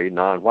that's the way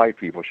non-white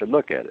people should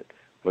look at it.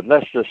 But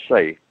let's just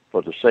say,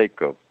 for the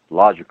sake of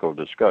logical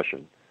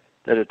discussion,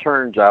 that it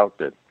turns out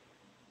that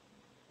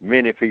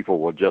many people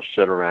will just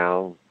sit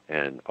around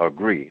and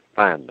agree,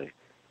 finally.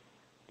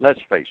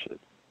 Let's face it,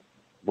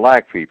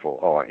 black people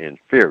are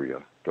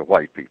inferior to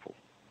white people.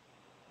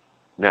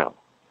 Now,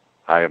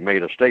 I have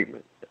made a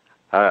statement.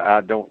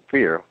 I don't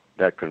fear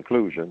that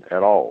conclusion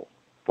at all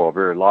for a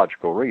very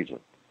logical reason.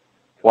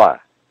 Why?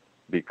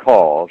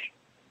 Because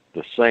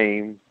the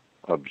same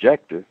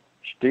objective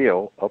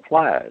still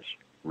applies.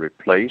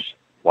 Replace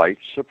white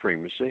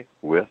supremacy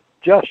with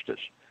justice,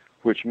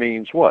 which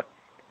means what?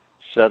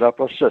 Set up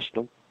a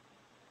system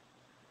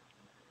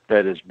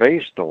that is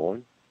based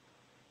on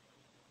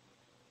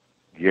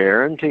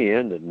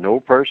guaranteeing that no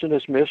person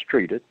is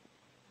mistreated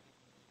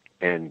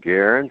and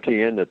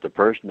guaranteeing that the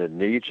person that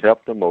needs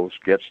help the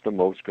most gets the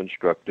most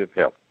constructive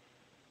help.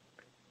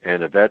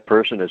 And if that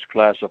person is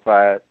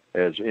classified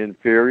as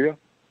inferior,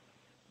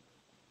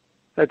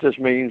 that just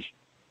means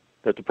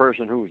that the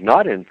person who's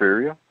not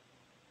inferior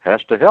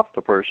has to help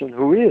the person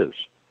who is.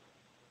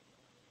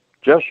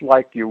 Just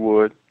like you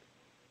would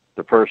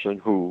the person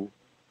who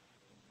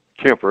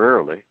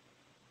temporarily,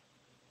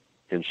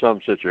 in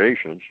some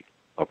situations,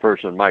 a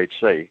person might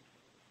say,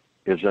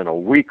 is in a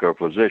weaker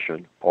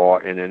position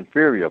or an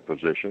inferior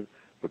position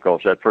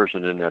because that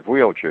person in that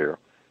wheelchair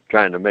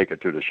trying to make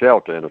it to the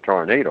shelter in a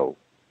tornado,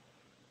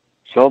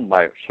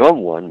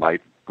 someone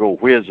might go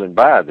whizzing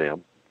by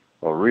them,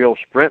 a real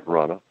sprint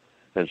runner,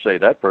 and say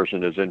that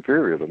person is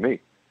inferior to me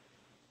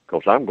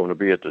because I'm going to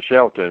be at the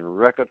shelter in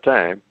record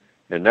time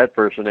and that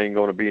person ain't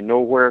going to be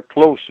nowhere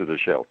close to the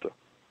shelter.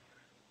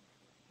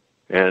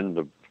 And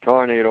the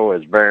tornado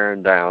is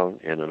bearing down,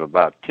 and in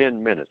about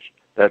 10 minutes,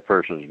 that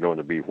person is going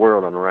to be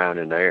whirling around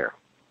in the air,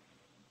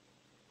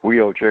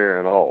 wheelchair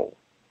and all.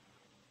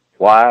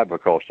 Why?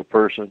 Because the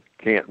person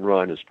can't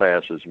run as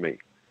fast as me.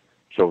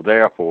 So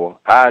therefore,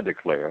 I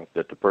declare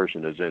that the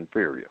person is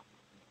inferior.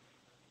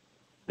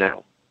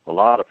 Now, a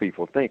lot of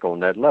people think on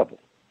that level.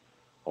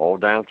 All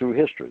down through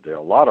history, there are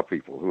a lot of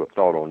people who have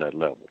thought on that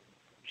level,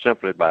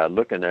 simply by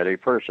looking at a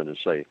person and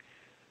say,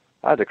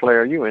 I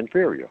declare you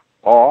inferior,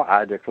 or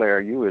I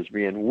declare you as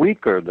being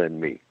weaker than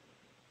me,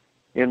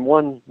 in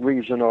one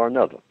reason or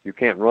another. You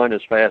can't run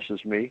as fast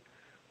as me,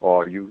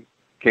 or you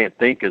can't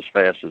think as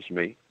fast as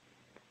me,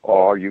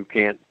 or you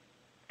can't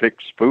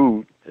fix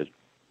food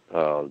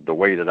the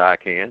way that I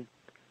can,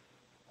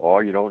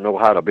 or you don't know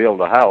how to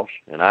build a house,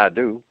 and I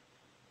do.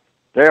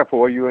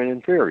 Therefore, you're an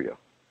inferior.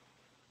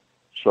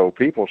 So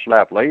people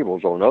slap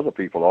labels on other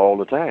people all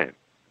the time.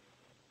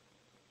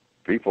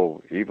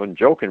 People even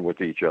joking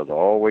with each other,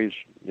 always,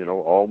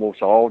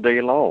 almost all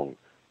day long,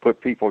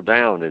 put people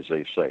down, as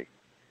they say,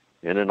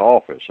 in an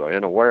office or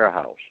in a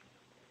warehouse.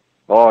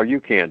 Oh,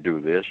 you can't do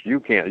this. You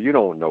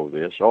don't know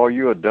this. Oh,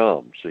 you're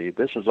dumb. See,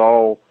 this is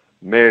all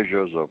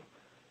measures of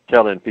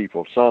telling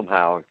people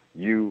somehow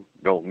you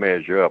don't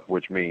measure up,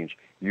 which means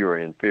you're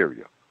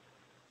inferior.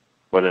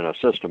 But in a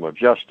system of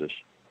justice,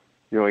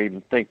 you don't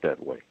even think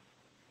that way.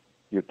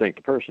 You think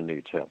the person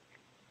needs help.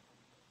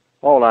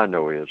 All I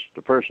know is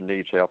the person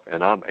needs help,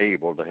 and I'm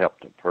able to help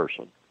the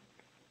person.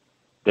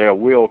 There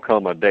will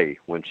come a day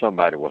when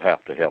somebody will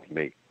have to help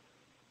me.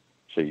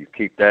 So you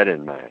keep that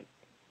in mind.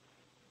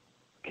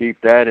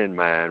 Keep that in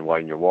mind while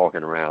you're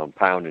walking around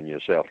pounding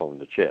yourself on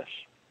the chest,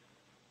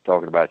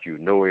 talking about you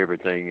know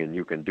everything and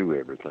you can do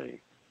everything.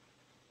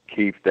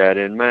 Keep that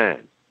in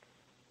mind.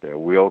 There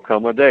will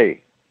come a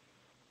day,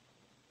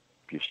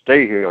 if you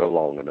stay here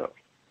long enough,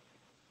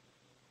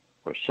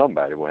 where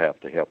somebody will have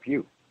to help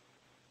you.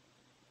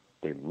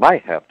 They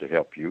might have to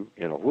help you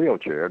in a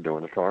wheelchair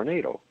during a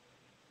tornado.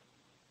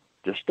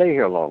 Just stay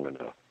here long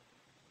enough.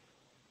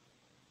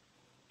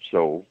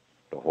 So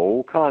the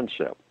whole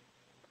concept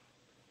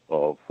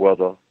of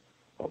whether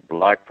a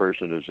black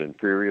person is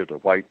inferior to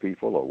white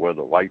people or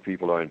whether white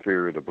people are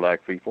inferior to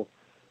black people,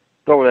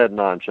 throw that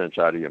nonsense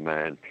out of your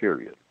mind,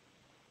 period.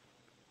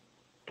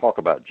 Talk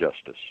about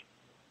justice.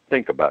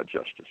 Think about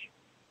justice.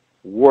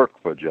 Work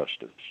for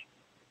justice,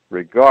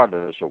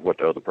 regardless of what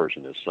the other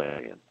person is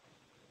saying.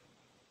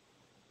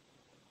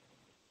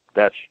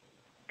 That's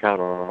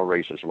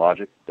counter-racist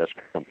logic. That's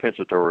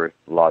compensatory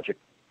logic.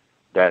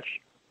 That's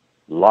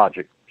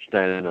logic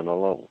standing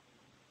alone.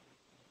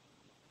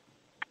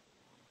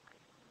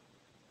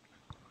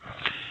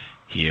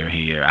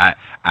 Here.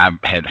 I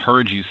had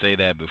heard you say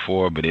that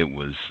before, but it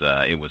was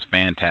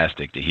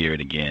fantastic to hear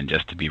it again,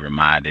 just to be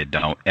reminded.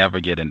 Don't ever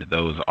get into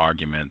those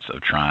arguments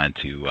of trying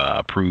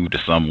to prove to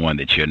someone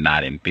that you're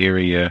not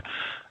inferior.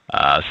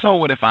 So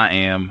what if I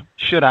am?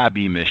 Should I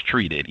be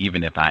mistreated,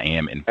 even if I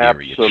am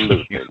inferior?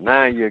 Absolutely.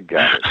 Now you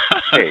got it.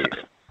 Hey,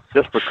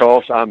 just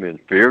because I'm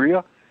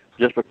inferior,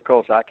 just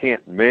because I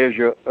can't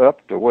measure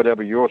up to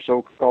whatever your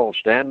so-called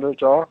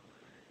standards are,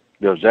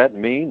 does that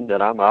mean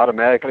that I'm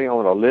automatically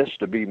on a list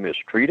to be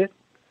mistreated?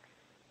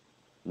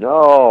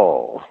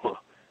 No,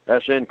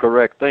 that's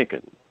incorrect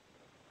thinking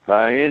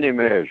by any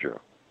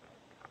measure.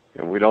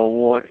 And we don't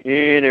want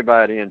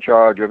anybody in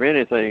charge of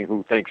anything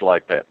who thinks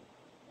like that.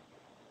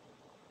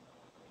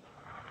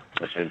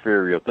 That's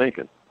inferior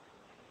thinking.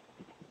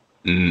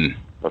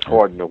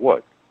 According to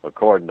what?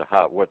 According to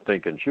what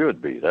thinking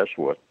should be. That's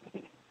what.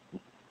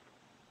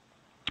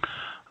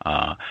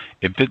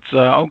 If it's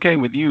okay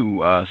with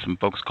you, some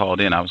folks called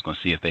in. I was going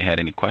to see if they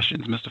had any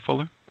questions, Mr.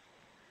 Fuller.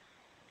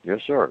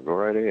 Yes, sir. Go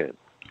right ahead.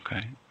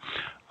 Okay.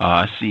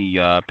 I see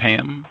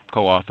Pam,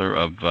 co-author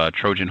of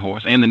Trojan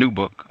Horse and the new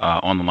book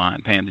on the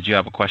line. Pam, did you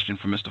have a question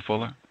for Mr.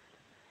 Fuller?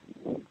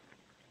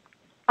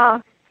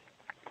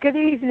 Good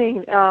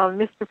evening,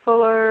 Mr.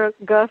 Fuller,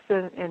 Gus,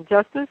 and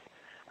Justice.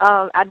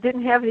 I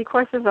didn't have any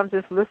questions. I'm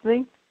just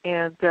listening,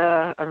 and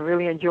I'm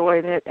really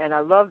enjoying it. And I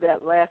love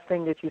that last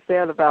thing that you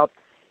said about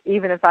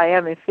even if I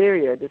am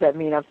inferior, does that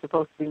mean I'm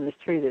supposed to be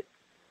mistreated?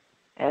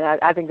 And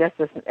I think that's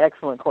just an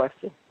excellent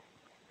question.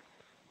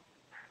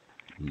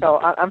 So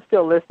I'm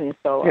still listening,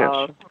 so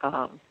Yes.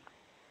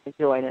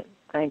 Enjoying it.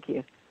 Thank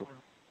you.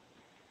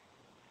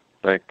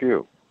 Thank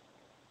you.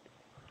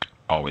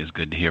 Always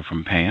good to hear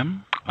from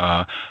Pam.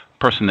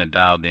 Person that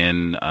dialed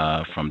in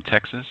from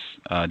Texas,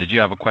 did you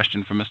have a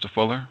question for Mr.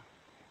 Fuller?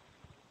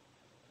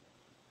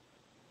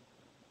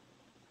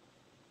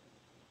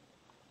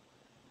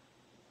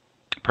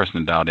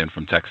 Person that dialed in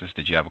from Texas,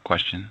 did you have a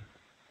question?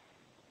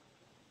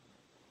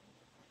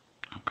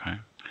 Okay.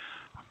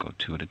 I'll go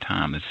two at a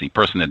time. Let's see.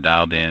 Person that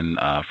dialed in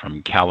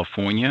from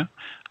California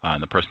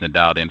and the person that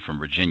dialed in from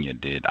Virginia,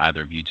 did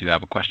either of you two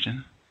have a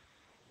question?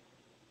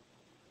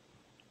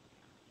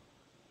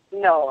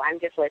 No, I'm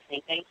just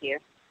listening. Thank you.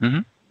 Mm-hmm.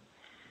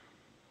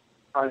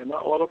 Hi, am I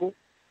audible?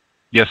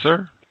 Yes,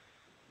 sir.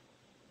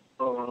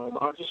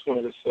 I just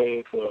wanted to say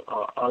it's an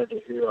honor to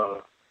hear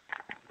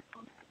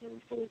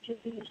everything that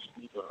you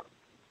speak.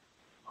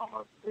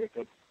 I think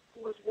that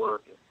for his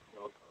work,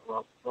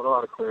 brought a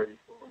lot of clarity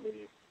for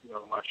me.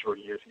 My short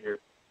years here,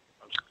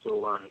 I'm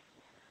still learning.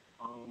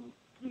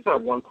 Just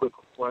have one quick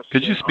question.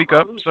 Could you speak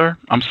up, sir?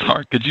 I'm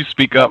sorry. Could you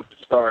speak up?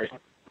 Sorry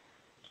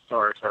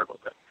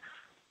about that.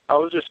 I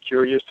was just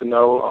curious to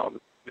know,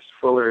 Mr.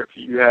 Fuller, if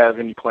you have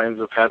any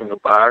plans of having a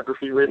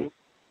biography written.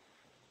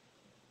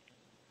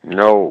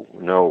 No.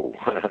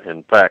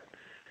 In fact,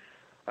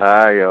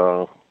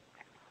 the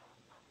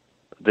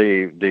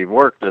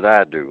work that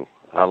I do,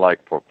 I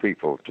like for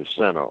people to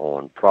center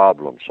on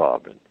problem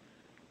solving,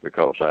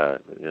 because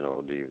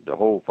the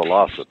whole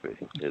philosophy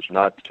is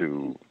not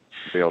to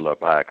build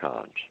up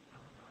icons.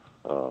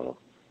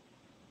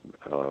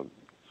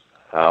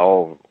 I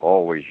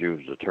always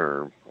use the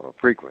term, or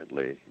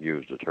frequently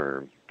use the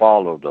term,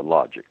 follow the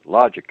logic.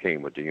 Logic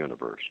came with the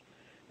universe.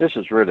 This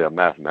is really a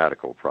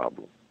mathematical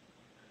problem.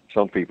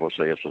 Some people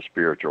say it's a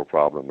spiritual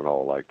problem and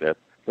all like that,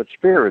 but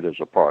spirit is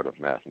a part of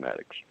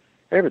mathematics.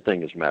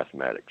 Everything is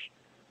mathematics,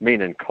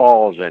 meaning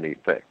cause and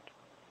effect.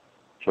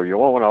 So you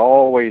want to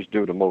always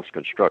do the most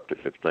constructive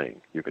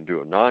thing. You can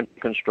do a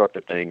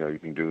non-constructive thing, or you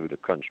can do the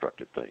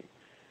constructive thing.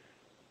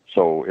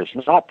 So it's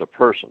not the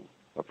person.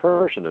 A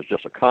person is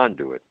just a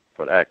conduit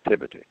for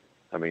activity.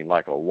 I mean,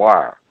 like a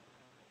wire.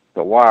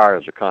 The wire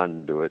is a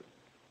conduit,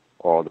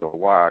 or the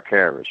wire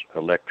carries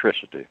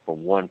electricity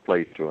from one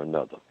place to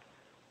another.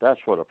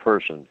 That's what a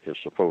person is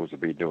supposed to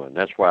be doing.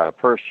 That's why a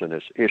person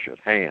is issued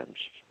hands,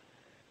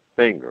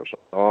 fingers,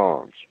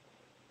 arms,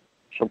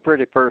 some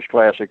pretty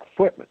first-class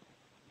equipment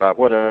by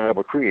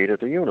whatever created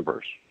the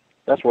universe.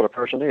 That's what a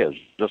person is,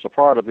 just a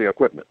part of the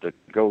equipment that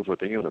goes with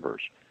the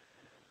universe.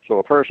 So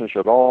a person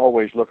should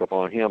always look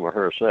upon him or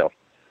herself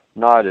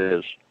not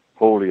as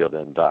holier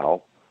than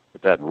thou,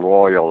 but that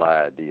royal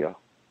idea,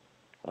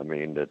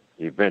 that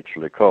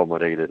eventually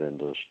culminated in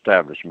the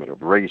establishment of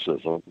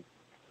racism,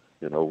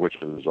 which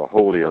is a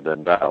holier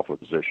than thou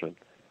position.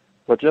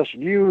 But just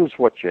use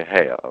what you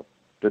have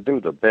to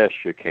do the best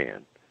you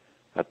can.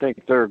 I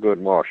think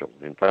Thurgood Marshall,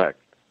 in fact,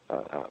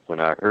 when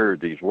I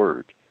heard these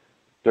words,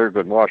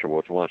 Thurgood Marshall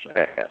was once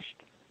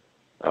asked,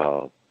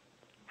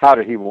 how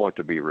did he want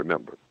to be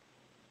remembered?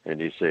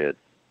 And he said,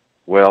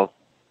 well,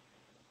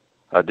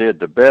 I did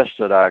the best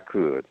that I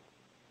could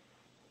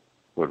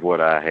with what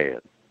I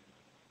had.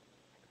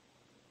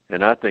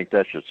 And I think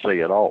that should say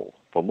it all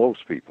for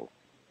most people.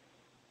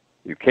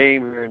 You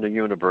came here in the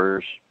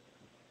universe,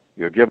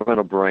 you're given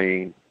a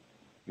brain,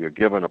 you're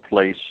given a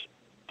place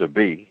to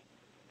be,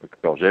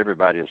 because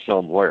everybody is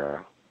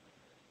somewhere.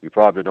 You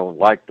probably don't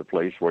like the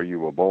place where you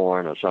were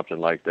born or something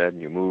like that,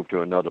 and you moved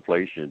to another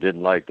place and you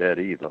didn't like that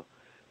either.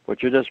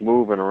 But you're just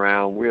moving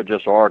around. We're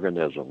just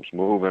organisms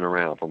moving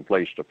around from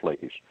place to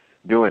place,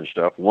 doing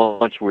stuff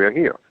once we're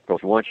here.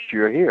 Because once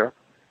you're here,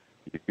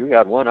 you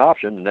got one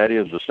option, and that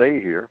is to stay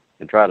here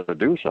and try to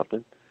do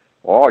something,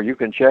 or you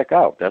can check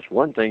out. That's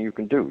one thing you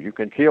can do. You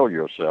can kill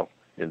yourself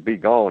and be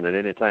gone at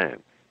any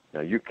time.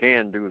 Now, you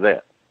can do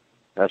that.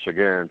 That's a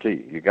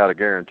guarantee. You got a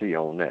guarantee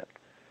on that.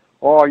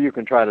 Or you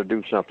can try to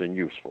do something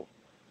useful.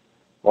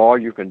 Or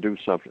you can do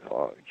something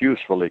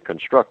usefully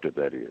constructive,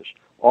 that is.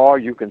 Or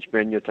you can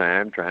spend your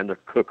time trying to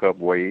cook up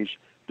ways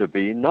to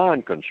be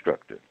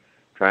non-constructive,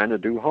 trying to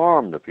do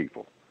harm to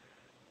people.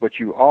 But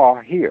you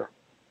are here.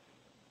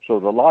 So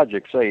the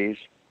logic says,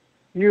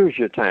 use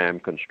your time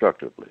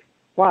constructively.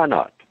 Why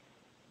not?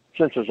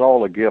 Since it's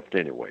all a gift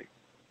anyway.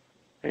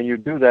 And you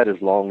do that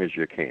as long as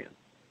you can,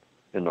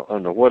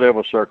 under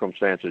whatever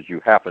circumstances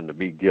you happen to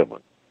be given.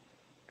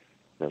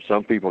 Now,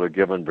 some people are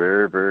given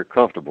very, very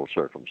comfortable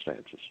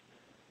circumstances.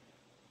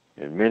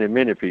 And many,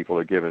 many people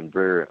are given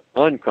very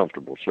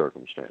uncomfortable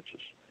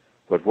circumstances.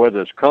 But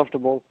whether it's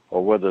comfortable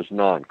or whether it's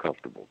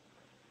non-comfortable,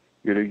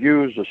 you to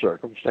use the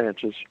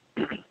circumstances,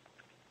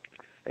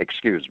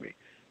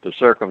 the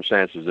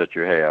circumstances that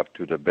you have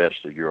to the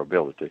best of your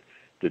ability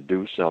to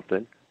do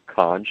something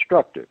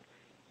constructive.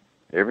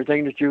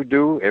 Everything that you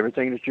do,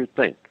 everything that you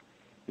think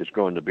is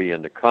going to be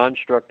in the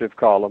constructive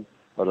column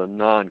or the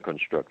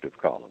non-constructive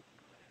column.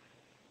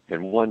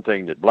 And one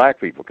thing that black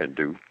people can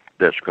do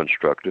that's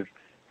constructive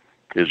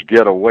is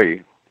get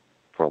away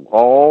from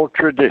all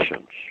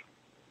traditions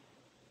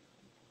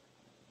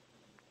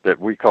that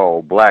we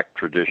call black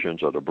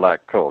traditions or the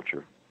black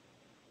culture,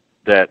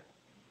 that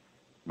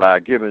by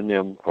giving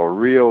them a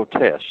real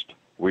test,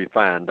 we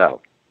find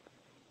out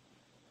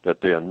that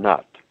they're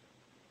not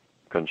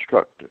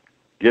constructive.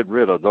 Get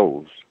rid of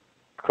those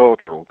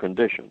cultural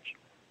conditions.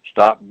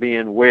 Stop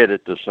being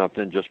wedded to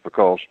something just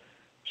because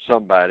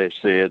somebody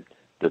said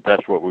that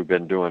that's what we've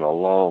been doing a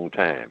long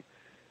time.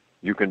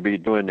 You can be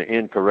doing the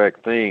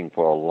incorrect thing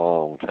for a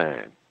long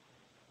time.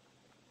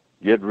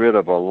 Get rid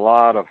of a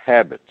lot of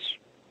habits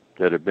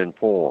that have been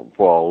formed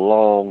for a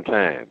long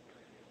time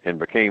and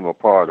became a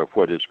part of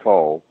what is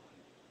called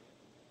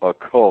a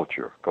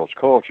culture, because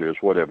culture is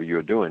whatever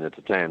you're doing at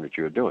the time that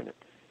you're doing it.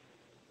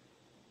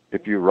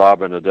 If you're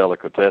robbing a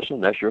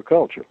delicatessen, that's your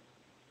culture.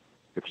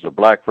 If it's a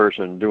black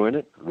person doing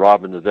it,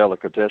 robbing the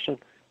delicatessen,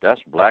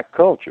 that's black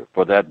culture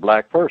for that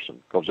black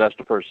person, because that's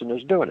the person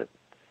that's doing it.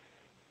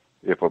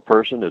 If a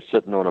person is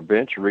sitting on a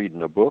bench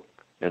reading a book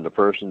and the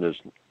person is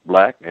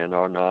black and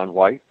or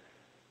non-white,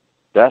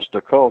 that's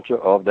the culture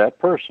of that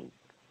person,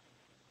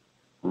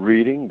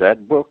 reading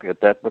that book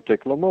at that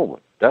particular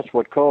moment. That's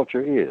what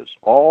culture is.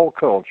 All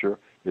culture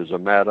is a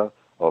matter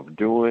of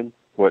doing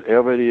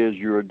whatever it is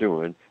you're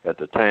doing at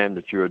the time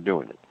that you're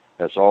doing it.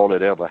 That's all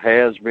it ever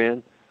has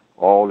been,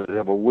 all it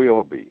ever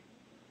will be.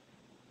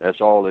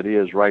 That's all it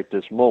is right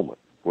this moment.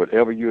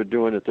 Whatever you're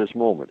doing at this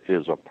moment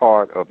is a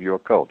part of your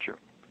culture.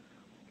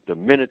 The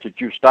minute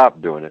that you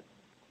stop doing it,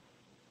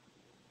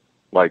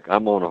 like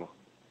I'm on a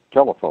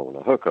telephone,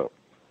 a hookup,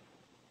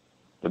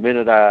 the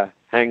minute I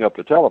hang up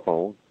the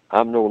telephone,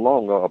 I'm no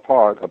longer a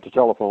part of the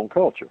telephone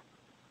culture.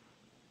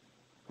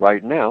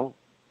 Right now,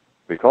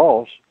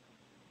 because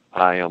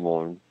I am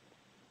on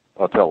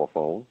a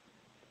telephone,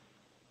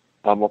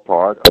 I'm a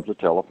part of the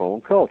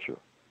telephone culture.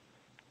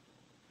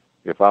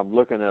 If I'm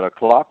looking at a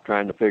clock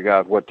trying to figure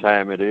out what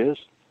time it is,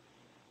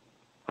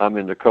 I'm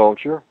in the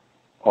culture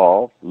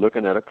of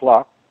looking at a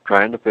clock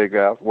trying to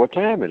figure out what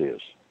time it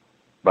is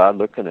by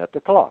looking at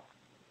the clock.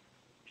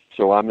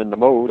 So I'm in the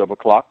mode of a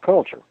clock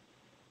culture.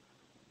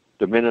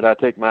 The minute I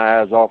take my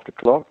eyes off the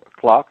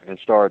clock and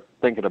start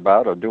thinking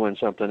about or doing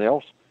something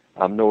else,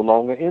 I'm no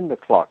longer in the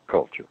clock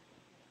culture.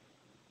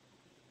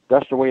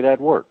 That's the way that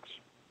works.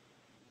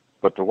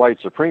 But the white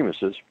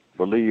supremacists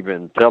believe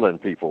in telling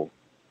people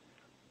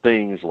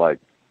things like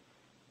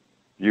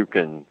you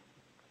can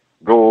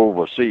go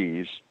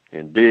overseas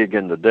and dig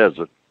in the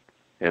desert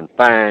and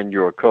find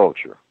your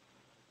culture.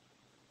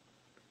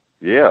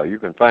 Yeah, you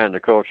can find the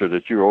culture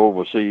that you're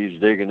overseas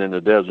digging in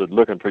the desert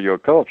looking for your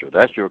culture.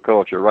 That's your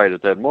culture right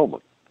at that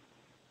moment.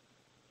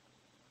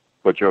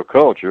 But your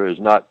culture is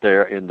not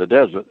there in the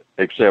desert,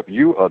 except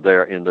you are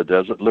there in the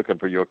desert looking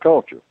for your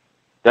culture.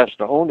 That's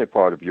the only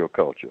part of your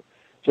culture.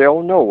 Say,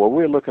 oh no, well,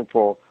 we're looking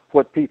for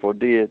what people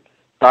did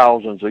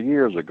thousands of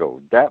years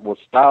ago. That was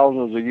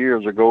thousands of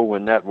years ago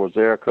when that was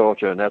their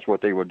culture and that's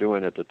what they were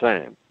doing at the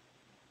time.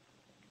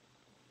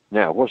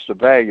 Now, what's the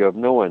value of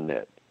knowing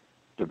that?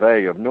 The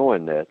value of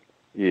knowing that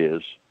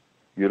is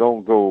you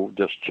don't go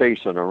just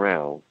chasing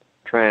around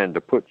trying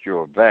to put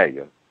your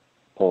value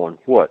on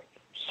what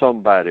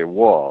somebody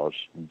was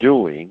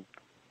doing,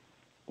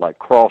 like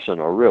crossing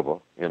a river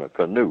in a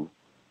canoe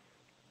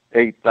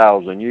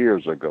 8,000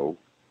 years ago,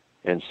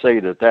 and say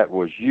that that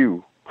was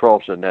you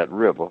crossing that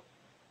river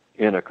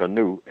in a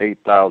canoe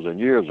 8,000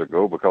 years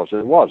ago, because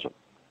it wasn't.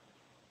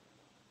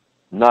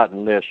 Not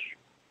unless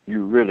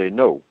you really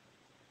know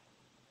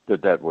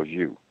that that was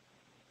you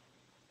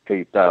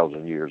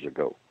 8,000 years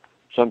ago.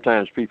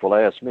 Sometimes people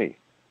ask me,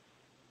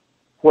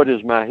 what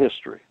is my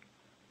history?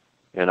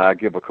 And I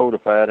give a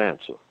codified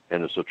answer,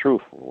 and it's a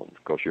truthful one,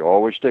 because you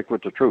always stick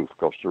with the truth,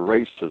 because the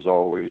racists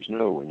always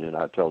know when you're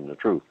not telling the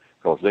truth,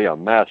 because they are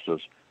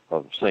masters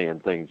of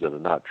saying things that are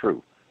not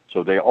true.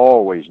 So they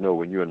always know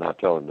when you're not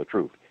telling the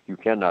truth. You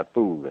cannot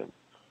fool them.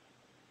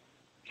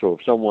 So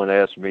if someone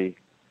asks me,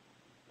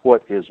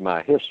 what is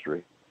my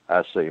history?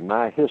 I say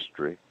my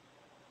history,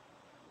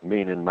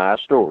 meaning my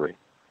story,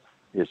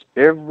 is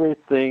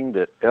everything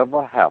that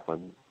ever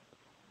happened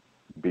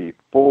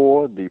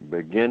before the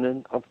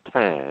beginning of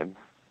time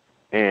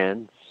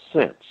and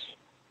since.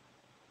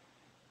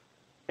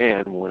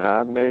 And when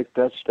I make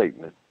that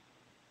statement,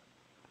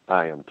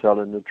 I am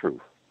telling the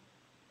truth.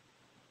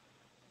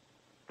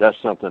 That's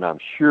something I'm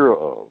sure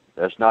of.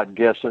 That's not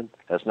guessing.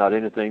 That's not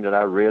anything that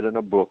I read in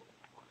a book.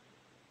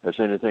 That's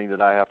anything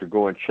that I have to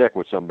go and check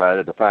with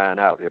somebody to find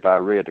out if I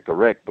read the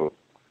correct book.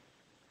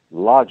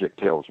 Logic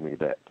tells me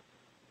that.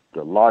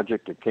 The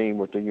logic that came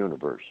with the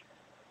universe.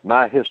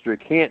 My history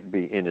can't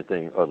be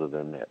anything other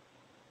than that.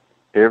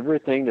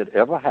 Everything that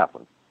ever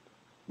happened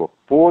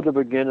before the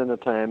beginning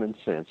of time and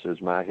since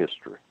is my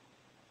history.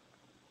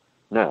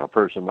 Now, a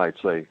person might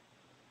say,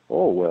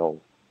 oh, well,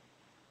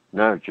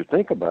 now that you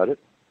think about it,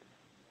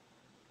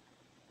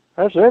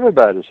 that's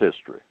everybody's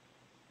history.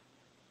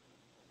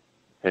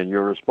 And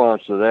your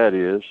response to that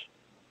is,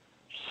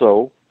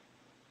 so?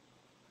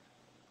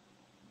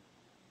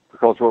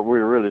 Because what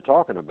we're really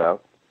talking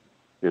about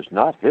is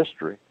not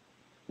history.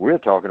 We're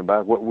talking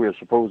about what we're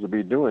supposed to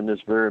be doing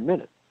this very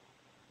minute.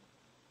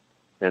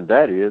 And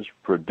that is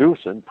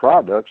producing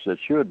products that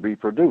should be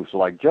produced,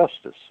 like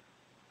justice.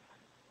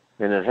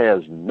 And it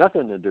has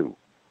nothing to do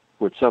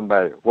with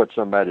what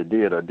somebody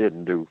did or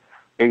didn't do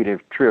 80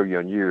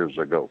 trillion years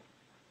ago.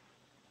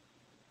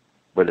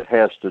 But it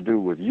has to do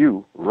with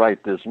you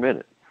right this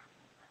minute.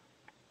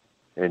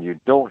 And you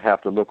don't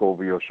have to look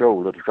over your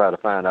shoulder to try to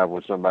find out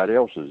what somebody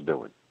else is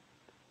doing,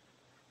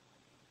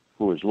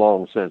 who is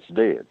long since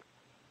dead.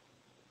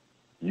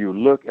 You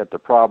look at the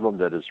problem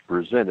that is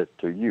presented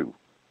to you,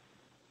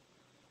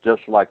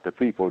 just like the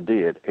people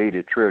did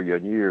 80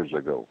 trillion years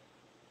ago.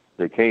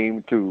 They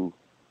came to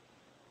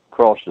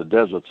cross the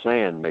desert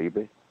sand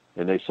maybe,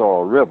 and they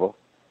saw a river,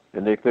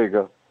 and they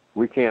figure,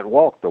 we can't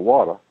walk the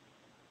water,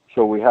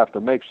 so we have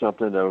to make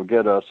something that will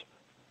get us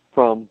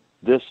from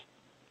this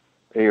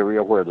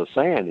area where the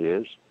sand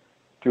is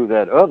to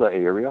that other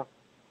area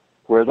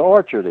where the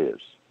orchard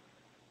is.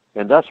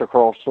 And that's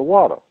across the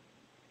water.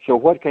 So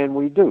what can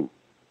we do?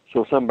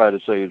 So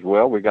somebody says,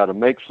 well, we got to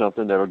make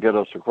something that will get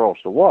us across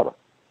the water.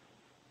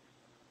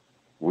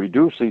 We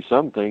do see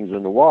some things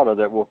in the water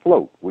that will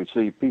float. We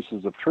see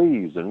pieces of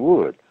trees and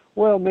wood.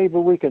 Well, maybe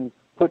we can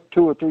put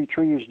 2 or 3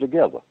 trees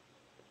together.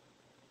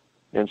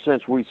 And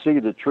since we see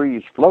the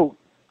trees float,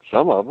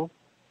 some of them,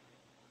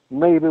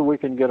 maybe we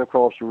can get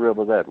across the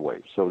river that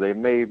way. So they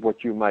made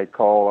what you might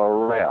call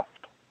a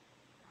raft,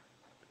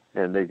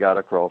 and they got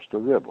across the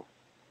river.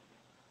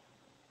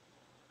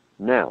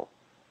 Now,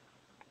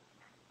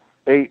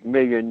 8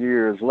 million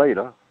years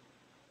later,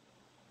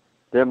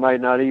 there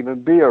might not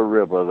even be a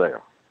river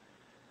there.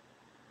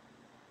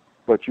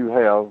 But you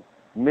have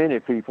many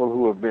people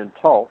who have been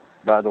taught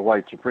by the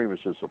white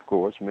supremacists, of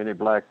course, many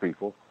black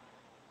people,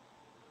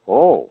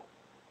 oh,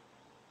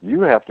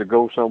 you have to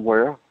go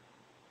somewhere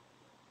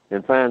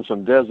and find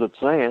some desert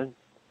sand,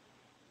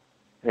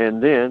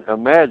 and then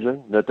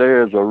imagine that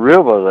there is a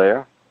river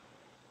there,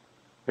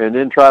 and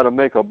then try to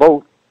make a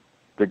boat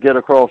to get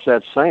across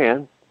that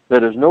sand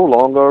that is no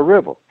longer a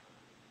river.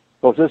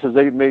 Because this is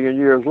 8 million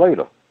years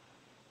later.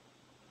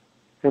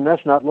 And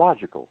that's not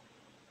logical.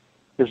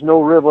 There's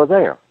no river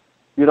there.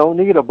 You don't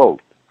need a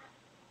boat.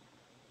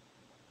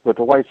 But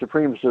the white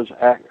supremacists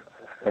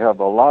have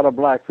a lot of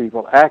black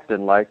people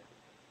acting like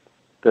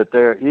that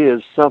there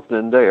is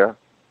something there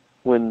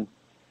when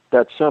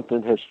that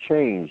something has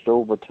changed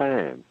over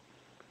time.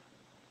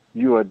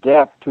 You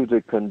adapt to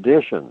the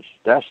conditions.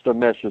 That's the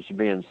message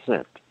being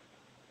sent.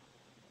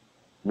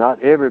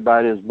 Not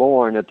everybody is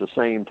born at the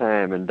same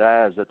time and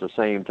dies at the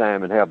same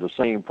time and have the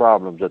same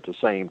problems at the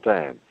same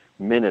time,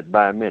 minute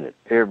by minute,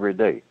 every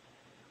day,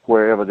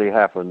 wherever they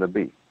happen to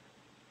be.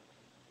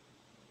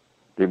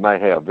 They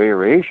might have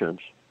variations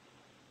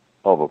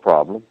of a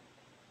problem,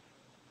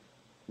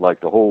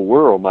 like the whole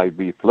world might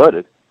be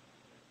flooded,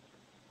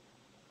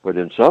 but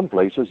in some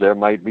places there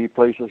might be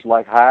places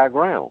like high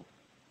ground.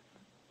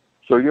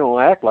 So you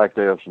don't act like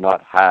there's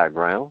not high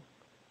ground.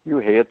 You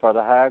head for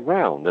the high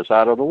ground that's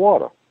out of the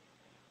water.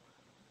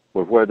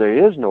 But where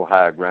there is no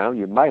high ground,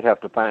 you might have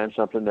to find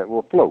something that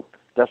will float.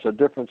 That's a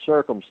different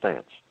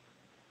circumstance.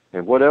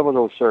 And whatever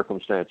those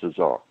circumstances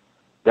are,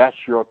 that's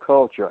your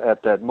culture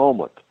at that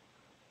moment.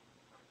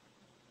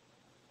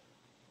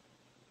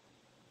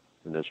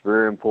 And it's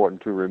very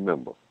important to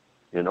remember,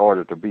 in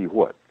order to be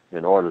what?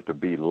 In order to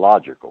be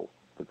logical,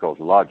 because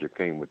logic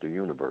came with the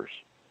universe.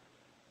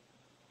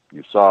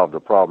 You solve the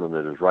problem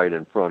that is right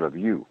in front of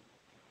you.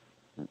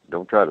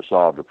 Don't try to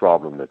solve the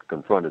problem that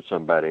confronted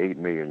somebody 8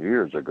 million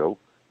years ago.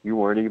 You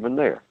weren't even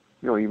there.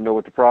 You don't even know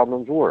what the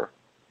problems were.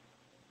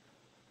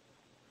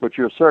 But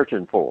you're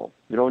searching for them.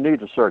 You don't need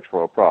to search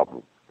for a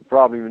problem. The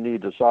problem you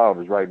need to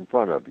solve is right in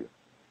front of you.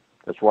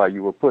 That's why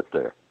you were put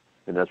there.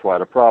 And that's why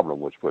the problem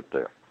was put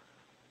there.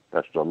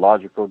 That's the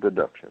logical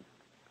deduction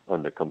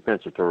under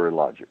compensatory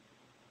logic.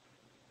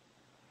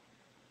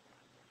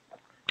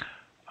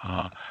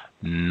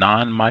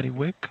 Non-Mighty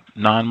Wick,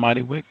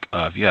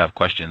 if you have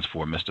questions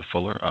for Mr.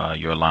 Fuller,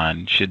 your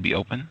line should be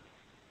open.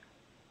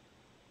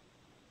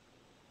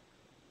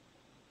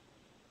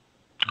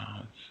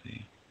 Let's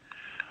see.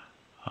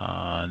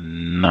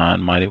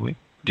 Non-Mighty Wick,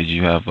 did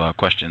you have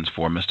questions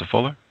for Mr.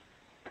 Fuller?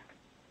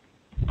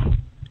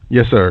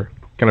 Yes, sir.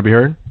 Can I be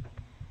heard?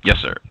 Yes,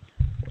 sir.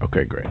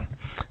 Okay, great.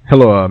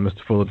 Hello,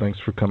 Mr. Fuller. Thanks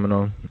for coming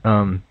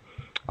on.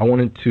 I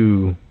wanted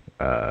to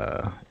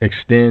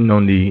extend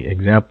on the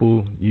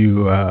example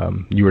you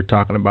were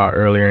talking about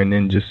earlier, and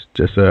then just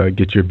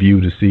get your view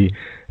to see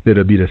if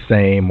it'll be the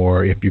same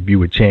or if your view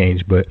would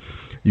change. But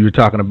you were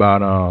talking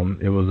about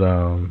it was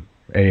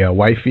a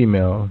white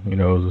female. You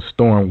know, it was a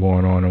storm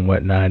going on and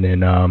whatnot,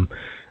 and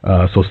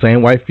so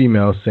same white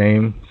female,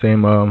 same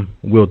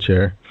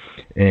wheelchair,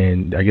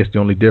 and I guess the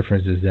only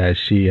difference is that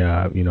she,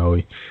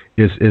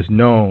 is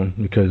known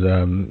because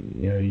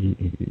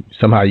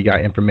somehow you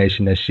got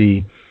information that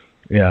she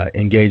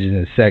engages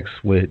in sex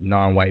with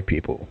non-white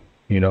people.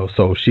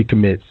 So she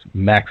commits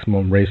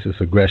maximum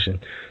racist aggression.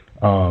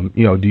 Do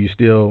you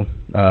still,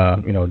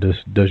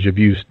 does your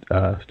views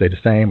stay the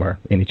same or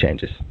any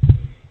changes?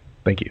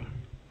 Thank you.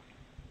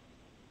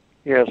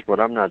 Yes, but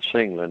I'm not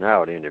singling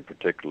out any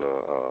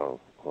particular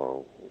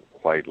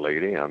white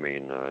lady. I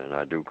mean, and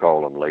I do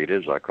call them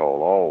ladies. I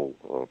call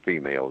all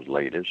females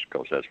ladies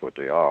because that's what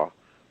they are,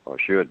 or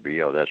should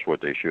be, or that's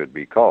what they should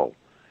be called.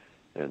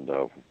 And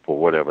for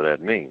whatever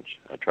that means,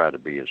 I try to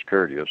be as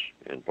courteous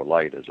and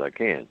polite as I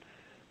can.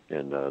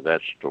 And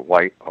that's to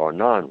white or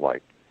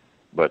non-white.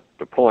 But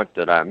the point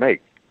that I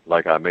make,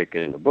 like I make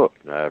in the book,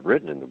 and I've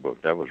written in the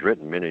book, that was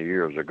written many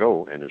years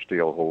ago, and it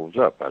still holds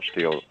up. I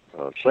still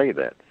say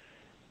that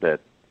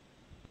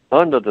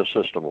under the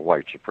system of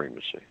white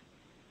supremacy,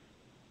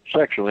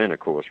 sexual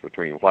intercourse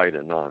between white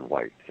and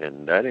non-white,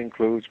 and that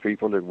includes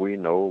people that we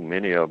know,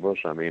 many of us,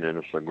 I mean, and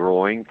it's a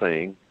growing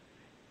thing.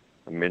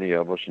 Many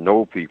of us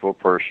know people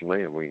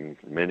personally, and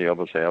many of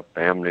us have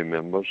family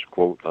members,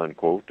 quote,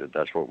 unquote,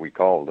 that's what we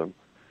call them,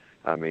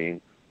 I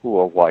mean, who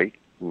are white,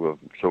 who are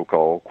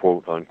so-called,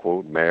 quote,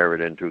 unquote,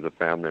 married into the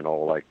family and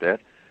all like that.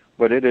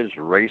 But it is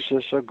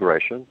racist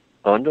aggression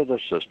under the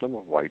system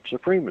of white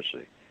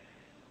supremacy.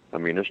 I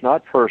mean, it's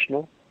not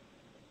personal,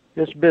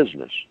 it's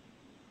business.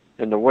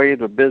 And the way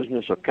the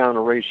business of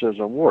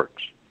counter-racism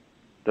works,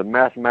 the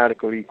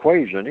mathematical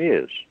equation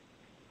is,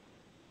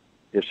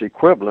 it's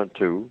equivalent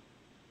to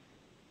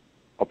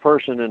a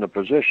person in the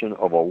position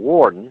of a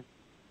warden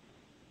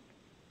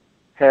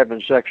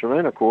having sexual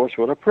intercourse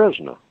with a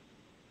prisoner.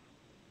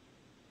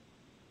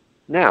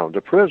 Now,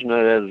 the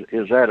prisoner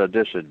is at a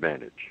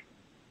disadvantage.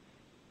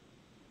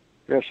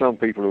 There are some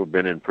people who have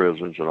been in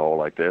prisons and all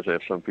like that. There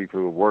are some people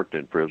who have worked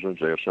in prisons.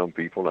 There are some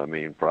people, who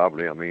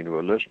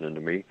are listening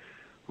to me,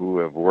 who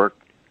have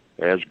worked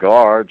as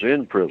guards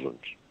in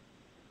prisons,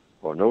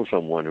 or know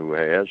someone who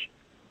has,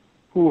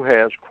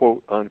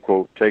 quote,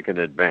 unquote, taken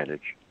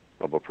advantage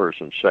of a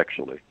person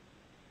sexually,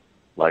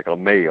 like a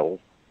male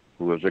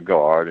who is a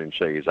guard and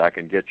says, I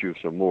can get you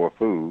some more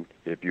food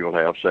if you'll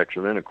have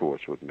sexual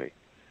intercourse with me,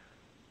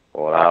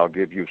 or I'll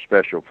give you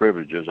special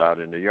privileges out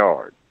in the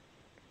yard.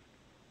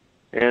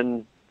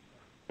 And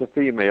the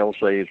female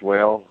says,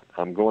 well,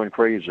 I'm going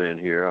crazy in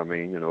here. I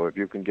mean, if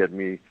you can get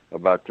me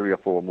about 3 or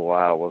 4 more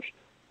hours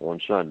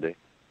on Sunday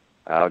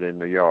out in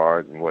the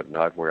yard and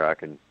whatnot, where I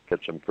can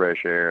get some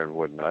fresh air and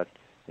whatnot,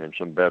 and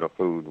some better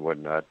food and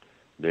whatnot,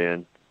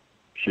 then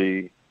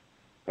she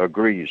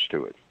agrees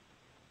to it.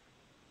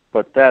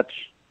 But that's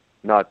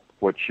not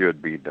what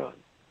should be done.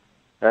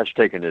 That's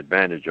taking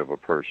advantage of a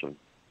person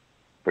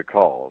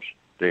because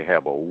they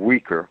have a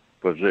weaker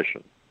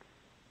position.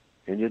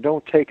 And you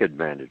don't take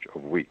advantage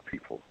of weak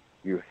people.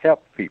 You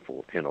help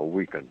people in a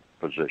weakened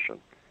position.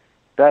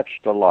 That's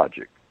the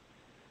logic.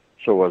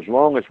 So as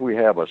long as we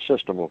have a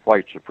system of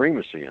white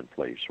supremacy in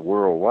place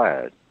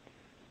worldwide,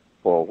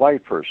 for a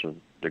white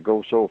person to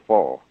go so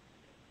far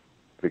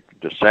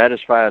to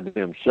satisfy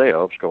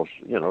themselves, because,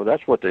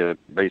 that's what they're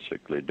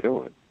basically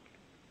doing,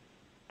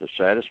 to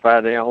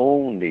satisfy their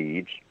own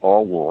needs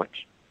or wants,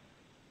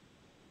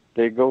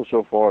 they go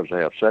so far as to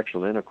have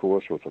sexual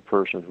intercourse with a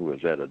person who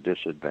is at a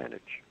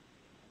disadvantage.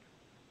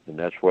 And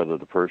that's whether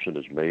the person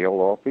is male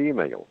or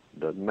female.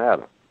 Doesn't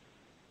matter.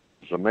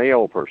 It's a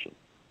male person,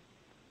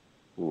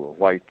 who a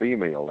white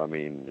female,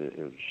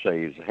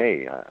 says,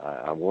 hey,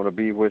 I want to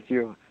be with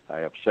you. I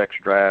have sex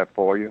drive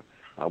for you.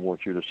 I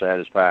want you to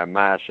satisfy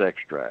my sex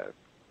drive.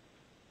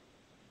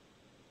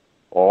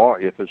 Or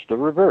if it's the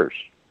reverse,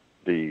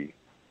 the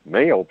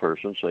male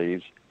person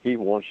says he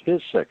wants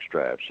his sex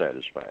drive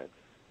satisfied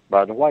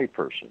by the white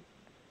person.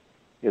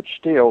 It's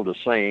still the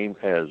same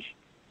as,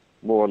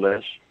 more or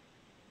less,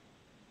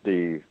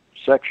 the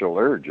sexual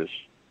urges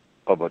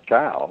of a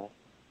child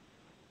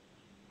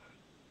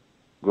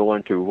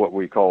going to what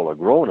we call a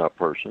grown-up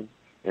person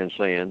and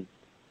saying,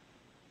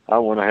 I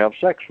want to have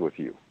sex with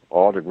you.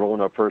 Or the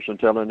grown-up person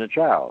telling the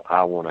child,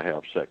 I want to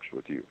have sex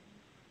with you.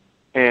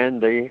 And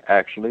they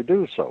actually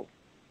do so.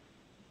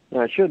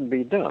 Now, it shouldn't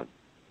be done.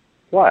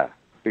 Why?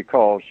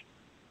 Because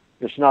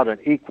it's not an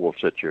equal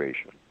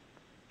situation.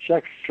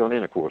 Sexual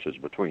intercourse is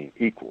between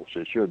equals.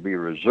 It should be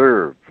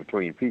reserved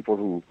between people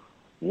who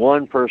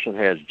one person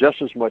has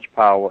just as much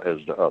power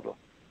as the other.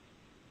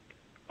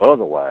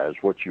 Otherwise,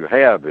 what you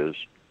have is,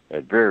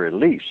 at very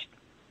least,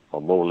 a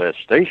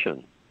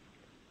molestation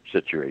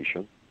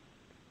situation,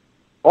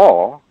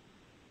 or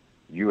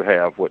you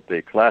have what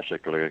they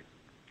classically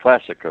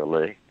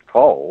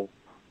call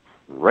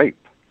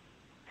rape,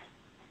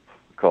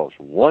 because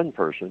one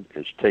person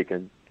is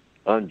taking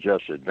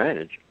unjust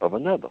advantage of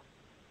another.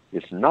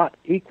 It's not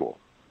equal.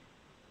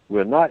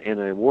 We're not in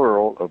a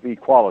world of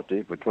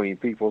equality between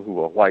people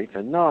who are white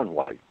and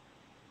non-white.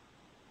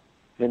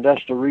 And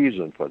that's the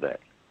reason for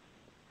that.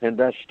 And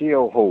that's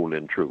still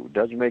holding true. It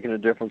doesn't make any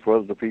difference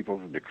whether the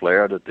people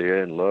declare that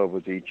they're in love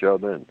with each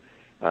other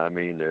I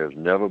mean, there's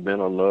never been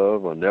a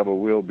love or never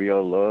will be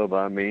a love,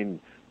 I mean,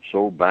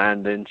 so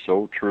binding,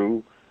 so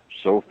true,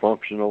 so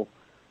functional.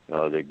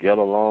 They get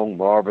along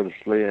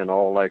marvelously and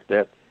all like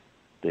that.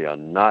 They are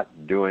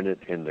not doing it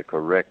in the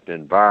correct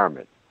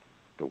environment.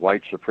 The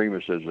white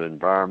supremacist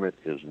environment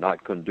is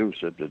not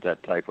conducive to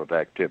that type of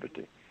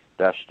activity.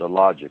 That's the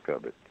logic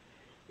of it.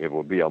 It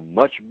will be a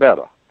much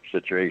better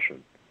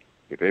situation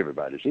if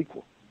everybody's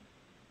equal.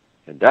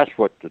 And that's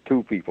what the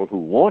two people who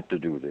want to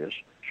do this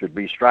should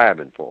be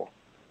striving for.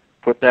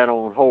 Put that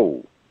on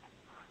hold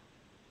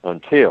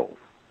until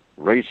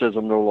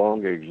racism no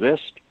longer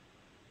exists,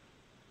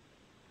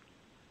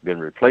 been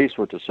replaced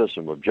with the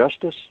system of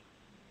justice,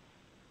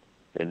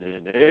 and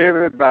then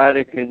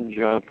everybody can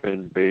jump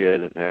in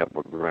bed and have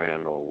a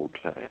grand old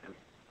time.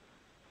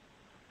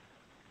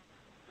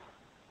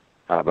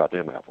 How about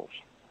them apples?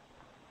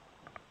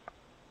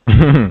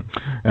 All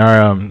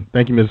right,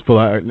 thank you, Ms.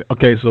 Fuller.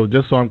 Okay, so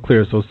just so I'm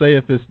clear, so say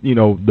if it's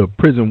the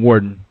prison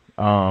warden,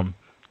 and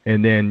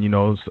then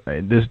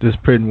this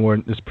prison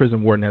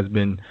warden has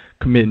been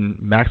committing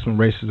maximum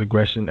racist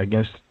aggression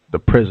against the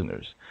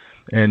prisoners,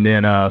 and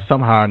then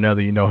somehow or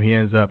another, he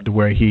ends up to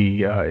where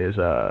he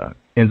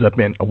ends up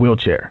in a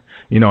wheelchair,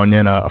 and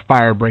then a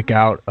fire break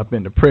out up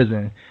in the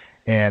prison,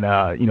 and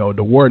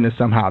the warden is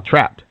somehow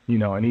trapped,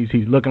 and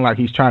he's looking like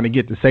he's trying to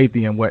get to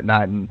safety and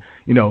whatnot, and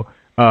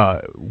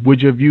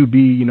would your view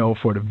be,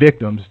 for the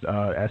victims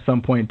at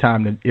some point in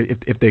time,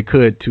 if they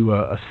could, to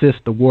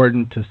assist the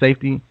warden to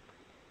safety?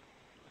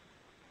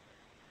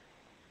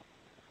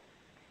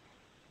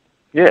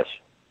 Yes,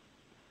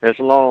 as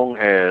long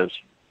as,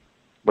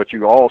 but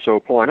you also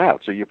point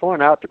out. So you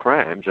point out the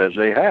crimes as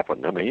they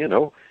happen. I mean,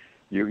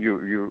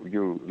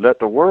 you let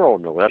the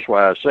world know. That's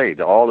why I say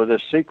that all of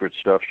this secret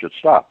stuff should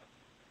stop.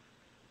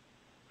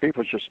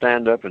 People should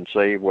stand up and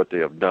say what they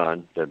have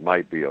done that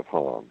might be of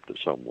harm to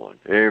someone.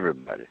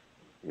 Everybody,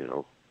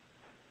 And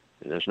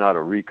it's not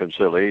a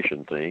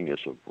reconciliation thing.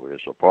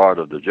 It's a part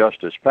of the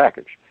justice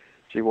package.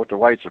 See what the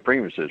white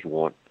supremacists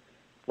want,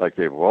 like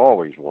they've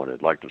always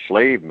wanted, like the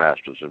slave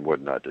masters and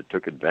whatnot that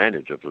took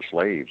advantage of the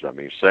slaves. I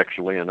mean,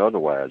 sexually and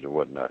otherwise and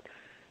whatnot.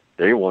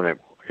 They wanted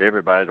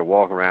everybody to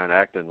walk around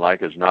acting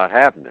like it's not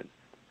happening.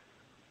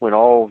 When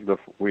all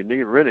we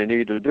really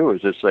need to do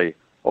is just say,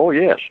 "Oh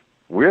yes,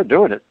 we're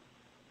doing it."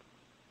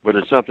 But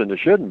it's something that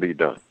shouldn't be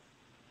done.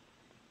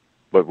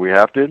 But we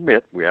have to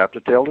admit, we have to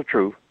tell the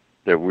truth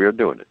that we're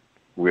doing it.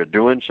 We're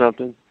doing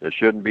something that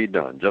shouldn't be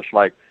done. Just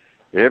like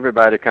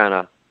everybody kind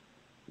of,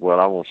 well,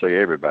 I won't say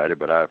everybody,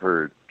 but I've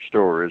heard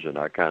stories, and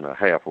I kind of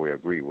halfway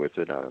agree with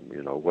it,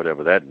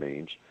 whatever that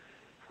means,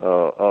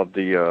 of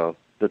the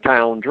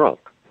town drunk.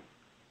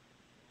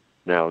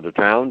 Now, the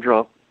town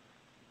drunk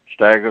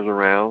staggers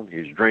around,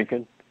 he's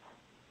drinking,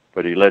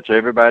 but he lets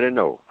everybody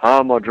know,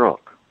 I'm a drunk.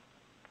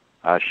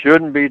 I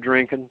shouldn't be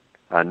drinking.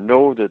 I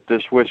know that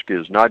this whiskey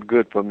is not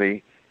good for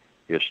me.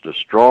 It's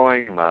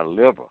destroying my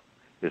liver.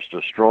 It's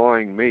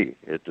destroying me.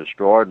 It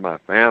destroyed my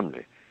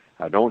family.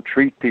 I don't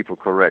treat people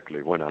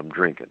correctly when I'm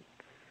drinking.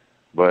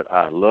 But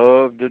I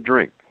love to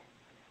drink.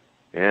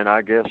 And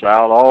I guess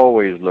I'll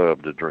always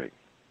love to drink.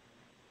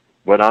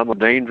 But I'm a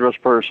dangerous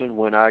person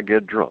when I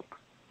get drunk.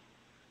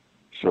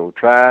 So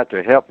try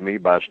to help me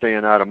by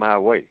staying out of my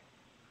way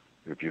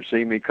if you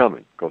see me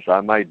coming, because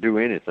I might do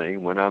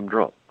anything when I'm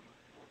drunk.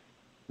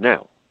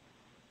 Now,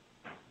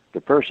 the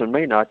person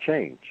may not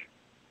change,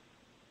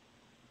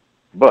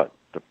 but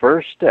the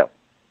first step,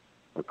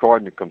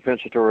 according to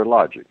compensatory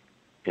logic,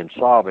 in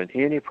solving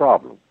any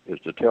problem is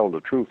to tell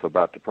the truth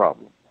about the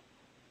problem.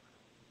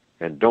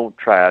 And don't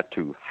try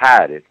to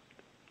hide it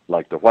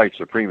like the white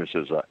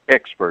supremacists are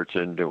experts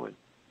in doing.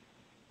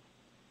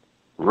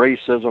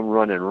 Racism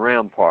running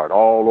rampart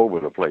all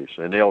over the place,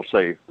 and they'll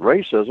say,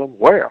 racism,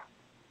 where?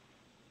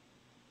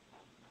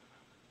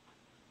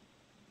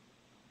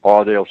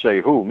 Or they'll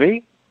say, who,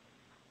 me?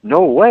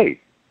 No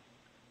way.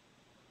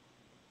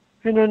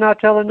 And they're not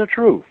telling the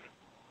truth.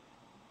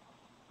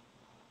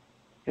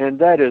 And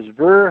that is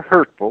very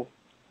hurtful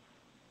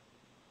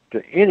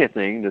to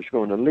anything that's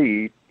going to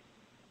lead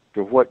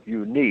to what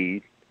you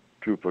need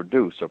to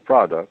produce a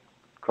product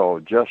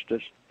called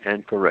justice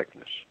and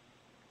correctness.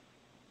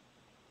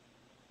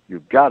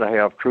 You've got to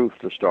have truth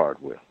to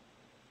start with,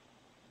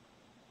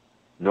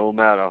 no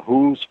matter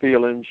whose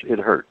feelings it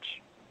hurts.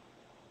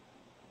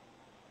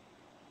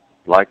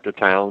 Like the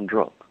town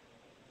drunk.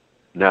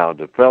 Now,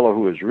 the fellow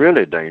who is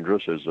really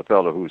dangerous is the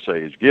fellow who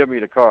says, give me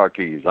the car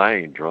keys, I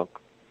ain't drunk.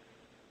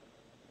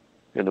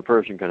 And the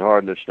person can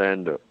hardly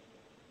stand up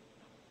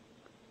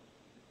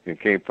and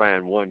can't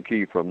find one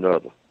key from the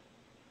other.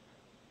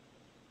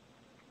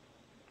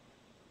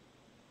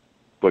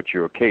 But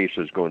your case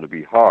is going to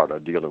be harder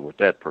dealing with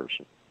that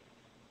person.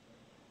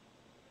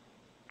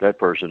 That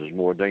person is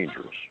more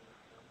dangerous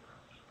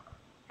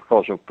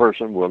because a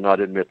person will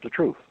not admit the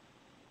truth.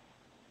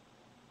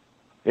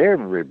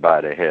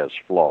 Everybody has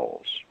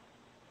flaws.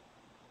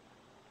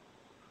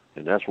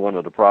 And that's one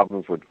of the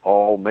problems with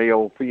all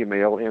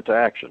male-female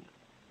interaction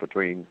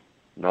between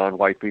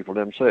non-white people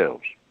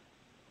themselves.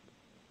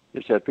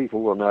 It's that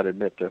people will not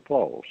admit their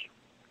flaws.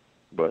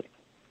 But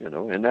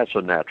And that's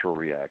a natural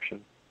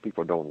reaction.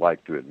 People don't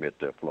like to admit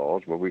their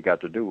flaws, but we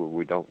got to do what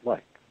we don't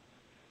like.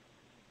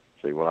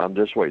 Say, well, I'm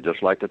this way,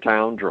 just like the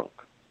town drunk.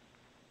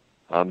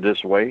 I'm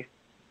this way.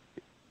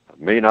 I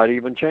may not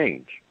even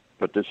change,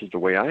 but this is the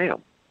way I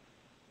am.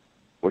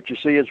 What you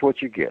see is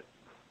what you get.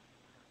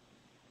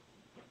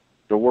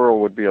 The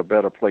world would be a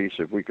better place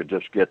if we could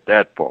just get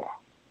that far.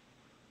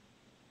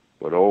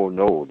 But oh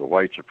no, the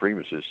white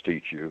supremacists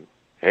teach you,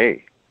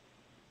 hey,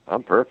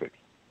 I'm perfect.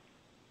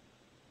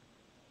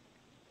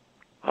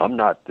 I'm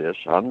not this,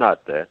 I'm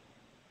not that.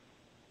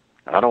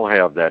 I don't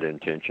have that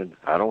intention.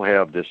 I don't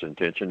have this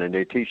intention. And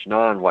they teach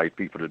non-white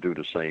people to do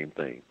the same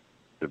thing,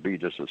 to be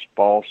just as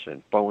false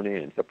and phony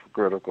and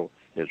hypocritical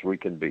as we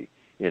can be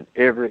in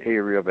every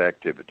area of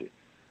activity.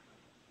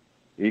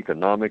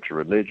 Economics,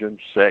 religion,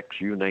 sex,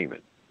 you name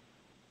it.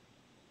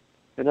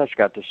 And that's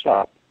got to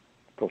stop.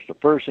 Because the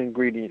first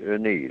ingredient you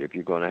need if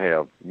you're going to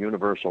have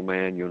universal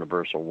man,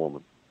 universal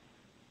woman,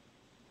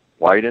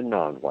 white and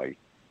non-white,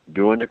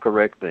 doing the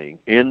correct thing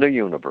in the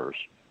universe,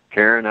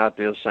 carrying out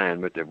the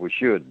assignment that we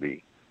should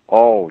be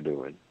all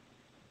doing,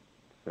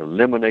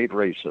 eliminate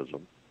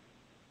racism,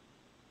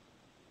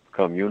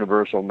 become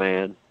universal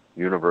man,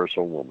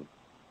 universal woman.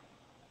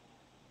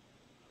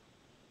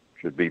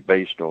 Should be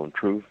based on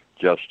truth,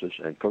 justice,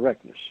 and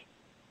correctness.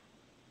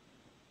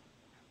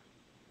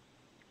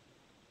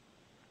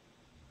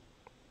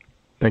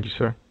 Thank you,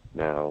 sir.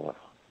 Now,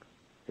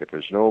 if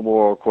there's no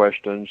more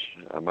questions,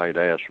 I might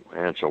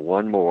answer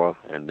one more,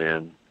 and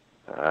then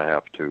I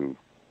have to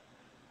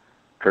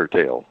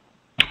curtail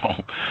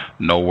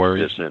No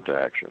worries. this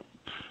interaction.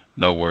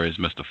 No worries,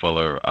 Mr.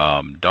 Fuller.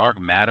 Dark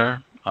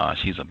Matter,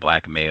 she's a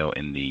black male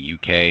in the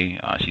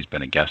UK. She's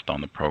been a guest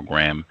on the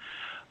program.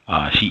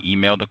 She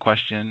emailed a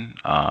question.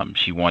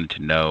 She wanted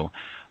to know,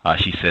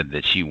 she said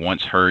that she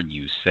once heard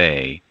you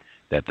say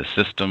that the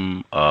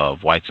system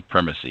of white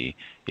supremacy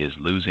is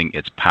losing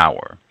its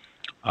power.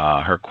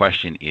 Her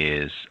question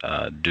is,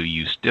 do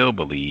you still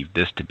believe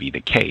this to be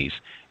the case?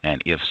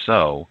 And if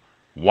so,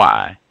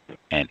 why?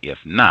 And if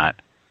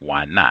not,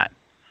 why not?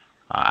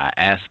 I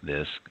ask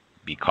this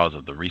because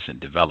of the recent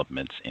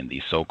developments in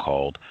the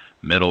so-called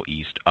Middle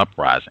East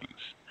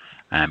uprisings.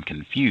 I am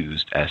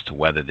confused as to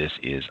whether this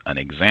is an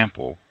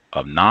example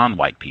of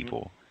non-white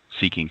people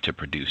seeking to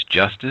produce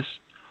justice,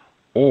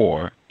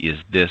 or is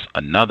this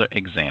another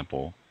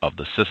example of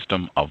the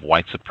system of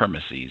white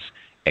supremacy's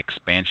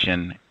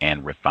expansion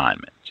and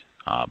refinement?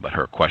 But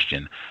her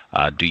question,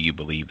 do you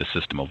believe the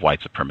system of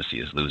white supremacy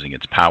is losing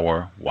its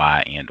power?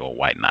 Why and or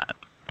why not?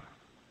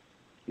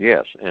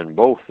 Yes, and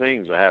both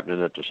things are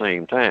happening at the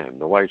same time.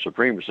 The white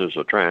supremacists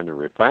are trying to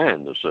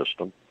refine the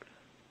system,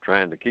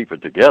 trying to keep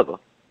it together,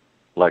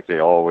 like they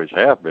always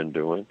have been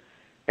doing,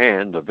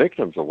 and the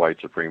victims of white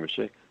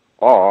supremacy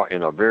are,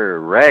 in a very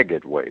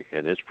ragged way,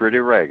 and it's pretty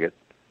ragged,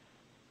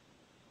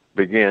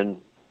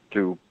 begin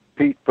to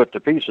put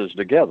the pieces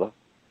together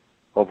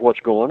of what's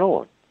going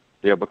on.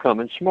 They're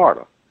becoming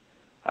smarter.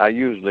 I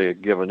usually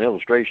give an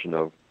illustration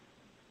of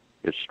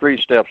it's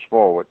 3 steps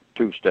forward,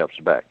 2 steps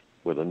back,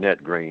 with a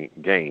net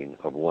gain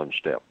of 1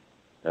 step.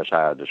 That's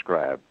how I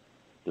describe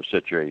the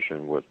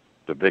situation with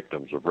the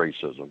victims of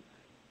racism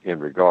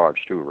in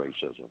regards to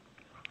racism.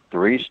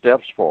 3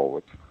 steps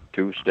forward,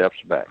 2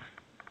 steps back,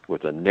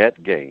 with a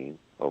net gain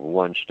of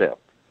 1 step.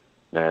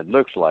 Now, it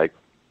looks like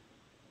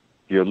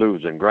you're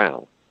losing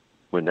ground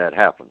when that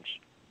happens.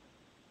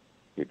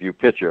 If you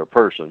picture a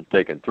person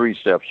taking 3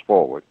 steps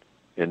forward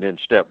and then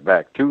step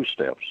back 2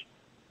 steps,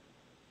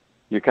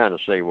 you kind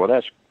of say, well,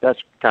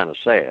 that's kind of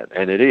sad,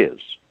 and it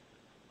is.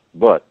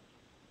 But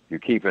you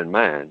keep in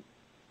mind,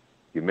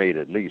 you made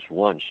at least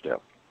 1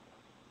 step.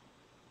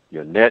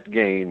 Your net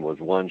gain was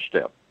 1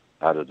 step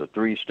out of the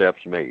 3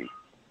 steps made.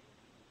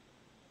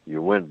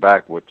 You went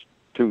back with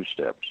 2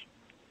 steps.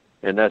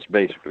 And that's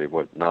basically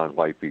what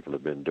non-white people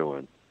have been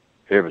doing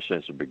ever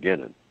since the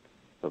beginning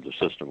of the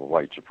system of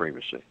white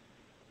supremacy.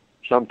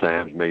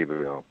 Sometimes maybe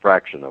a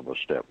fraction of a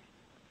step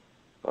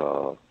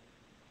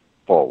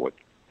forward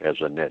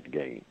as a net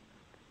gain.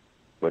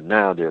 But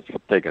now they're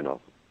taking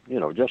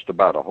just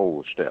about a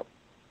whole step.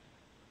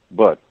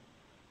 But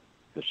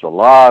it's a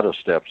lot of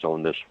steps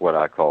on this, what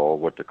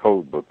the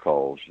code book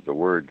calls, the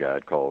word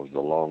guide calls,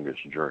 the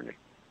longest journey.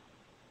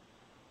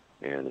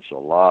 And it's a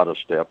lot of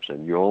steps,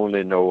 and you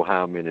only know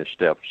how many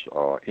steps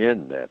are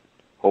in that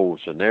whole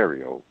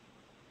scenario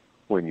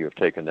when you've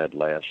taken that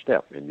last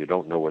step, and you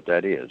don't know what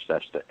that is.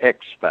 That's the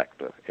X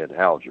factor in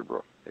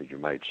algebra, as you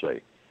might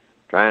say.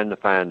 Trying to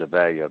find the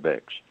value of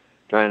X,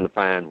 trying to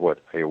find what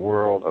a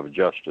world of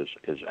justice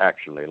is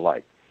actually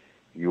like.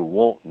 You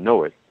won't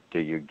know it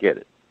till you get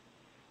it,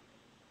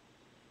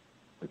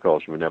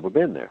 because we've never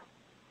been there.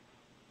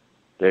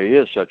 There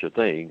is such a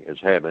thing as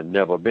having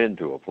never been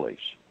to a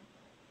place,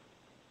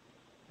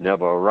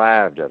 never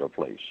arrived at a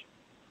place.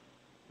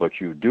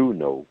 But you do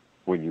know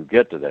when you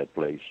get to that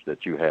place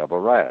that you have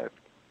arrived.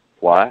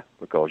 Why?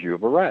 Because you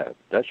have arrived.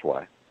 That's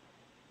why.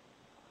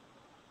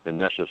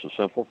 And that's just a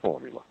simple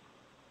formula.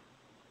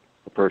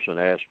 A person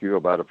asks you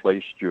about a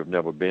place that you have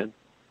never been,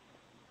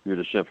 you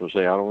just simply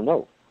say, I don't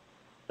know.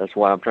 That's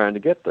why I'm trying to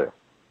get there.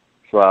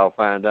 So I'll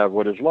find out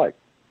what it's like.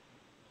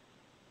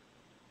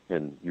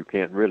 And you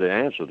can't really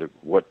answer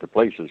what the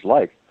place is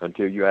like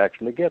until you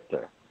actually get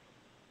there.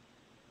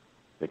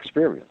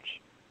 Experience.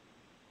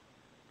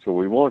 So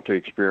we want to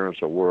experience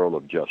a world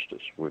of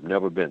justice. We've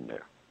never been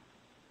there.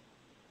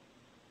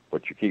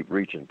 But you keep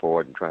reaching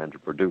for it and trying to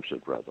produce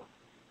it, rather,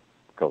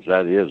 because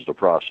that is the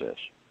process.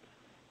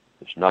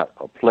 It's not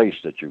a place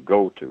that you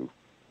go to.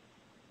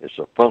 It's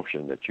a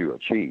function that you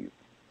achieve.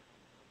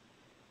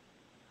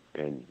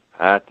 And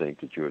I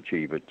think that you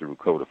achieve it through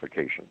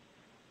codification.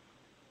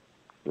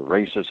 The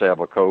racists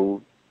have a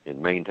code.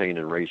 In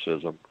maintaining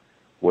racism,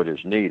 what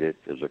is needed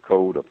is a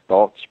code of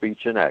thought,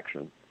 speech, and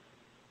action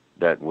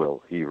that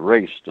will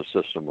erase the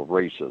system of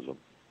racism,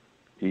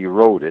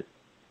 erode it,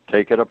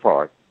 take it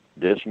apart,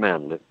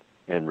 dismantle it,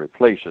 and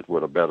replace it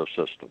with a better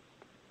system.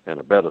 And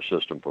a better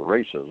system for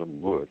racism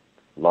would,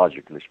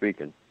 logically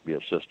speaking, be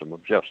a system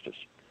of justice.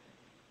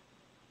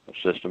 A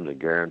system that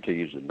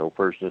guarantees that no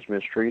person is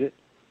mistreated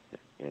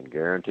and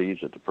guarantees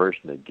that the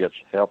person that gets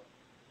help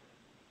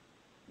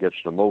gets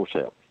the most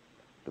help.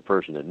 The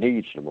person that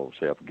needs the most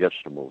help gets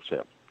the most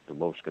help, the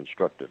most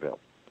constructive help.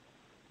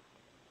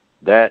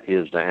 That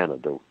is the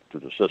antidote to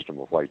the system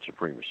of white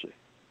supremacy,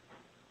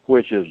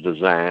 which is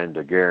designed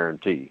to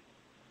guarantee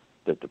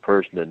that the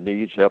person that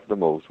needs help the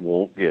most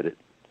won't get it,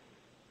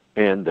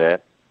 and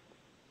that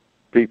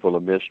people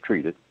are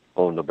mistreated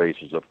on the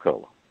basis of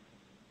color.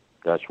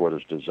 That's what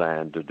it's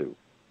designed to do.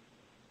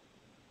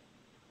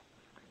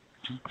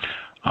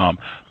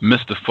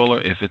 Mr.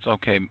 Fuller, if it's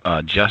okay,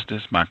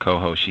 Justice, my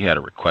co-host, she had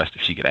a request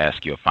if she could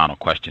ask you a final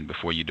question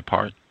before you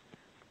depart.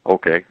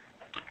 Okay.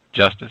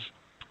 Justice?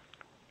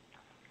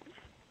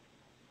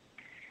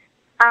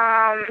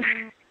 I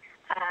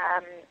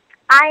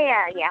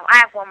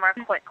have one more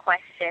quick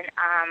question.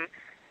 I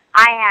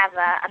have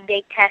a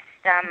big test.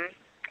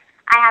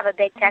 I have a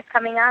big test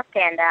coming up,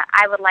 and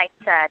I would like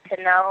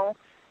to know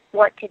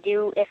what to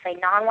do if a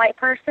non-white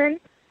person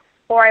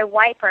or a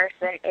white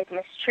person is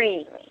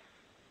mistreating me.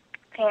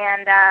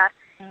 And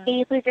can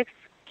you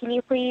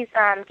please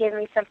give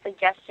me some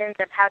suggestions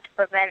of how to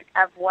prevent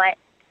of what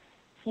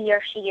he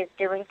or she is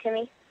doing to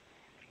me?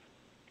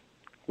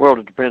 Well,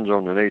 it depends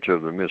on the nature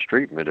of the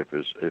mistreatment. If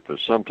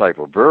it's some type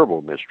of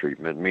verbal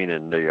mistreatment,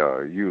 meaning they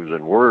are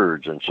using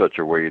words in such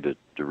a way that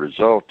the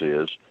result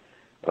is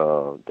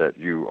that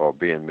you are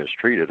being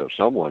mistreated or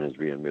someone is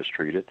being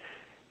mistreated,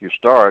 you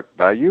start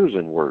by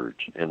using words.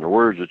 And the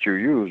words that you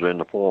use are in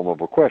the form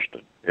of a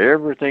question.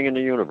 Everything in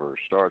the universe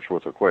starts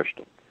with a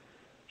question.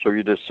 So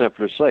you just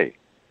simply say,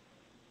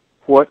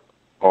 what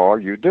are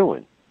you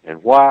doing?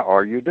 And why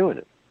are you doing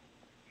it?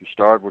 You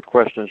start with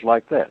questions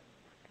like that.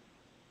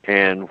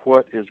 And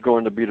what is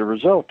going to be the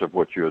result of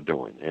what you're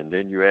doing? And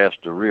then you ask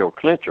the real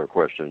clincher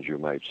questions, you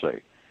might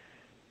say.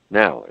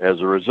 Now, as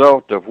a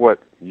result of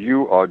what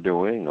you are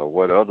doing or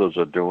what others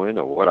are doing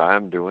or what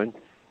I'm doing,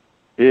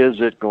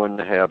 is it going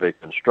to have a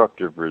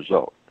constructive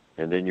result?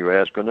 And then you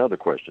ask another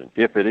question.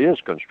 If it is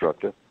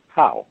constructive,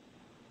 how?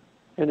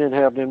 And then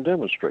have them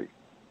demonstrate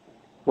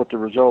what the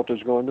result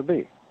is going to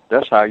be.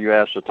 That's how you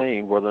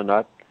ascertain whether or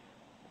not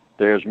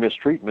there's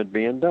mistreatment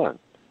being done.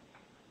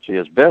 See,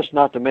 it's best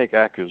not to make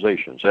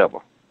accusations ever.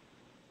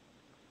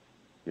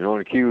 You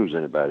don't accuse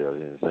anybody of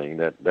anything.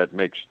 That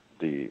makes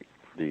the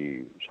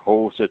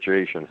whole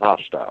situation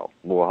hostile,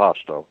 more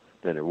hostile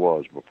than it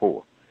was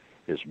before.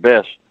 It's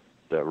best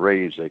to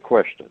raise a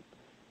question.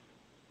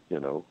 You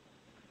know,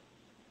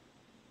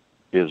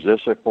 is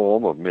this a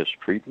form of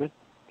mistreatment?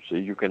 See,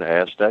 you can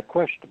ask that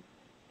question.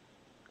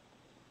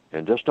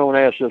 And just don't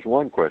ask just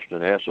one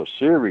question. Ask a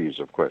series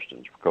of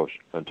questions, because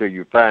until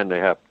you finally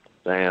have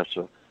the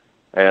answer,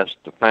 ask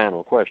the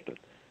final question.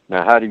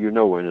 Now, how do you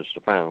know when it's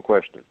the final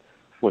question?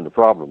 When the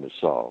problem is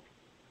solved.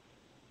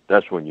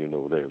 That's when you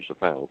know there's the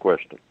final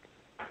question.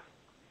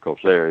 Because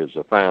there is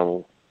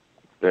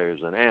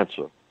an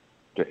answer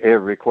to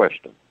every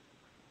question.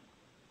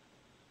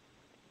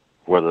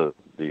 Whether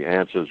the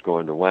answer is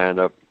going to wind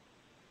up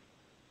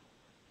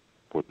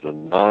with a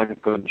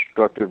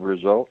non-constructive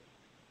result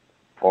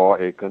or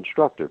a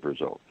constructive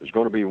result. It's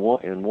going to be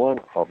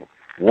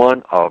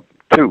one of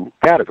two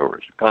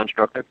categories,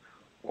 constructive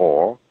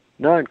or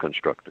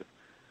non-constructive.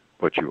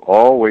 But you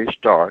always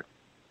start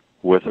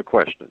with a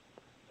question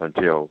and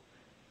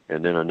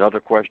then another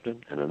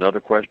question, and another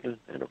question,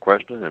 and a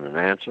question, and an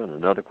answer, and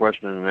another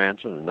question, and an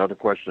answer, and another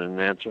question, and an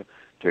answer,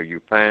 till you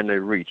finally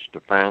reach the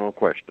final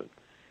question.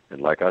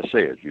 And like I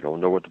said, you don't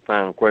know what the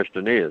final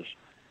question is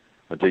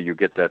until you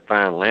get that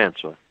final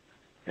answer,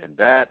 and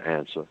that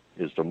answer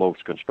is the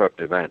most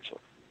constructive answer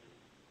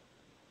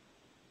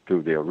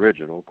to the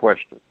original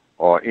question,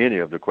 or any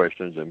of the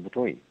questions in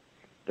between.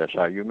 That's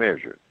how you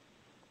measure it.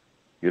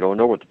 You don't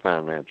know what the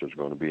final answer is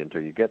going to be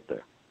until you get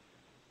there.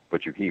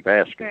 But you keep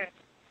asking,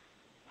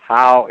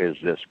 how is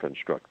this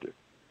constructive?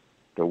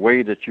 The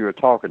way that you're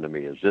talking to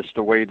me, is this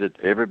the way that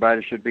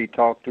everybody should be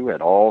talked to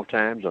at all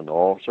times, under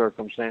all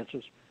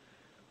circumstances?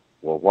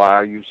 Well, why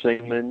are you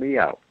singling me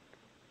out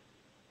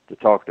to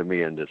talk to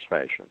me in this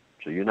fashion?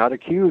 So you're not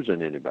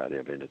accusing anybody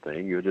of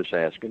anything. You're just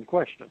asking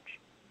questions.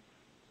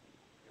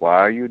 Why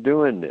are you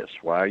doing this?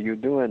 Why are you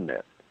doing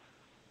that?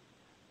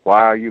 Why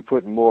are you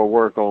putting more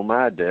work on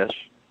my desk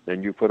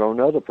than you put on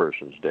the other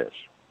person's desk?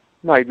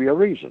 Might be a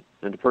reason.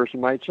 And the person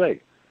might say,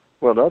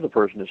 well, the other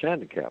person is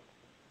handicapped.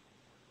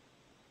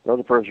 The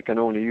other person can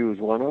only use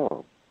one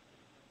arm.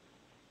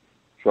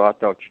 So I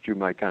thought that you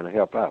might kind of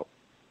help out.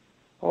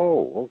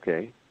 Oh,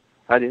 okay.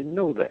 I didn't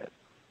know that.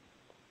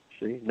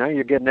 See, now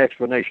you're getting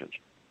explanations.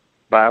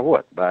 By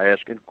what? By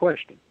asking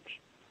questions.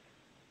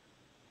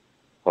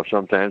 Or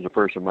sometimes a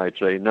person might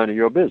say, none of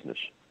your business.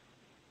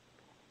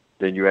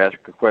 Then you ask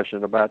a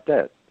question about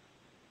that.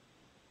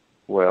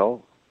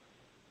 Well,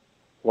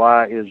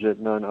 why is it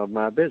none of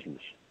my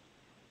business?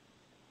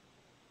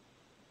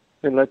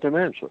 And let them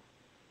answer.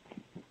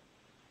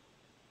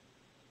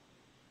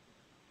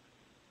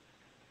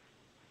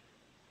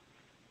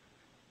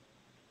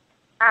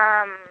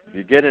 If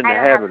you get in the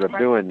habit of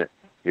doing that,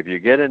 if you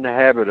get in the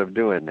habit of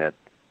doing that,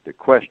 the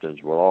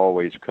questions will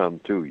always come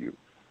to you.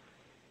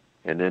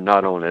 And then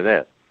not only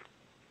that,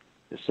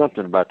 there's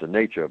something about the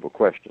nature of a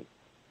question.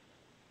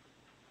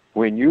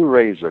 When you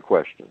raise a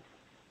question,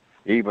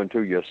 even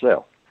to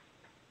yourself,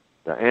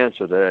 the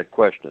answer to that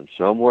question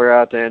somewhere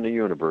out there in the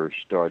universe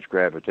starts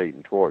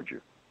gravitating towards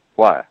you.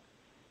 Why?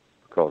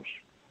 Because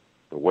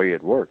the way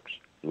it works,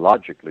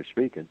 logically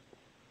speaking,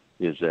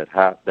 is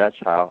that's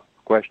how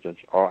questions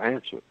are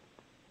answered.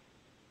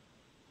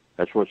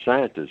 That's what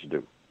scientists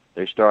do.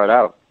 They start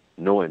out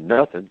knowing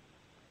nothing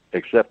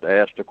except to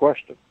ask the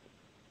question.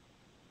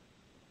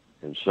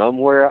 And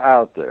somewhere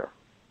out there,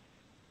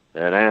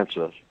 that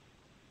answer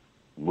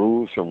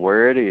moves from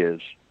where it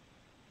is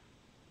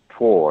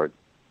toward,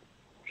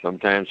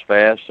 sometimes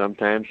fast,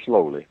 sometimes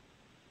slowly,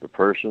 the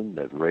person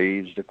that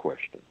raised the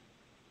question.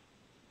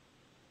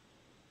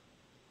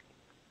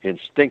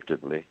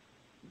 Instinctively,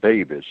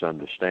 babies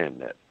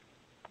understand that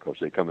because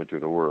they come into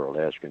the world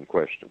asking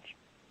questions.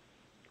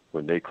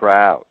 When they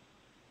cry out,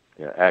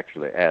 they're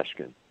actually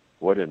asking,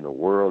 what in the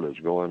world is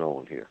going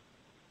on here?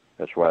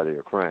 That's why they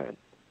are crying.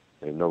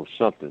 They know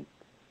something.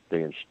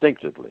 They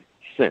instinctively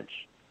sense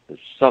that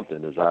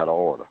something is out of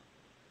order.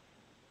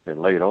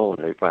 And later on,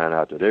 they find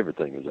out that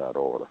everything is out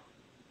of order.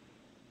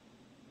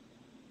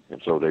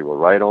 And so they were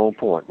right on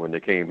point when they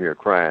came here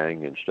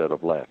crying instead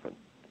of laughing.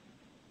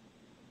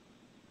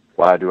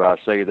 Why do I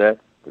say that?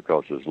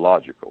 Because it's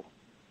logical.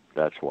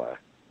 That's why.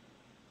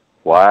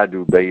 Why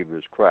do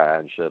babies cry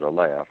instead of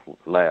laugh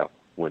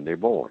when they're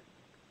born?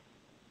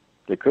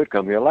 They could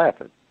come here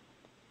laughing,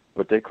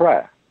 but they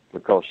cry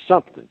because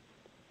something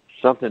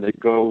that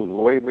goes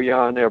way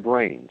beyond their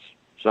brains,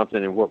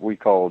 something in what we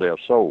call their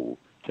soul,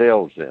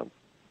 tells them,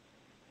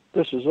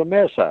 this is a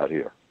mess out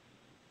here,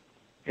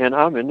 and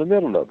I'm in the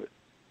middle of it.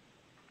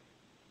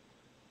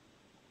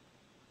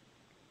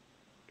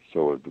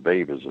 So the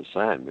baby's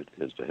assignment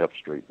is to help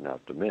straighten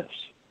out the mess.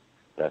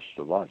 That's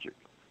the logic.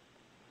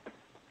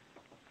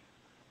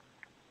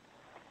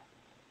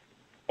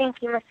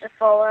 Thank you, Mr.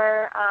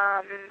 Fuller.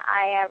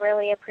 I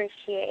really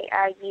appreciate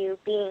you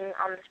being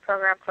on this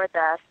program for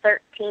the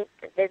 13th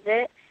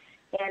visit,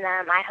 and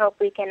I hope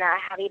we can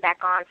have you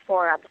back on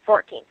for the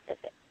 14th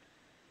visit.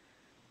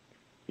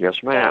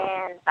 Yes, ma'am.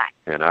 And bye.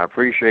 And I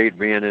appreciate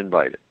being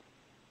invited.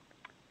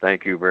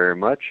 Thank you very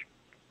much,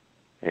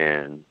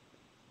 and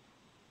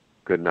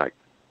good night.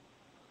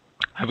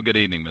 Have a good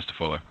evening, Mr.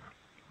 Fuller.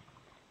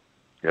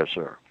 Yes,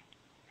 sir.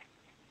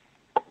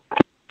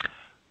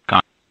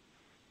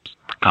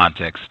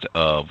 Context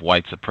of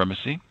white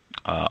supremacy.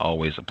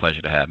 Always a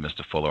pleasure to have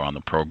Mr. Fuller on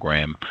the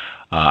program.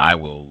 I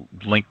will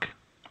link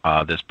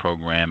this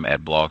program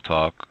at Blog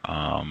Talk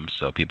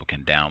so people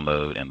can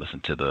download and listen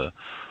to the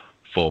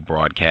full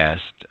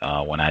broadcast.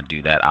 When I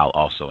do that, I'll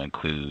also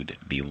include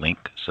the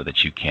link so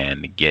that you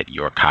can get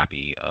your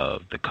copy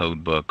of the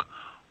code book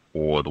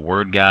or the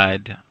word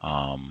guide.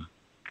 I'll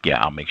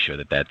make sure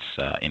that that's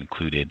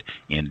included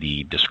in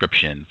the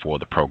description for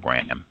the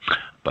program.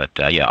 But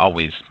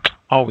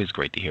always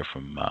great to hear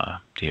from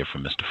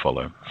Mr.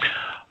 Fuller.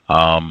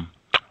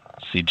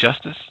 See,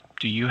 Justice,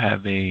 do you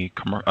have a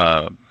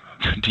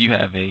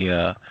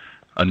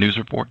news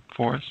report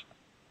for us?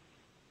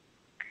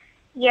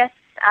 Yes,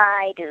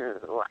 I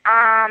do.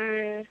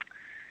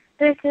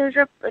 This news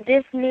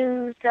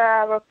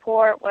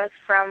report was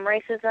from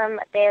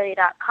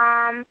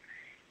racismdaily.com,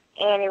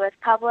 and it was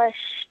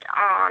published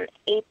on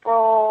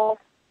April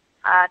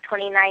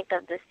 29th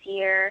of this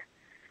year.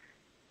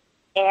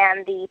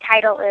 And the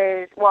title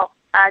is,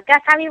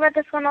 Gus, have you read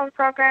this one on the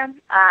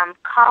program?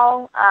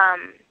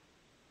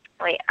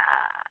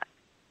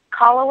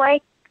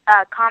 Callaway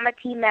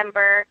committee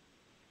member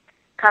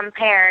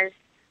compares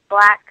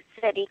black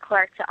city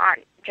clerk to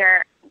Aunt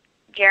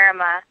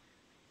Jeremiah,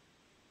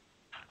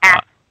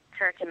 asks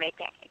her to make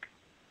pancakes.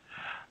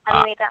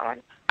 Have you made that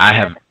one? I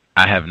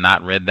have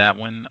not read that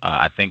one.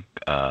 I think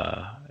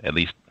at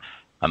least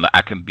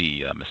I can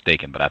be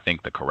mistaken, but I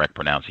think the correct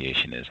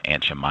pronunciation is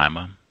Aunt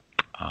Jemima.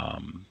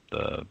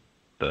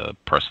 The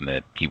person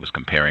that he was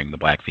comparing the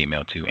black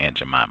female to, Aunt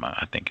Jemima,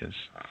 I think is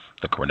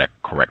the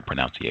correct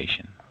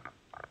pronunciation.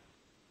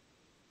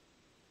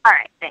 All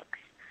right, thanks.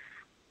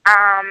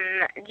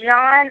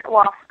 John,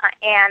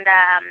 and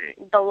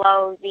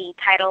below the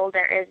title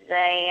there is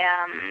a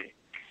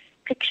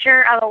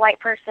picture of a white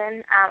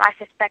person. I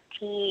suspect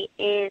he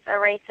is a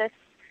racist.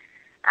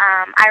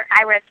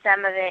 I read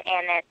some of it,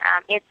 and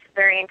it's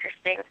very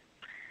interesting.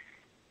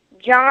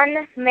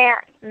 John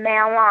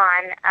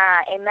Malone,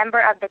 a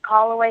member of the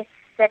Callaway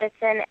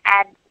Citizen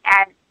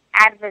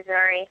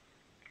Advisory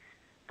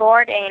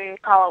Board in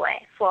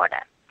Callaway,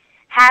 Florida,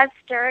 has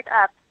stirred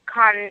up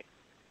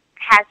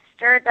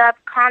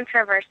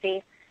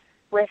controversy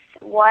with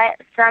what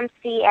some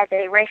see as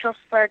a racial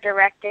slur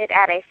directed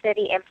at a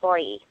city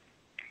employee.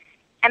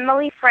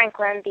 Emily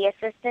Franklin, the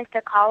assistant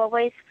to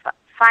Callaway's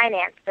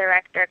finance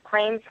director,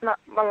 claims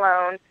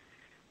Malone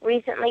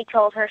recently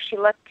told her she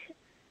looked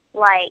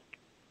like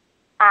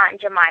Aunt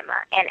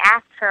Jemima and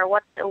asked her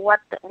when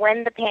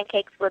the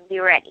pancakes would be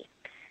ready.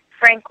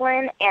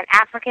 Franklin, an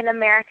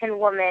African-American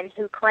woman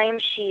who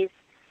claims she's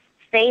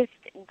faced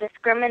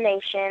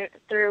discrimination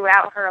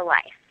throughout her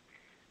life,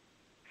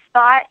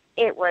 thought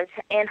it was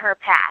in her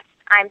past.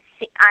 I'm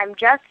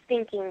just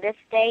thinking this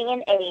day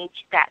and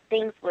age that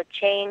things would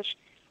change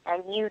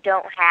and you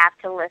don't have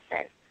to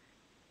listen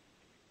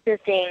to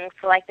things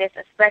like this,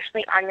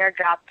 especially on your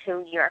job,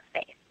 to your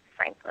face,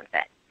 Franklin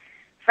said.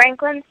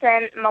 Franklin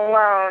sent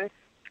Malone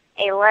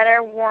a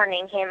letter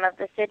warning him of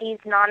the city's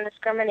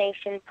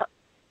non-discrimination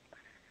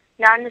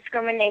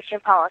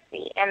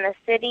policy and the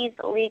city's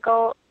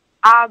legal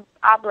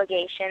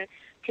obligation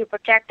to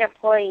protect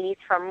employees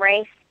from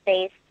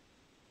race-based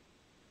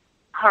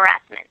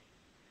harassment.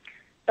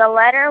 The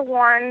letter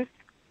warns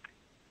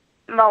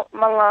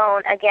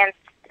Malone against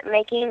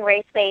making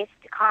race-based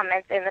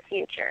comments in the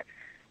future.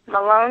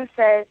 Malone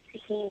says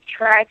he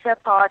tried to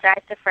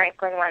apologize to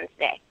Franklin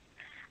Wednesday.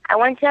 I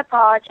want to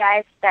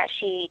apologize that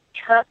she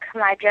took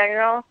my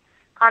general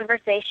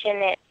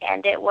conversation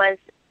and it was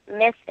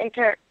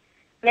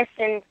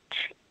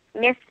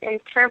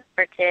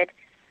misinterpreted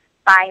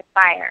by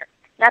her.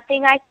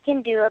 Nothing I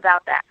can do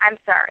about that. I'm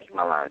sorry,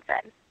 Malone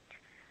said.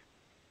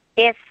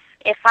 If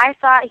I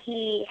thought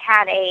he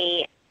had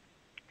a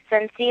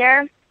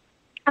sincere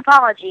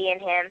apology in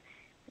him,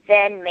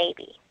 then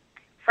maybe.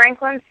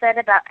 Franklin said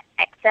about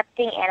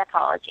accepting an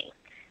apology.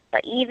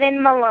 But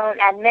even Malone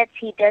admits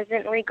he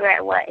doesn't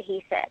regret what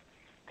he said,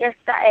 just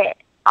that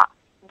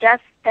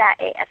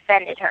it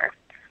offended her.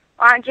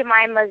 Aunt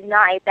Jemima's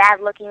not a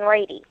bad-looking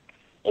lady.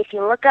 If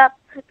you look up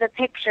the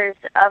pictures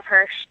of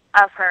her,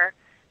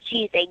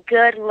 she's a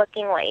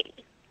good-looking lady,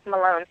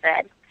 Malone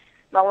said.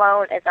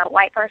 Malone is a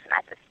white person.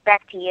 I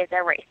suspect he is a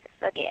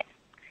racist again.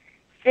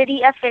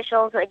 City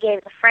officials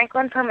gave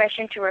Franklin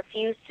permission to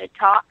refuse to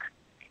talk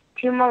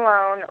to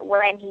Malone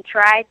when he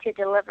tried to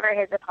deliver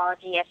his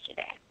apology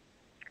yesterday.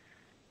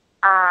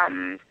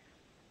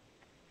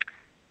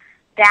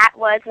 That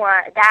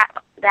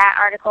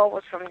article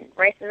was from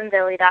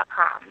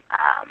racismdaily.com.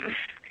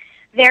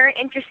 Very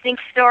interesting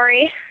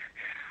story.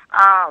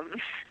 I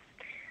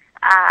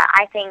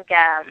think,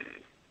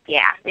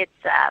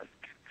 it's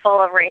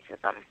full of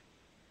racism.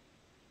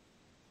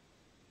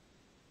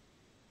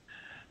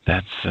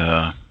 That's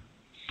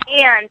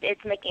and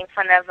it's making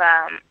fun of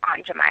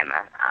Aunt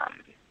Jemima.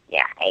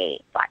 A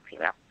black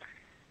female.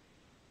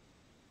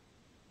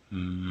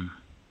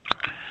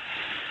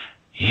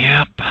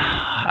 Yep.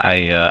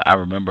 I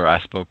remember I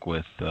spoke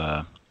with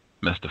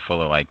Mr.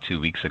 Fuller like 2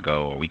 weeks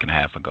ago, or a week and a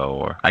half ago,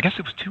 or I guess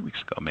it was 2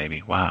 weeks ago,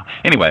 maybe. Wow.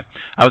 Anyway,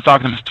 I was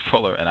talking to Mr.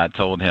 Fuller, and I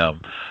told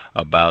him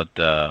about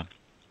the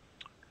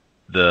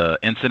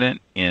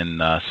incident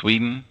in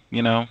Sweden,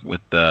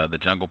 with the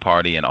jungle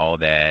party and all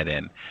that,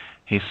 and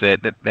he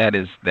said that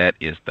is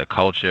the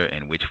culture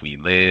in which we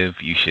live.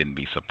 You shouldn't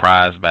be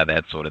surprised by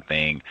that sort of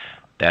thing.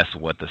 That's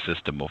what the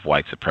system of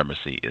white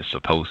supremacy is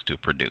supposed to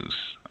produce.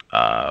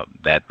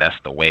 That's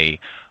the way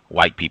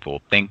white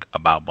people think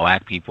about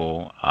black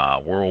people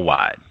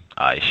worldwide.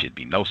 It should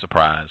be no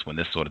surprise when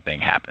this sort of thing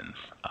happens.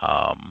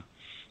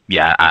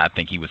 I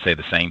think he would say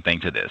the same thing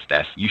to this.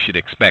 You should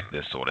expect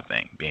this sort of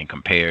thing being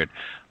compared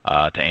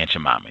to Aunt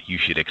Jemima. You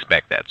should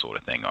expect that sort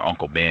of thing, or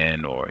Uncle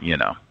Ben, or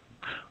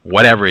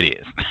whatever it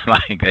is.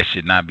 Like, that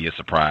should not be a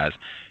surprise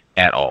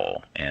at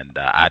all. And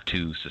I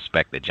too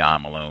suspect that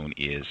John Malone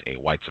is a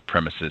white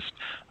supremacist,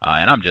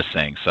 and I'm just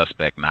saying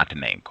suspect, not to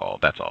name call.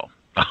 That's all.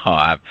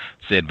 I've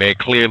said very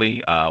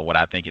clearly what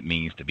I think it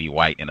means to be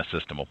white in a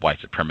system of white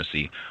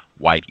supremacy.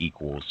 White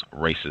equals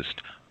racist,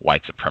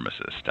 white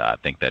supremacist. I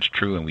think that's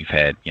true, and we've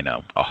had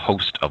a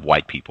host of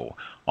white people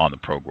on the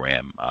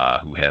program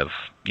who have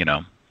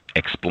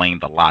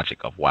explained the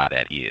logic of why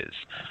that is.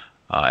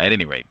 At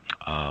any rate,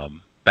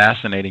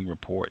 fascinating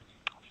report.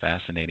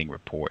 Fascinating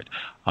report.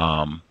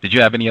 Did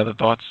you have any other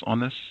thoughts on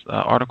this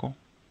article?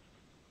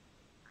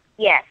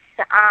 Yes.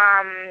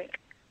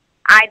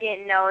 I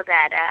didn't know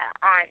that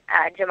Aunt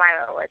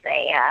Jemima was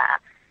a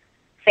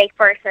fake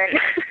person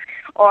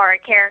or a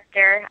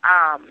character.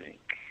 I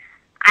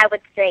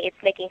would say it's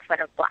making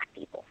fun of black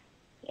people.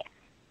 Yeah.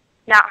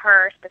 Not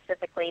her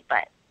specifically,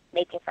 but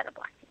making fun of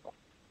black people.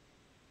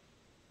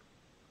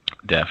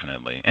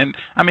 Definitely. And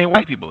I mean,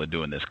 white people are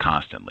doing this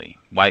constantly.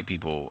 White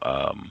people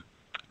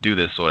do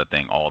this sort of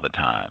thing all the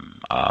time,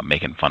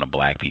 making fun of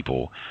black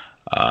people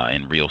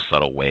in real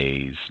subtle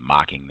ways,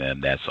 mocking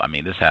them.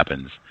 This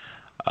happens.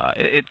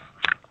 It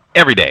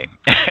every day.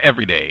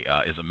 Every day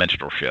is a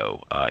minstrel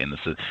show in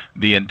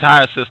the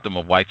entire system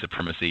of white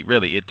supremacy.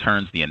 Really, it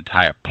turns the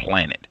entire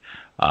planet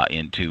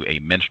into a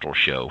minstrel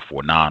show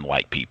for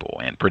non-white people.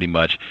 And pretty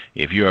much,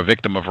 if you're a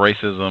victim of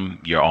racism,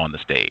 you're on the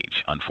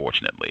stage,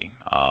 unfortunately.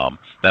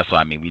 That's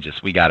why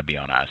we got to be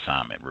on our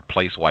assignment.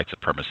 Replace white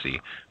supremacy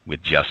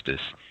with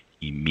justice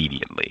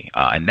immediately.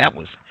 And that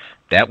was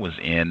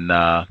in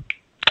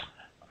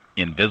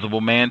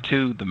Invisible Man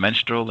 2, the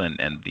minstrel,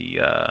 and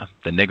the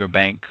nigger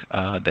bank.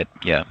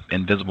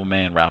 Invisible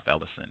Man, Ralph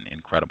Ellison,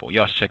 incredible.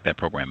 Y'all should check that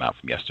program out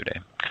from yesterday.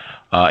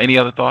 Any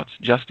other thoughts,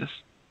 Justice?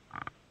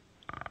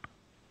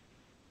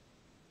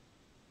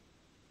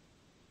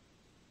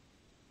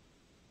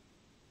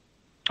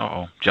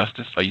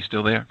 Justice, are you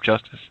still there,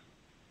 Justice?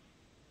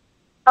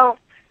 Oh,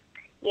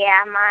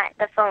 yeah,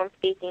 the phone's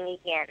speaking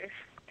again.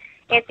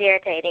 It's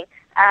irritating.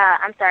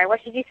 I'm sorry,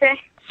 what did you say?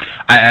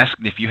 I asked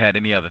if you had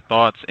any other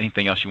thoughts,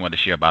 anything else you wanted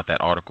to share about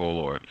that article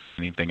or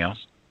anything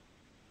else?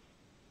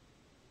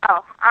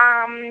 Oh,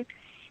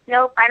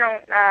 nope, I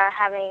don't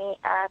have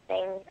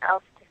anything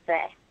else to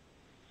say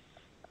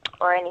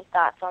or any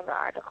thoughts on the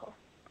article.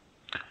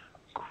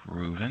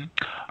 Groovin'.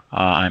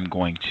 I'm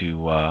going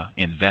to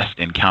invest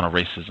in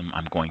counter-racism.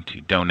 I'm going to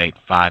donate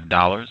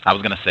 $5. I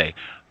was going to say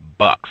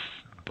bucks,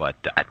 but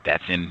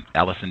that's in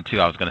Ellison too.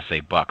 I was going to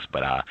say bucks,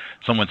 but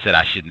someone said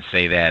I shouldn't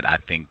say that. I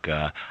think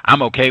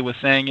I'm okay with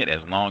saying it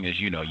as long as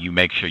you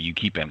make sure you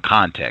keep in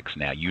context.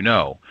 Now,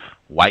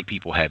 white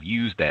people have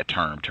used that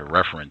term to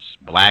reference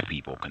black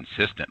people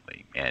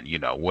consistently, and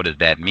what does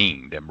that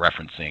mean? Them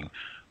referencing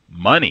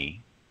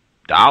money,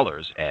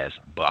 dollars, as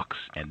bucks,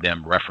 and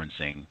them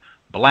referencing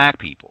black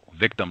people,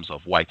 victims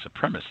of white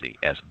supremacy,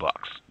 as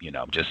bucks.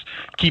 Just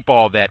keep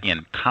all that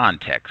in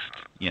context,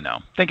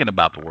 thinking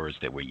about the words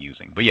that we're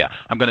using. But yeah,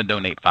 I'm going to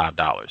donate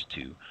 $5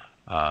 to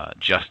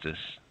Justice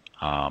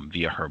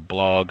via her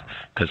blog,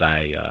 because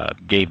I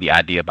gave the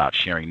idea about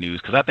sharing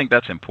news, because I think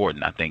that's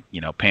important. I think,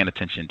 paying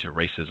attention to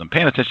racism,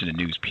 paying attention to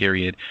news,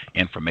 period,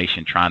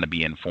 information, trying to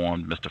be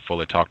informed. Mr.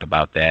 Fuller talked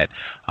about that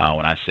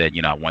when I said,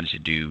 I wanted to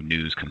do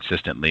news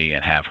consistently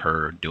and have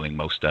her doing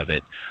most of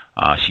it.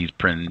 She's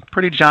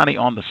pretty Johnny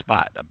on the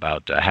spot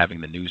about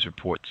having the news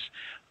reports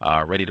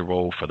ready to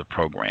roll for the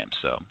program.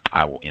 So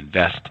I will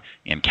invest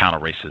in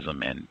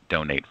counter-racism and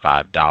donate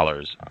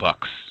 $5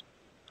 bucks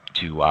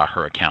to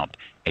her account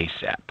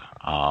ASAP.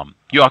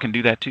 You all can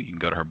do that too. You can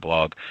go to her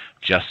blog,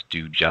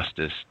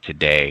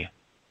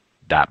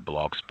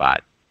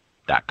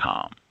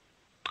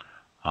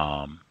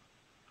 justdojusticetoday.blogspot.com.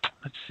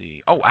 Let's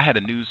see. Oh, I had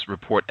a news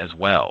report as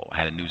well.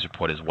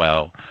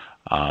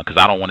 Because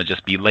I don't want to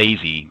just be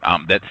lazy.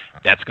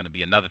 That's going to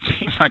be another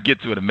thing I'll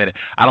get to in a minute.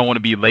 I don't want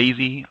to be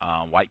lazy.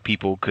 White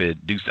people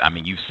could do.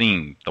 You've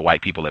seen the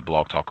white people at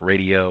Blog Talk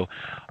Radio.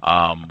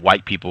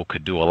 White people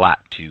could do a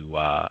lot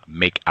to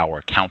make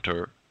our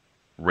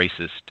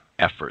counter-racist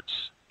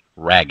efforts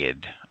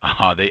ragged.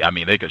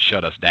 They could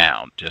shut us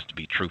down. Just to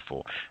be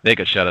truthful, they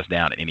could shut us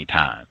down at any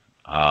time.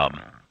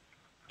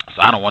 So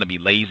I don't want to be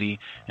lazy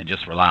and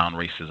just rely on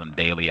racism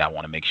daily. I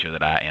want to make sure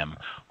that I am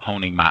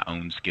honing my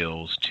own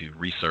skills to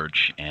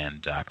research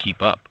and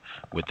keep up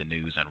with the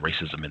news and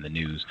racism in the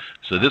news.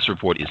 So this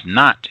report is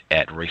not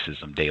at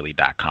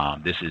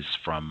racismdaily.com. This is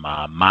from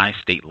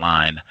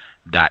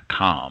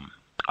mystateline.com.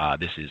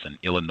 This is an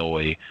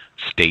Illinois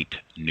state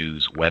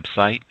news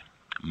website,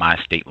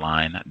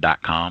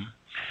 mystateline.com.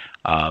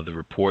 The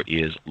report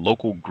is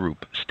Local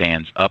Group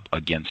Stands Up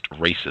Against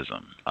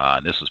Racism.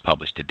 This was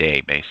published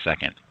today, May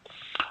 2nd.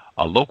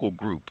 A local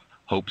group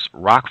hopes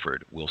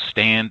Rockford will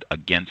stand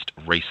against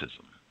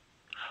racism.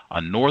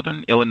 A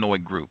Northern Illinois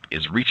group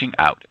is reaching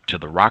out to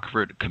the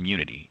Rockford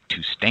community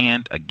to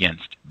stand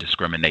against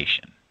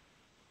discrimination.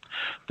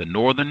 The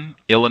Northern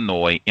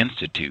Illinois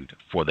Institute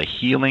for the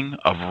Healing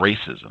of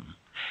Racism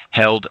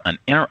held an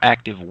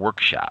interactive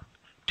workshop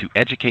to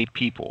educate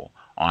people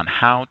on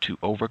how to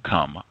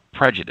overcome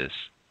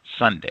prejudice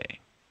Sunday.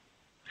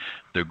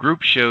 The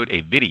group showed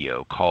a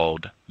video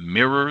called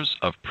Mirrors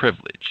of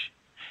Privilege,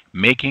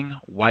 Making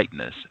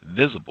Whiteness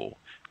Visible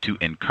to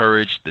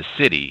Encourage the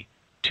City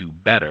to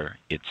Better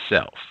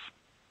Itself.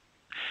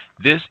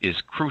 This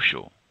is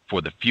crucial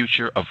for the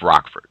future of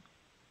Rockford.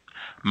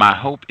 My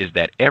hope is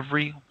that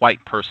every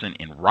white person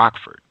in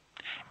Rockford,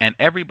 and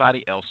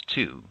everybody else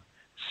too,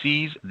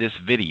 sees this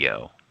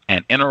video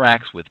and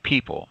interacts with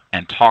people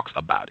and talks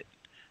about it,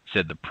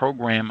 said the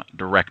program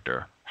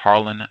director,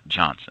 Harlan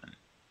Johnson.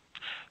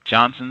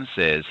 Johnson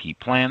says he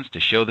plans to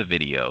show the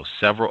video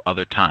several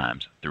other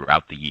times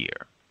throughout the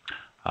year.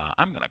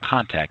 I'm going to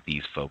contact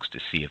these folks to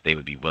see if they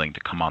would be willing to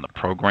come on the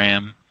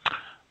program.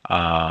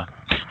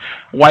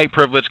 White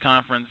Privilege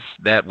Conference,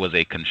 that was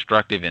a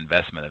constructive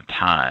investment of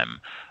time.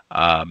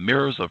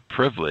 Mirrors of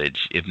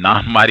Privilege, if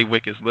non-Mighty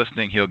Wick is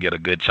listening, he'll get a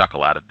good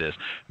chuckle out of this.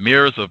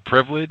 Mirrors of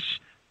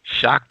Privilege,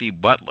 Shakti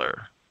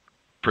Butler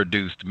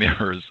produced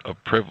Mirrors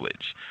of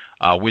Privilege,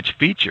 which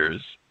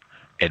features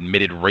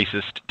admitted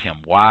racist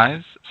Tim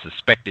Wise,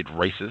 suspected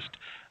racist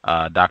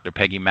Dr.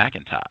 Peggy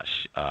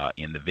McIntosh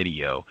in the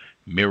video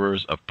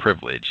Mirrors of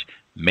Privilege,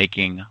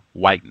 Making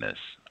Whiteness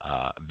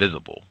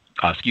Visible.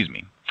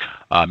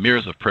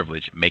 Mirrors of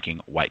Privilege, Making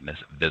Whiteness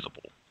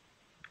Visible.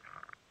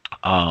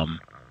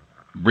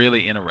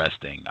 Really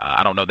interesting.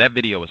 I don't know. That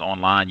video is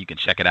online. You can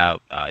check it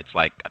out. It's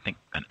like, I think,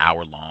 an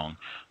hour long,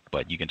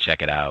 but you can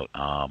check it out.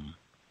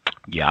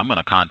 Yeah, I'm going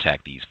to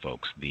contact these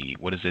folks.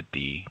 What is it?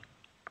 They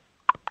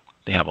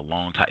have a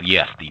long time.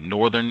 Yes, the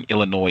Northern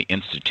Illinois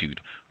Institute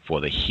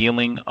for the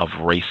Healing of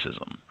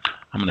Racism.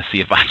 I'm going to see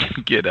if I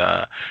can get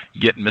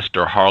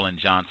Mr. Harlan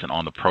Johnson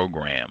on the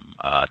program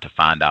to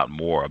find out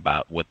more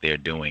about what they're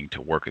doing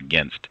to work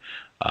against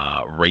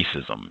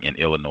racism in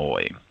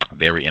Illinois.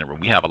 Very interesting.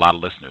 We have a lot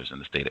of listeners in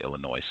the state of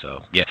Illinois.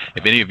 So, yeah,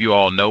 if any of you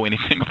all know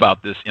anything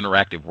about this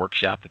interactive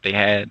workshop that they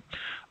had,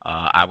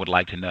 I would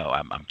like to know.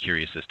 I'm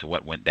curious as to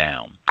what went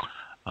down.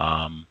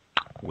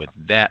 With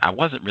that, I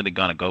wasn't really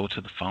going to go to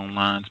the phone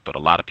lines, but a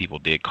lot of people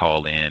did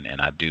call in,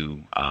 and I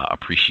do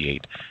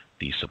appreciate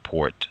the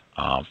support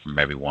from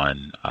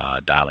everyone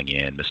dialing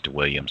in. Mr.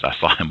 Williams, I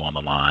saw him on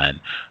the line.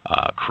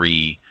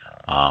 Cree,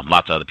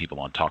 lots of other people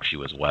on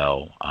TalkShoe as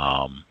well.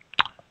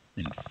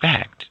 In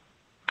fact,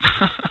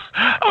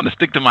 I'm going to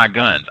stick to my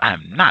guns. I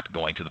am not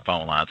going to the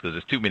phone lines because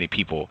there's too many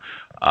people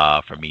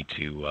for me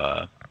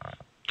to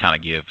kind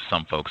of give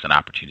some folks an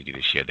opportunity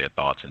to share their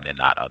thoughts and then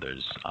not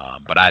others.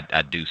 But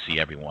I do see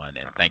everyone,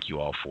 and thank you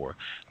all for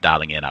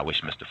dialing in. I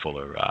wish Mr.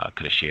 Fuller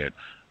could have shared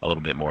a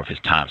little bit more of his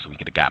time so we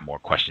could have got more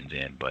questions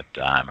in. But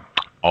I'm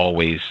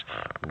always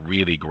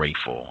really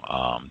grateful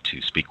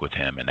to speak with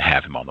him and to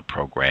have him on the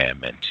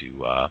program and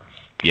to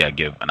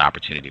give an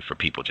opportunity for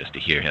people just to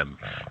hear him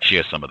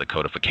share some of the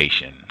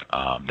codification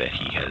that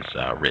he has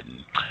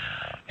written.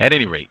 At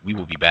any rate, we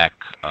will be back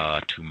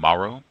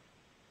tomorrow.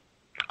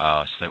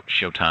 So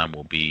showtime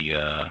will be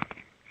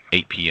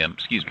 8 p.m.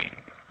 Excuse me.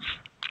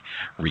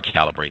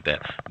 Recalibrate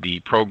that. The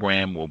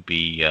program will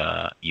be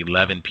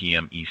 11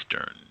 p.m.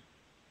 Eastern,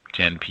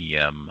 10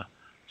 p.m.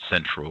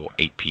 Central,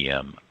 8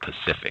 p.m.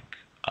 Pacific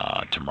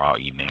tomorrow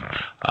evening,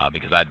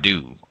 because I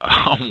do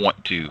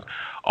want to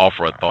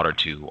offer a thought or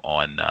two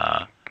on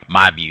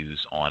my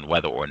views on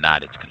whether or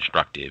not it's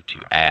constructive to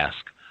ask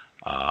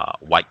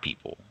white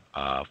people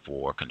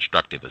for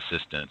constructive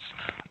assistance.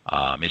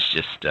 It's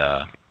just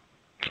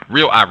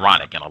real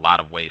ironic in a lot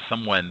of ways.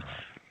 Someone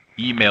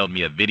emailed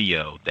me a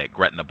video that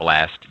Gretna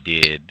Blast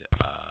did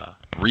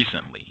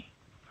recently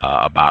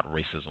about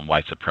racism,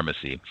 white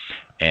supremacy,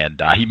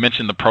 and he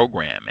mentioned the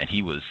program, and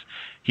he was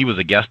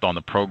a guest on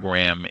the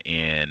program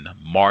in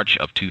March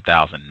of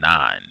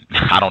 2009.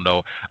 I don't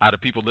know, out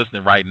of people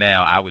listening right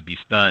now, I would be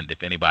stunned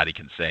if anybody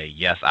can say,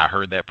 yes, I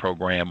heard that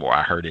program or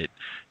I heard it,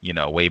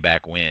 way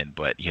back when.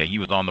 But yeah, he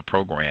was on the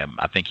program.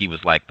 I think he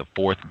was like the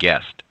fourth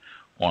guest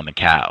on the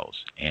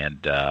cows.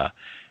 And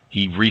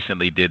he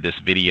recently did this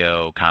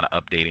video kind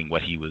of updating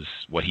what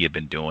he had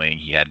been doing.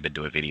 He hadn't been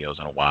doing videos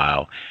in a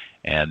while.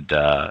 And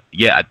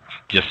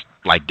just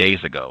like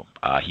days ago,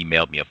 he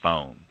mailed me a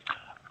phone.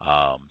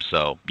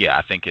 So yeah,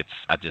 I think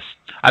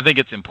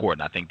it's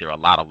important. I think there are a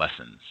lot of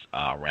lessons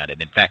around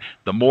it. In fact,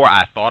 the more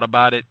I thought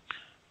about it,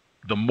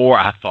 the more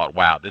I thought,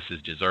 wow, this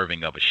is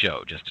deserving of a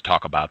show just to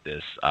talk about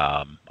this,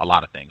 a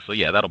lot of things. So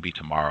yeah, that'll be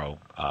tomorrow,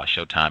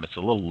 showtime. It's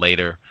a little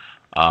later.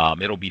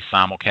 It'll be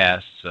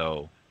simulcast,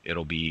 so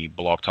it'll be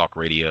Blog Talk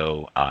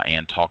Radio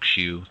and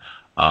TalkShoe.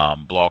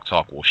 Blog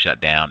Talk will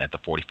shut down at the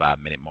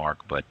 45-minute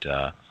mark, but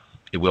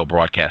it will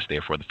broadcast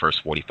there for the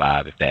first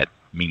 45 if that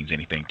means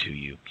anything to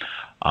you.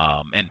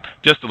 And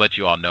just to let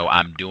you all know,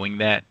 I'm doing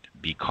that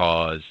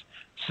because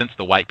since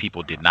the white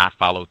people did not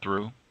follow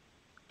through,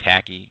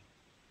 tacky,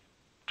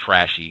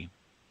 trashy,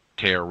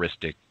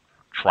 terroristic,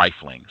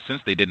 trifling,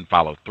 since they didn't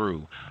follow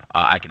through,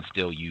 I can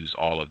still use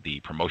all of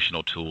the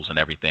promotional tools and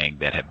everything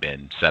that have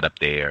been set up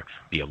there.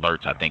 The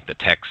alerts, I think the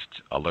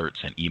text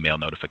alerts and email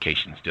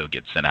notifications still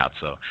get sent out.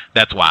 So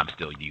that's why I'm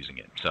still using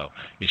it. So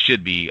it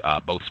should be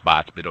both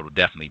spots, but it'll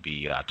definitely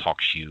be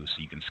TalkShoe,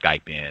 so you can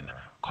Skype in,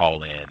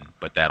 call in,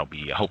 but that'll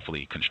be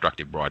hopefully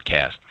constructive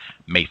broadcast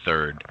May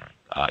 3rd,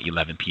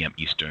 11 p.m.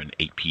 Eastern,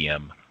 8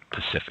 p.m.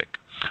 Pacific.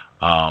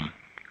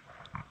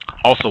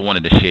 Also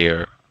wanted to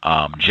share,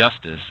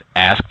 Justice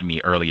asked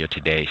me earlier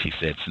today, she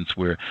said, since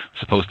we're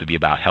supposed to be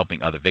about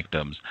helping other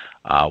victims,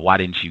 why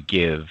didn't you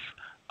give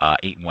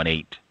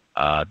 818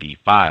 the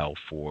file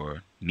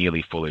for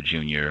Neely Fuller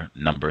Jr.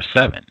 number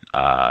 7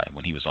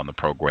 when he was on the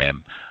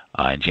program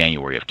in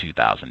January of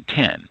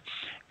 2010?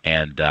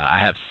 And I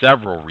have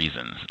several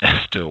reasons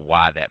as to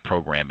why that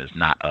program is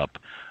not up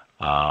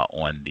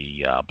on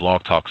the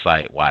Blog Talk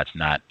site, why it's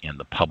not in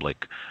the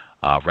public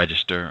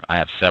register. I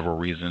have several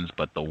reasons,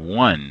 but the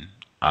one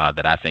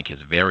that I think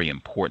is very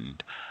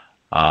important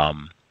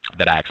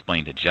that I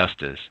explained to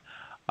Justice,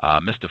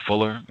 Mr.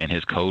 Fuller in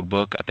his code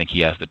book, I think he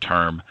has the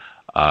term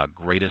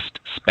greatest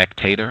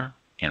spectator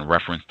in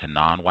reference to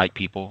non-white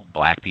people,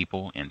 black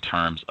people, in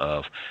terms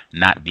of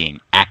not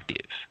being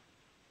active,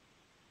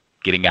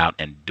 getting out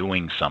and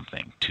doing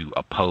something to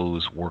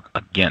oppose, work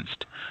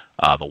against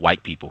the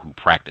white people who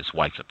practice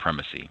white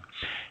supremacy.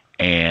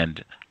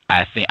 And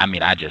I see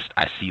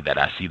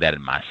that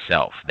in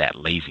myself, that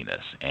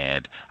laziness.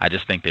 And I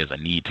just think there's a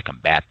need to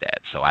combat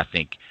that. So I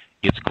think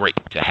it's great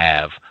to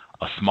have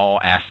a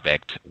small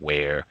aspect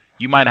where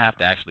you might have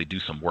to actually do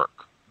some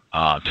work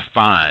to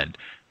find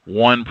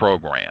one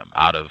program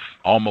out of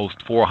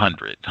almost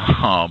 400.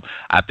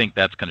 I think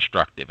that's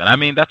constructive. And I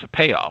mean, that's a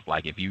payoff.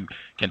 Like if you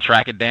can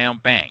track it down,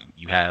 bang,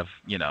 you have,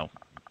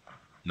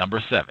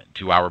 number 7,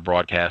 2-hour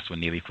broadcast when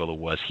Neely Fuller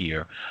was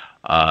here,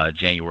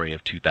 January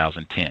of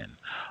 2010.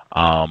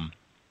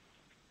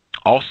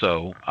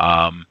 Also,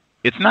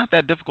 it's not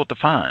that difficult to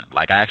find.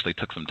 Like I actually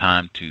took some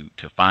time to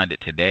find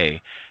it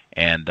today,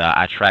 and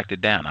I tracked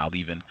it down. I'll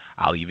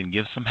even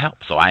give some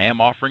help. So I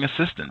am offering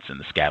assistance in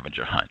the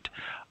scavenger hunt.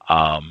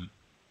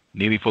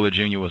 Neely Fuller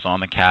Jr. was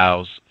on the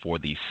cows for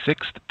the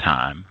 6th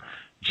time,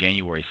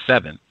 January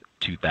 7th,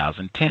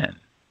 2010.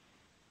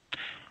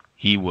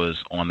 He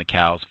was on the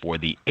cows for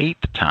the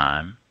 8th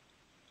time,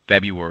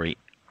 February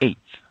 8th,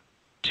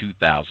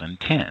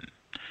 2010.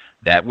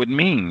 That would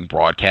mean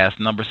broadcast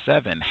number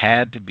 7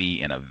 had to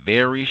be in a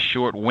very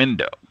short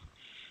window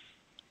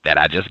that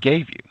I just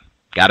gave you.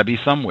 Got to be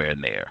somewhere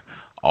in there.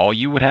 All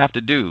you would have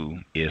to do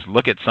is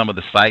look at some of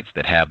the sites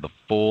that have the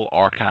full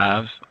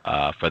archives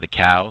for the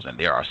cows, and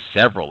there are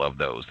several of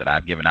those that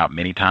I've given out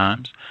many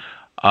times.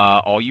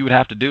 All you would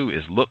have to do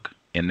is look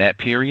in that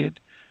period.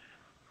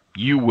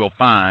 You will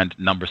find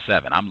number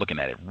 7. I'm looking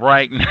at it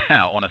right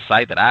now on a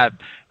site that I've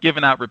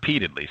given out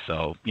repeatedly.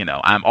 So,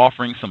 I'm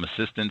offering some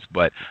assistance,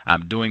 but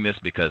I'm doing this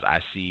because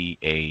I see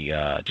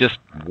just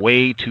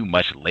way too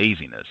much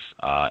laziness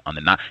on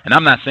the and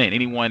I'm not saying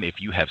anyone, if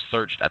you have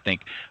searched, I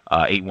think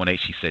 818,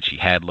 she said she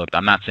had looked.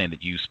 I'm not saying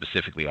that you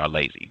specifically are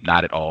lazy.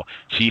 Not at all.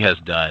 She has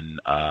done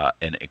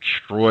an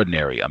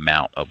extraordinary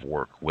amount of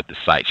work with the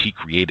site. She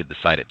created the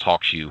site at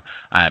TalkShoe.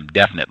 I am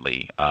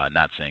definitely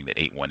not saying that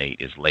 818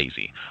 is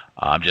lazy.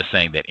 I'm just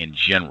saying that in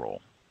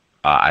general,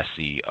 I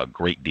see a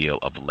great deal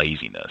of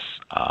laziness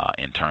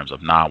in terms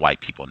of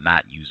non-white people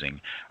not using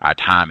our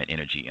time and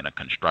energy in a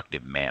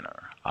constructive manner.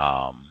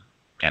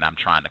 And I'm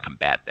trying to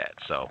combat that.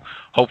 So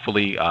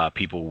hopefully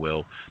people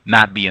will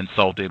not be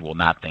insulted, will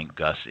not think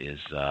Gus is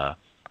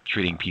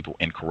treating people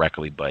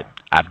incorrectly. But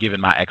I've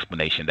given my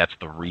explanation. That's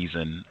the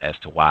reason as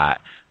to why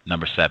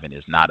number 7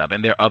 is not up.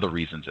 And there are other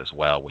reasons as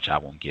well, which I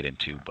won't get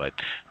into. But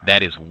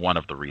that is one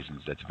of the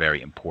reasons that's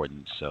very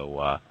important.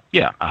 So,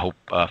 yeah, I hope,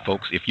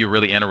 folks, if you're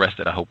really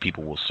interested, I hope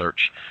people will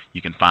search.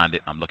 You can find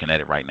it. I'm looking at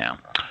it right now.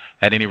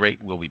 At any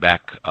rate, we'll be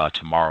back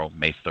tomorrow,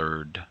 May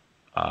 3rd,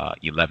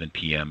 11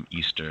 p.m.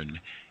 Eastern,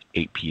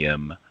 8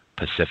 p.m.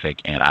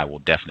 Pacific. And I will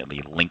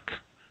definitely link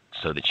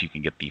so that you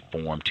can get the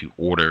form to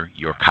order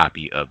your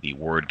copy of the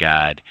Word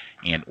Guide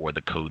and or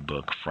the code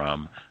book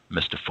from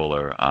Mr.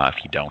 Fuller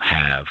if you don't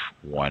have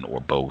one or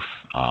both.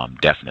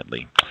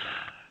 Definitely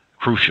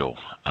crucial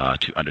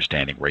to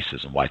understanding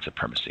racism, white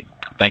supremacy.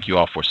 Thank you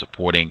all for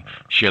supporting.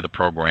 Share the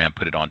program,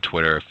 put it on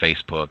Twitter,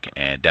 Facebook,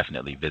 and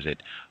definitely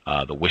visit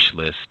the wish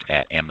list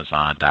at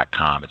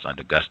Amazon.com. It's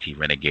under Gus T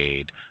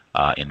Renegade.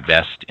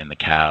 Invest in the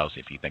cows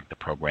if you think the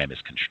program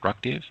is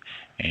constructive,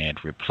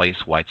 and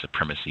replace white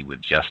supremacy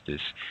with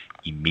justice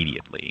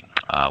immediately.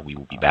 We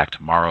will be back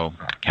tomorrow.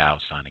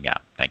 Cows signing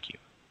out. Thank you.